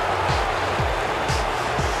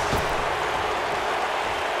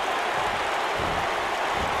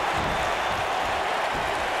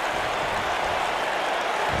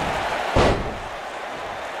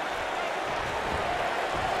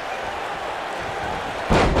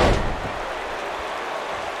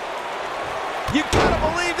 You gotta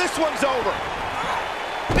believe this one's over.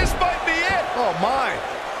 This might be it. Oh, my.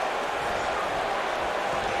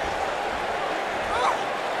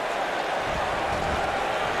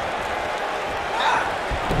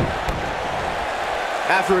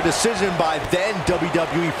 After a decision by then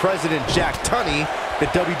WWE President Jack Tunney, the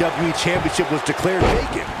WWE Championship was declared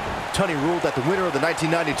vacant. Tunney ruled that the winner of the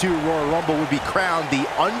 1992 Royal Rumble would be crowned the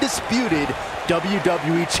undisputed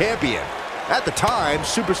WWE Champion. At the time,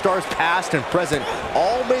 superstars past and present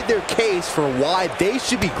all made their case for why they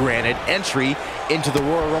should be granted entry into the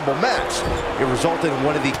Royal Rumble match. It resulted in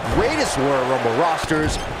one of the greatest Royal Rumble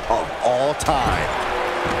rosters of all time.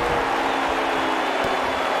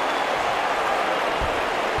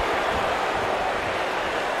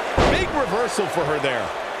 Reversal for her there.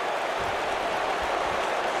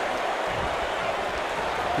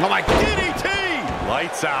 Oh my DDT!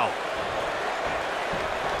 Lights out.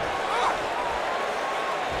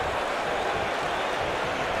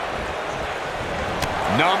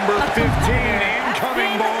 Number 15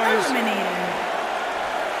 incoming, boys. Eliminated.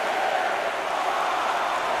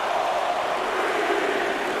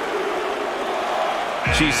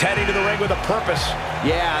 She's heading to the ring with a purpose.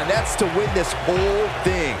 Yeah, and that's to win this whole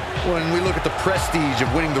thing. When we look at the prestige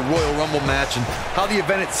of winning the Royal Rumble match and how the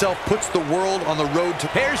event itself puts the world on the road to...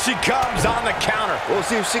 Here she comes on the counter. We'll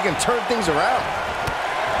see if she can turn things around.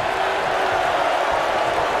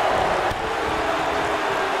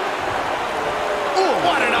 Ooh,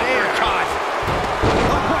 what an uppercut.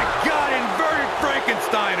 Oh my God, inverted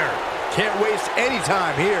Frankensteiner. Can't waste any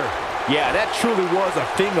time here. Yeah, that truly was a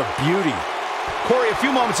thing of beauty. Corey, a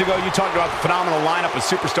few moments ago, you talked about the phenomenal lineup of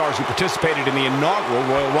superstars who participated in the inaugural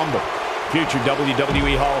Royal Rumble. Future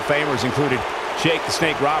WWE Hall of Famers included Jake the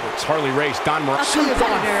Snake Roberts, Harley Race, Don Morales. She is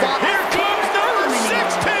on fire. Here comes number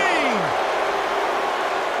 16!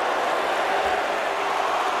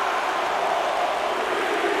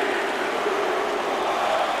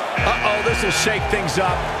 Uh-oh, this will shake things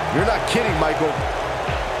up. You're not kidding, Michael.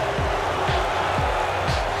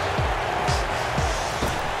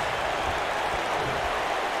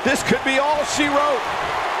 This could be all she wrote.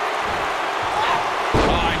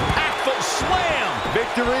 Impactful slam.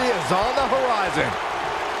 Victory is on the horizon.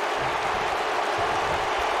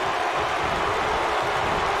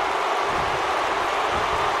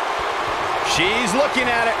 She's looking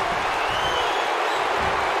at it.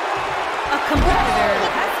 A competitor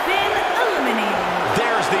has been eliminated.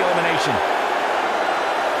 There's the elimination.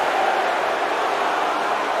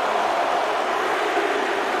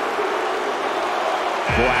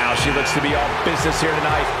 Wow, she looks to be all business here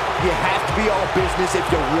tonight. You have to be all business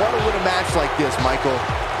if you want to win a match like this, Michael.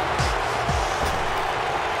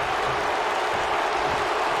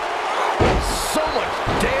 So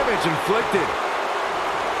much damage inflicted.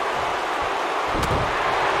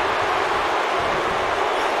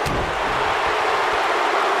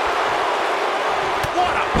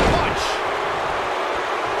 What a punch!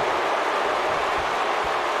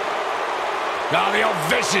 Oh, the old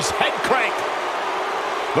vicious head crank.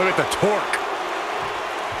 Look at the torque.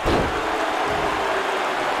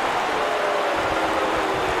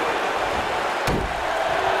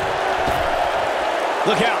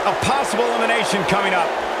 Look out, a possible elimination coming up.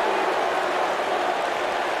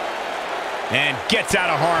 And gets out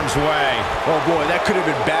of harm's way. Oh boy, that could have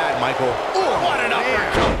been bad, Michael. Oh, what an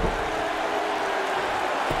uppercut.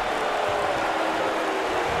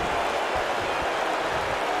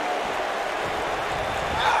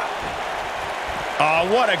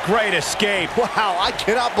 Oh, what a great escape. Wow, I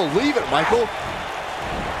cannot believe it, Michael.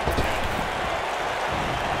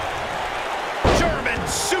 German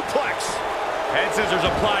suplex. Head scissors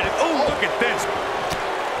applied. Oh, look at this.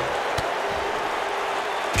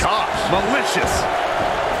 Gosh, malicious.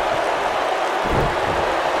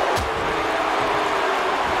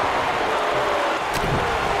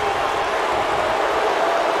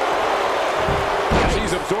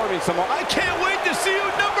 She's absorbing some. I can't wait to see who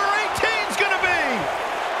number 18's gonna be.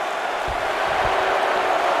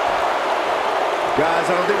 Guys,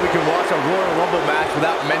 I don't think we can watch a Royal Rumble match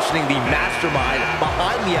without mentioning the mastermind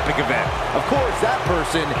behind the epic event. Of course, that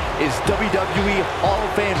person is WWE Hall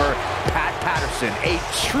of Famer Pat Patterson, a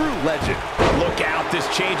true legend. Look out, this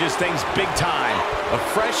changes things big time. A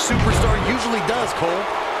fresh superstar usually does, Cole.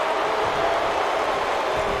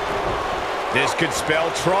 This could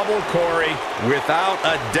spell trouble, Corey. Without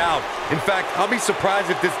a doubt. In fact, I'll be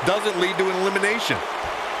surprised if this doesn't lead to an elimination.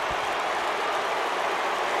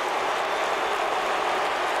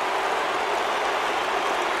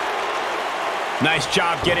 Nice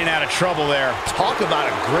job getting out of trouble there. Talk about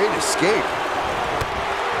a great escape.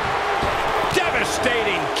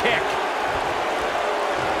 Devastating kick.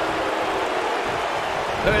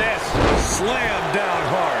 Look at this. Slam down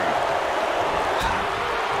hard.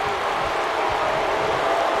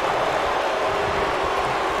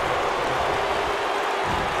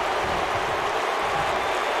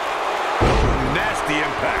 Nasty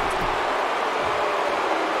impact.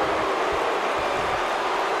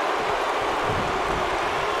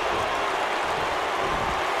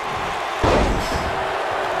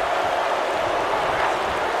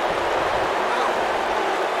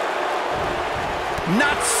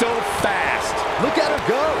 Not so fast. Look at her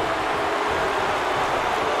go.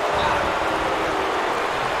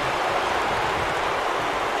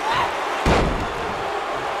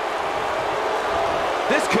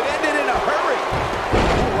 This could end it in a hurry.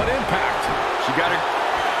 Ooh, what impact. She got her.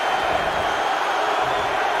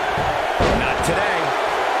 Not today.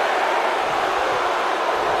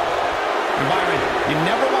 And Byron, you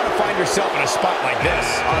never want to find yourself in a spot like this.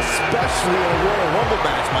 Especially in a Royal Rumble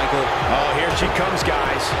match, Michael. Oh, here she comes,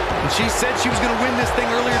 guys. And she said she was going to win this thing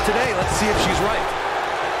earlier today. Let's see if she's right.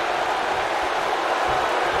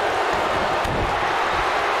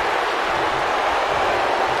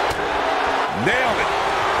 Nailed it.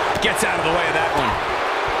 Gets out of the way of that one.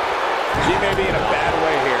 She may be in a bad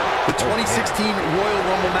way here. The 2016 Royal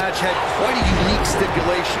Rumble match had quite a unique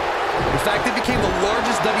stipulation. In fact, it became the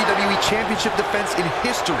largest WWE Championship defense in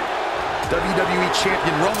history. WWE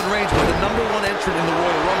Champion Roman Reigns was the #1 entrant in the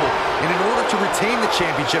Royal Rumble, and in order to retain the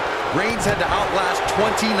championship, Reigns had to outlast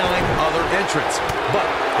 29 other entrants. But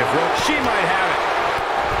if she might have it.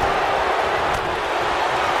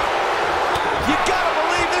 You gotta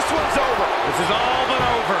believe this one's over. This is all but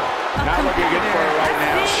over. Not looking good for her right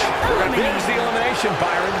now. There's the elimination,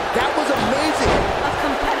 Byron. That was amazing. A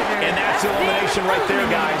competitor. And that's elimination right there,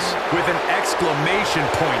 guys. With an exclamation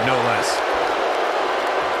point, no less.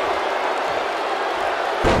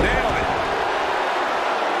 Nailed it.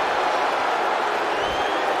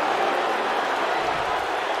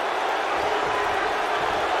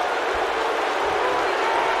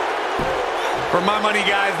 For my money,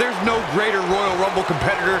 guys, there's no greater Royal Rumble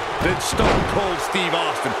competitor than Stone Cold Steve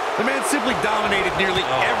Austin. The man simply dominated nearly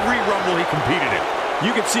every Rumble he competed in.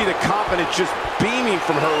 You can see the confidence just beaming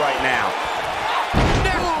from her right now.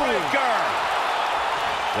 Neckbreaker.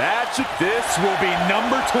 This will be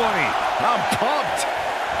number 20. I'm pumped.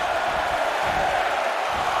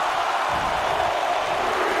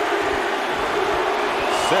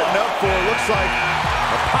 Setting up for, looks like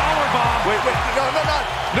a power bomb. Wait, no.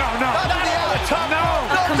 Not over the top. No.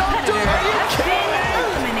 Don't do it. Are you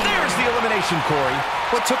kidding me? There's the elimination, Corey.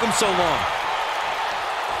 what took him so long?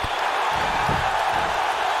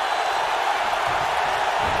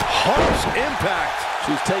 Harsh impact.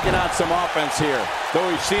 She's taking out some offense here, though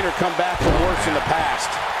we've seen her come back from worse in the past.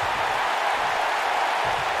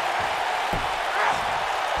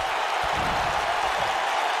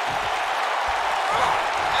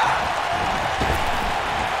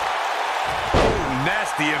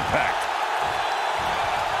 Nasty impact.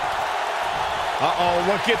 Uh-oh,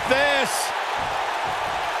 look at this.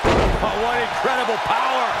 Oh, what incredible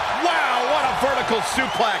power. Wow, what a vertical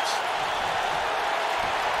suplex.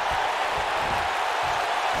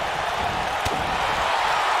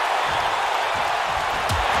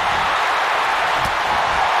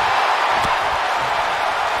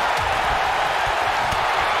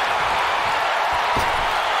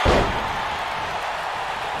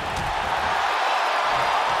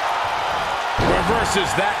 Reverses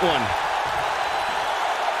that one.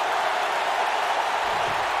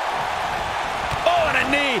 Oh, and a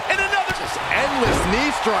knee, and another. Just endless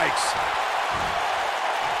knee strikes.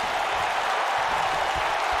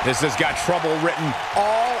 This has got trouble written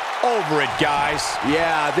all over it, guys.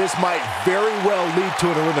 Yeah, this might very well lead to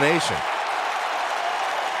an elimination.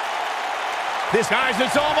 Guys,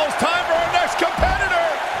 it's almost time for our next competitor.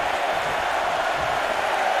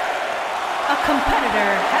 A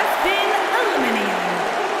competitor has been eliminated.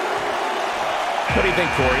 What do you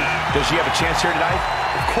think, Corey? Does she have a chance here tonight?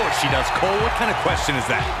 Of course she does, Cole. What kind of question is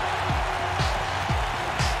that?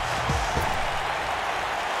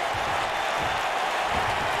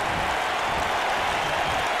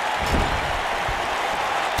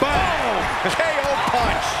 Boom! KO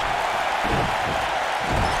punch.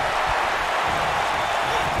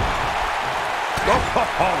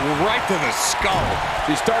 Oh, right to the skull.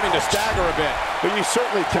 She's starting to stagger a bit, but you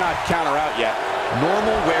certainly cannot counter out yet.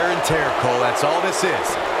 Normal wear and tear, Cole. That's all this is.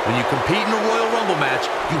 When you compete in a Royal Rumble match,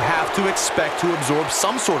 you have to expect to absorb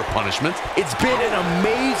some sort of punishment. It's been an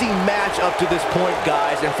amazing match up to this point,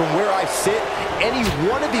 guys, and from where I sit, any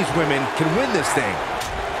one of these women can win this thing.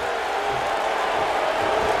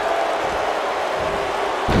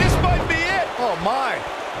 This might be it. Oh, my.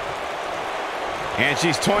 And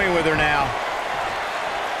she's toying with her now.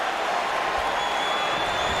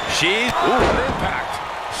 She's... Ooh, an impact.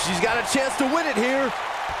 She's got a chance to win it here.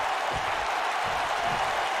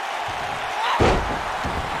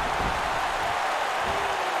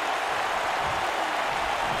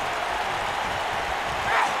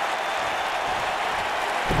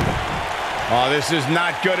 Oh, this is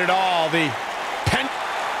not good at all. The pen...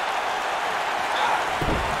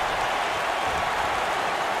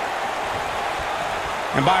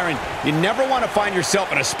 And Byron, you never want to find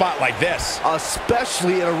yourself in a spot like this.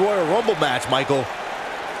 Especially in a Royal Rumble match, Michael.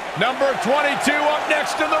 Number 22 up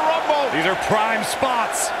next in the Rumble. These are prime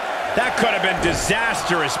spots. That could have been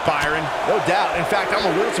disastrous, Byron. No doubt. In fact, I'm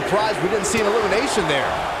a little surprised we didn't see an elimination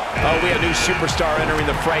there. Oh, we have a new superstar entering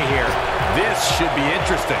the fray here. This should be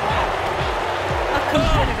interesting.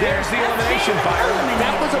 There's the elimination, Byron.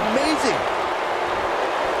 That was amazing.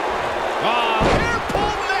 Oh, hair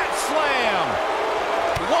pull net slam.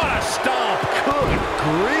 What a stomp. Good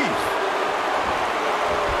grief.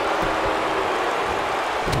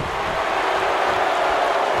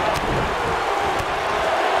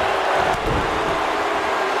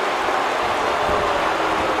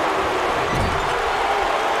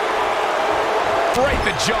 Right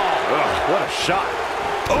the jaw. Ugh, what a shot.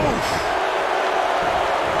 Oof.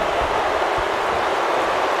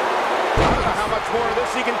 How much more of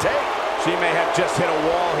this he can take? She may have just hit a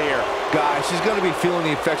wall here. Guys, she's going to be feeling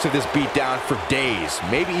the effects of this beatdown for days,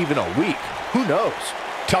 maybe even a week. Who knows?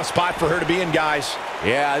 Tough spot for her to be in, guys.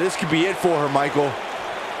 Yeah, this could be it for her, Michael.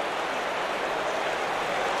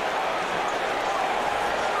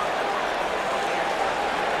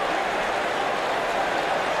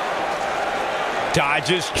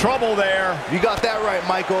 Dodges trouble there. You got that right,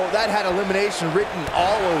 Michael. That had elimination written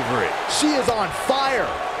all over it. She is on fire.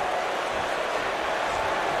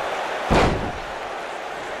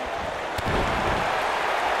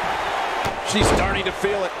 She's starting to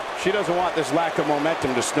feel it. She doesn't want this lack of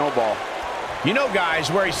momentum to snowball. You know,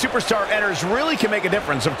 guys, where a superstar enters really can make a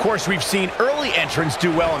difference. Of course, we've seen early entrants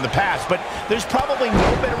do well in the past, but there's probably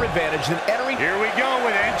no better advantage than entering. Here we go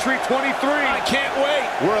with entry 23. I can't wait.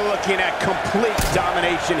 We're looking at complete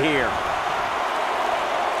domination here.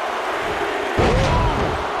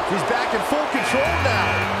 She's back in full control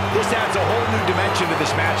now. This adds a whole new dimension to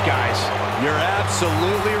this match, guys. You're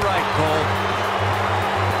absolutely right, Cole.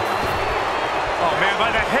 Oh, man, by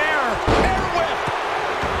the hair. Hair whip.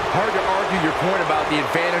 Hard to argue your point about the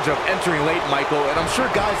advantage of entering late, Michael, and I'm sure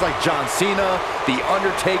guys like John Cena, The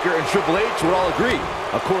Undertaker, and Triple H would all agree.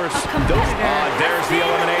 Of course, there's the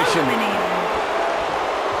elimination.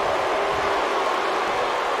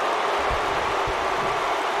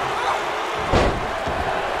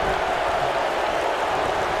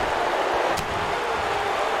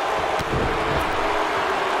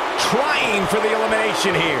 Trying for the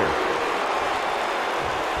elimination here.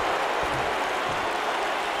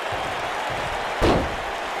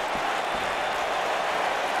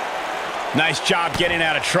 Nice job getting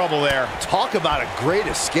out of trouble there. Talk about a great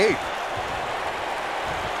escape.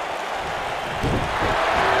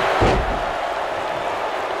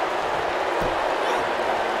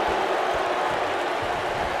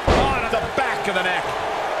 On the back of the neck.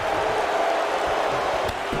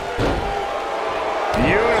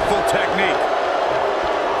 Beautiful technique.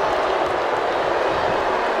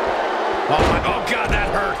 Oh, God, that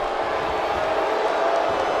hurt.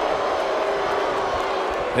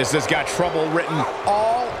 This has got trouble written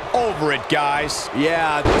all over it, guys.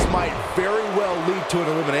 Yeah, this might very well lead to an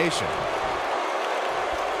elimination.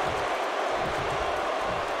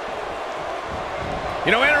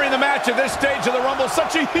 You know, entering the match at this stage of the Rumble is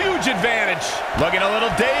such a huge advantage. Looking a little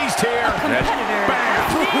dazed here. Competitor.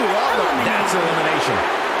 That's elimination.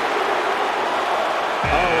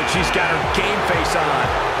 Oh, and she's got her game face on.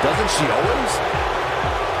 Doesn't she always?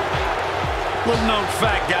 Little known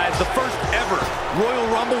fact, guys, the first ever Royal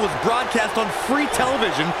Rumble was broadcast on free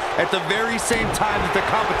television at the very same time that the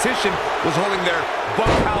competition was holding their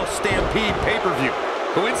Bunkhouse Stampede pay-per-view.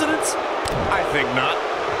 Coincidence? I think not.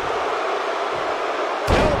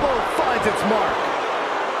 Elbow finds its mark.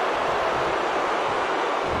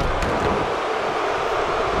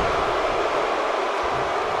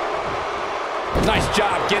 Nice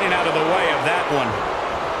job getting out of the way of that one.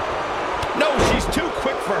 No, she's too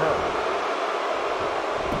quick for her.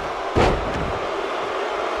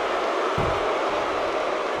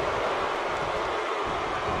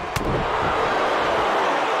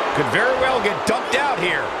 Could very well get dumped out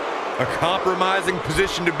here. A compromising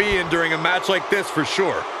position to be in during a match like this for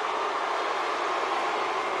sure.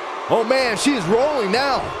 Oh man, she is rolling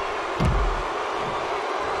now.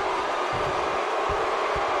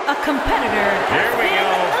 A competitor has been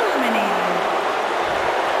eliminated.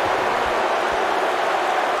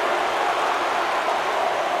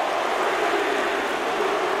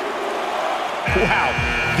 Wow,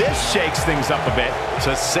 this shakes things up a bit,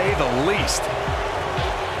 to say the least.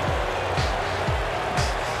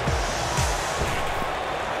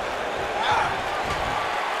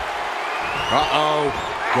 Uh-oh.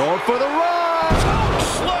 Going for the run.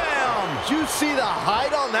 Slam! Did you see the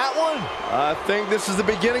height on that one? I think this is the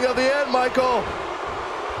beginning of the end, Michael.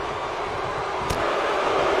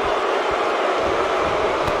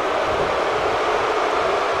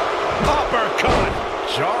 Uppercut!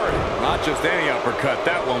 Jarring. Not just any uppercut,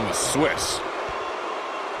 that one was Swiss.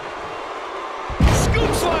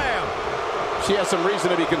 Scoop slam! She has some reason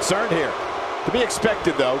to be concerned here. To be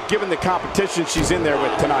expected, though, given the competition she's in there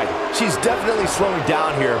with tonight. She's definitely slowing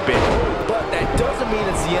down here a bit, but that doesn't mean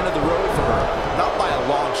it's the end of the road for her. Not by a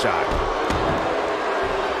long shot.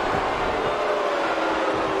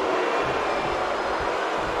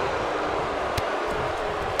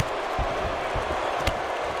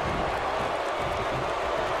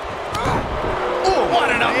 Oh,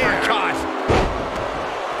 what an uppercut!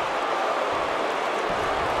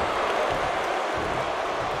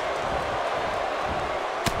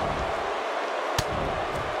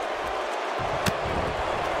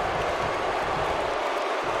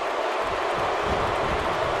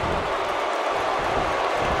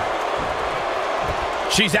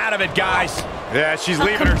 She's out of it, guys. Yeah, she's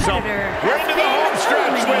leaving herself. We're into the home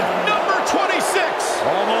stretch with number 26.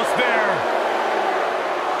 Almost there.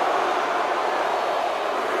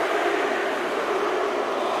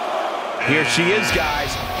 Here she is,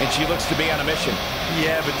 guys, and she looks to be on a mission.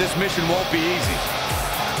 Yeah, but this mission won't be easy.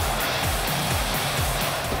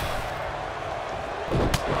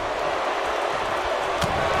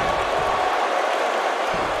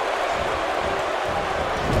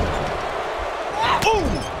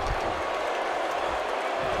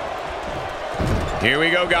 Here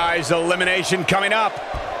we go, guys. Elimination coming up.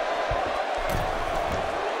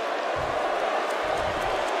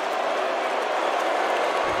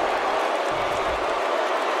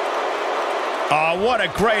 Oh, what a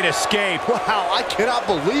great escape. Wow, I cannot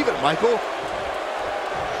believe it, Michael.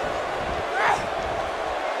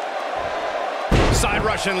 Side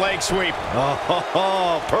Russian leg sweep.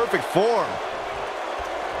 Oh, perfect form.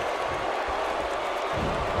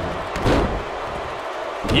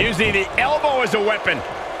 Using the elbow as a weapon.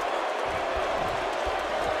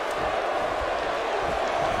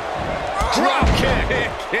 Drop kick.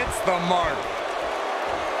 Hits the mark.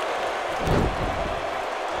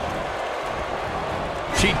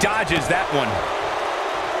 She dodges that one.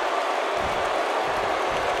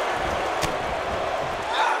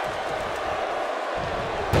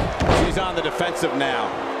 She's on the defensive now.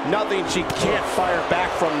 Nothing she can't fire back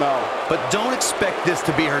from, though. But don't expect this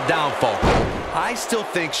to be her downfall. I still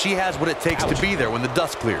think she has what it takes to be there when the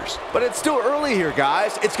dust clears. But it's still early here,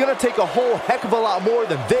 guys. It's going to take a whole heck of a lot more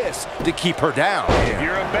than this to keep her down. If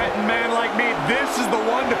you're a betting man like me, this is the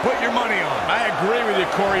one to put your money on. I agree with you,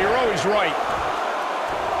 Corey. You're always right.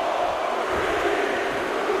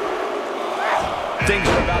 Things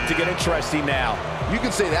are about to get interesting now. You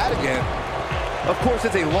can say that again. Of course,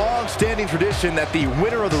 it's a long-standing tradition that the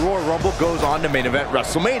winner of the Royal Rumble goes on to main event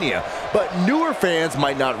WrestleMania. But newer fans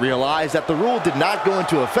might not realize that the rule did not go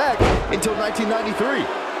into effect until 1993.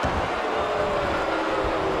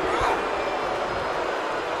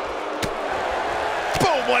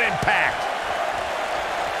 Boom, what impact!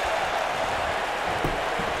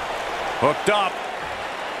 Hooked up.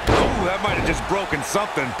 Ooh, that might have just broken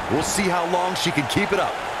something. We'll see how long she can keep it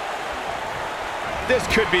up. This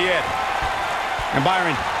could be it. And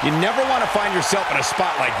Byron, you never want to find yourself in a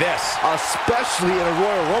spot like this. Especially in a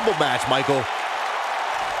Royal Rumble match, Michael.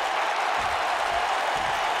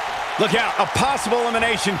 Look out, a possible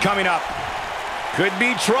elimination coming up. Could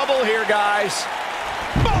be trouble here, guys.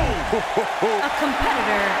 Boom! A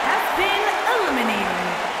competitor has been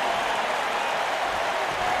eliminated.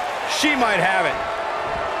 She might have it.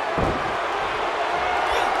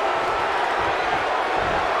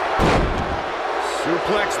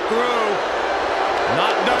 Suplex through.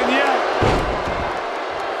 Not done yet.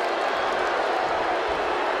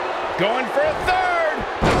 Going for a third.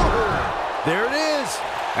 There it is.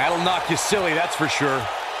 That'll knock you silly, that's for sure.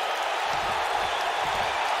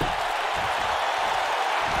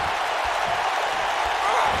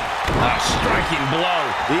 A striking blow.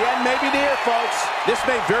 The end may be near, folks. This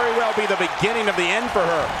may very well be the beginning of the end for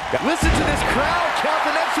her. Listen to this crowd. Count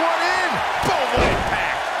the next one in. Boom, what impact.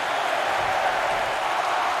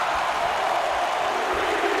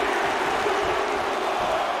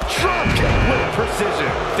 With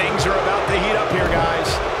precision. Things are about to heat up here, guys.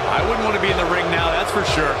 I wouldn't want to be in the ring now, that's for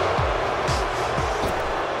sure.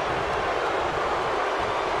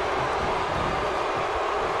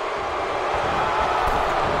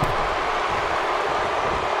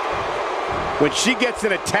 When she gets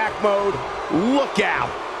in attack mode, look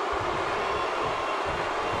out.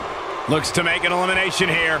 Looks to make an elimination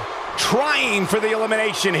here. Trying for the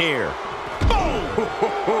elimination here. Boom!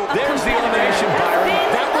 There's the elimination, Byron.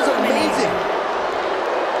 That was amazing.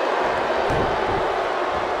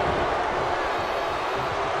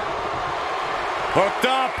 Hooked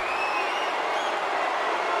up.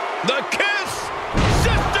 The kiss.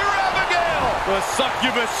 Sister Abigail. The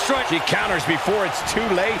succubus strike. She counters before it's too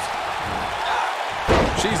late.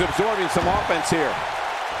 She's absorbing some offense here.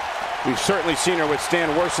 We've certainly seen her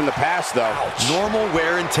withstand worse in the past, though. Normal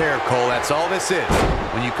wear and tear, Cole. That's all this is.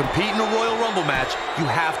 When you compete in a Royal Rumble match, you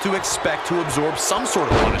have to expect to absorb some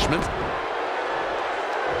sort of punishment.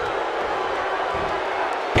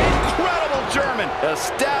 Incredible German.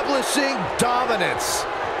 Establishing dominance.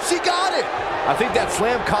 She got it. I think that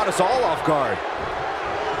slam caught us all off guard.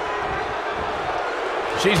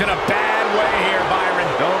 She's in a bad way here, Byron.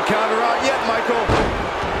 Don't count her out yet, Michael.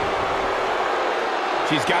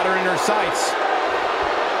 She's got her in her sights.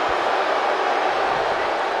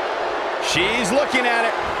 She's looking at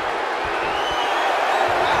it.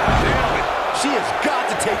 She has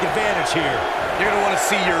got to take advantage here. You're going to want to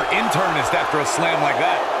see your internist after a slam like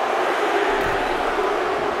that.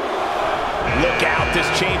 Look out,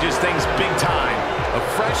 this changes things big time. A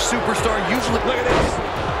fresh superstar usually... Look at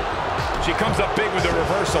this. She comes up big with a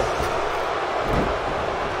reversal.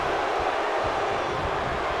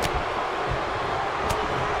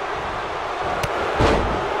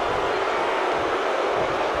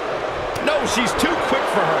 No, she's too quick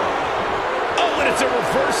for her. Oh, and it's a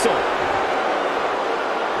reversal.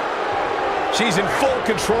 She's in full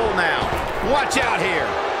control now. Watch out here.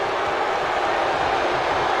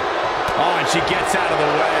 Oh, and she gets out of the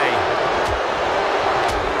way.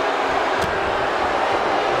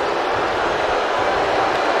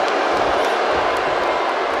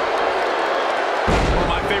 One of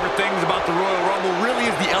my favorite things about the Royal Rumble really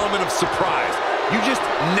is the element of surprise. You just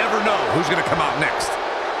never know who's going to come out next.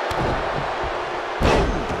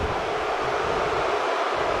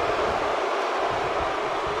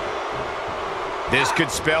 This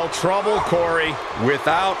could spell trouble, Corey.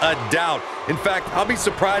 Without a doubt. In fact, I'll be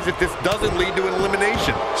surprised if this doesn't lead to an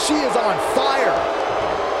elimination. She is on fire.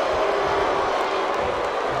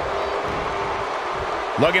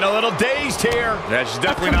 Looking a little dazed here. That's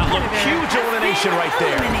definitely not look. Huge elimination right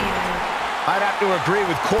there. I'd have to agree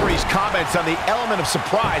with Corey's comments on the element of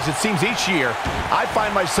surprise. It seems each year I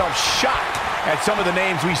find myself shocked at some of the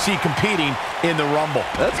names we see competing in the Rumble.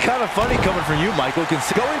 That's kind of funny coming from you, Michael.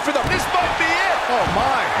 Going for the... This might be it. Oh,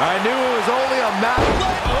 my. I knew it was only a matter...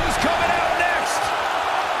 Who's coming out next?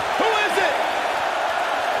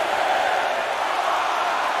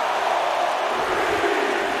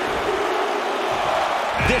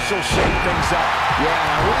 This'll shake things up. Yeah,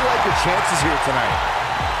 I really like your chances here tonight.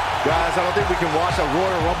 Guys, I don't think we can watch a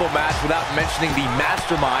Royal Rumble match without mentioning the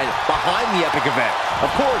mastermind behind the epic event. Of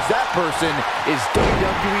course, that person is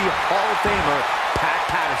WWE Hall of Famer Pat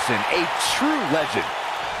Patterson, a true legend.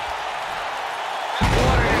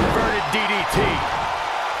 What an inverted DDT.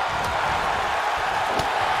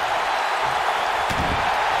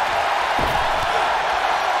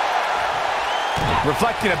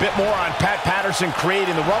 Reflecting a bit more on Pat Patterson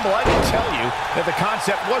creating the Rumble, I can tell you that the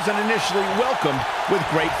concept wasn't initially welcomed with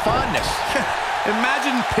great fondness.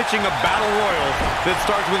 Imagine pitching a battle royal that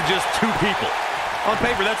starts with just 2 people. On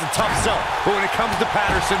paper, that's a tough sell, but when it comes to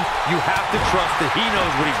Patterson, you have to trust that he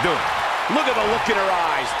knows what he's doing. Look at the look in her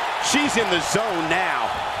eyes. She's in the zone now.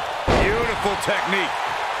 Beautiful technique.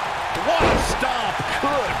 What a stomp.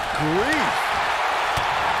 Good grief.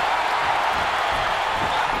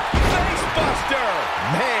 Facebuster.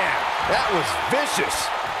 Man, that was vicious.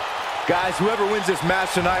 Guys, whoever wins this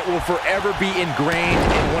match tonight will forever be ingrained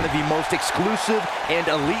in one of the most exclusive and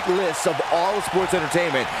elite lists of all of sports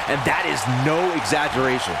entertainment, and that is no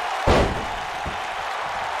exaggeration.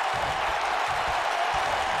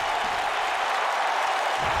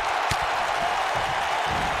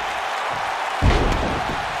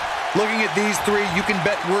 Looking at these 3, you can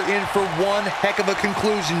bet we're in for one heck of a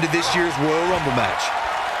conclusion to this year's Royal Rumble match.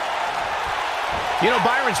 You know,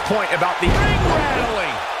 Byron's point about the ring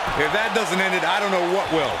rattling. If that doesn't end it, I don't know what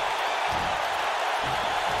will.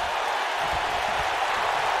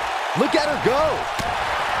 Look at her go.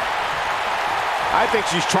 I think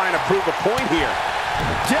she's trying to prove a point here.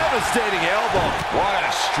 Devastating elbow. What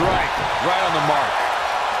a strike. Right on the mark.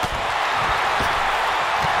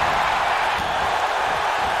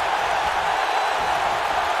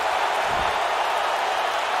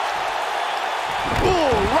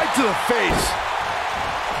 Ooh, right to the face.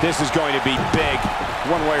 This is going to be big,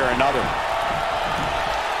 one way or another.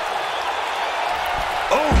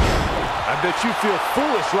 Oh, I bet you feel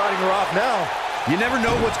foolish riding her off now. You never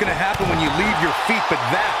know what's going to happen when you leave your feet, but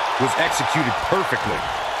that was executed perfectly.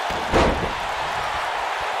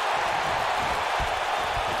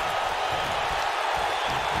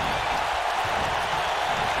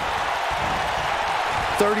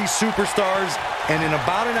 30 superstars, and in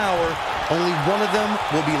about an hour, only one of them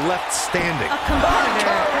will be left standing. A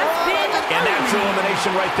competitor has been And that's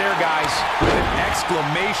elimination right there, guys. With an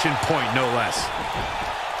exclamation point, no less.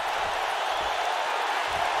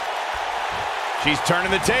 She's turning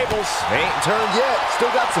the tables. They ain't turned yet. Still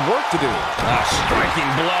got some work to do. A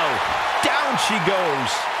striking blow. Down she goes.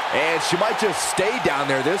 And she might just stay down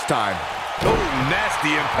there this time. Oh,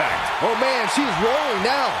 nasty impact. Oh, man, she's rolling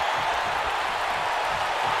now.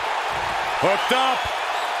 Hooked up.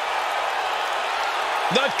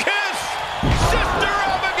 The kiss! Sister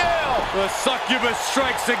Abigail! The succubus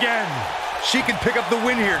strikes again. She can pick up the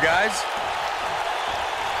win here, guys.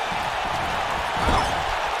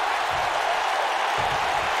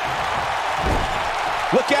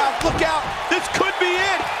 Look out, look out! This could be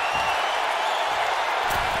it!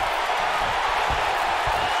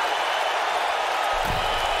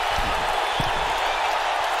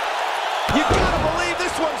 You gotta believe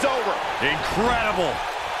this one's over! Incredible.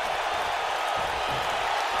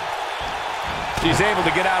 She's able to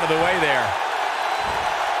get out of the way there.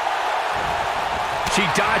 She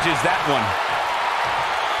dodges that one.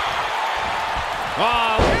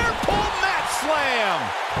 Oh, air pull mat slam!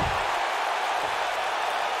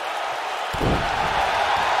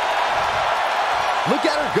 Look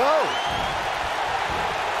at her go.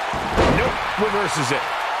 Nope, reverses it.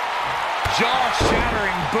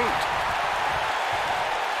 Jaw-shattering boot.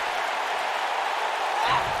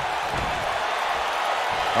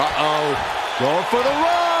 Uh-oh. Going for the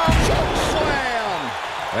run. Choke slam!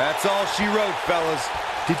 That's all she wrote, fellas.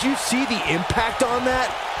 Did you see the impact on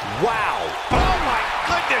that? Wow. Oh my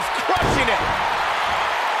goodness, crushing it!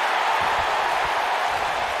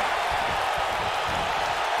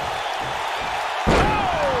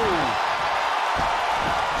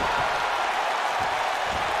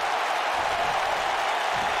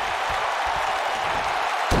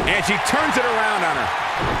 And she turns it around on her.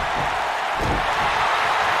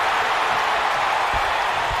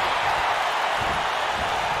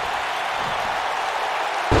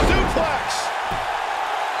 Suplex!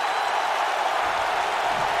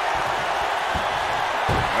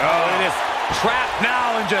 Oh, it is trapped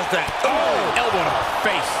now in just an Elbow to her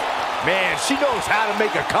face. Man, she knows how to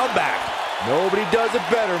make a comeback. Nobody does it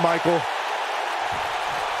better, Michael.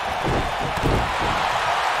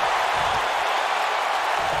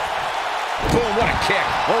 Boom, what a kick.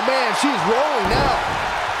 Oh, man, she's rolling now.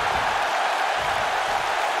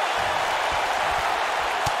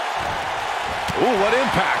 Ooh, what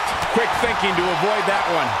impact. Quick thinking to avoid that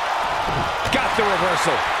one. Got the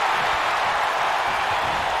reversal.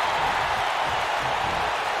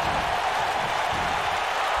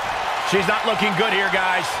 She's not looking good here,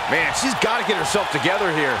 guys. Man, she's got to get herself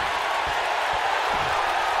together here.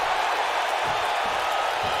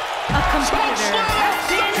 A competitor has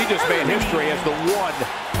been She just made eliminated. history as the one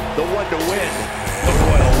to win the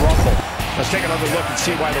Royal Rumble. Let's take another look and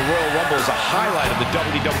see why the Royal Rumble is a highlight of the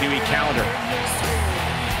WWE calendar.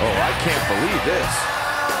 Oh, I can't believe this.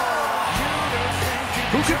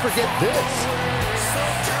 Who can forget this?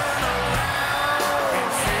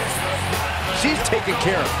 She's taking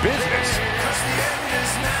care of business.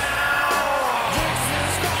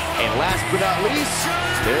 And last but not least,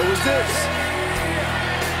 there was this.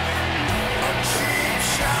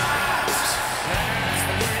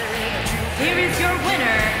 Here is your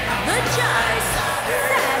winner, the Judge,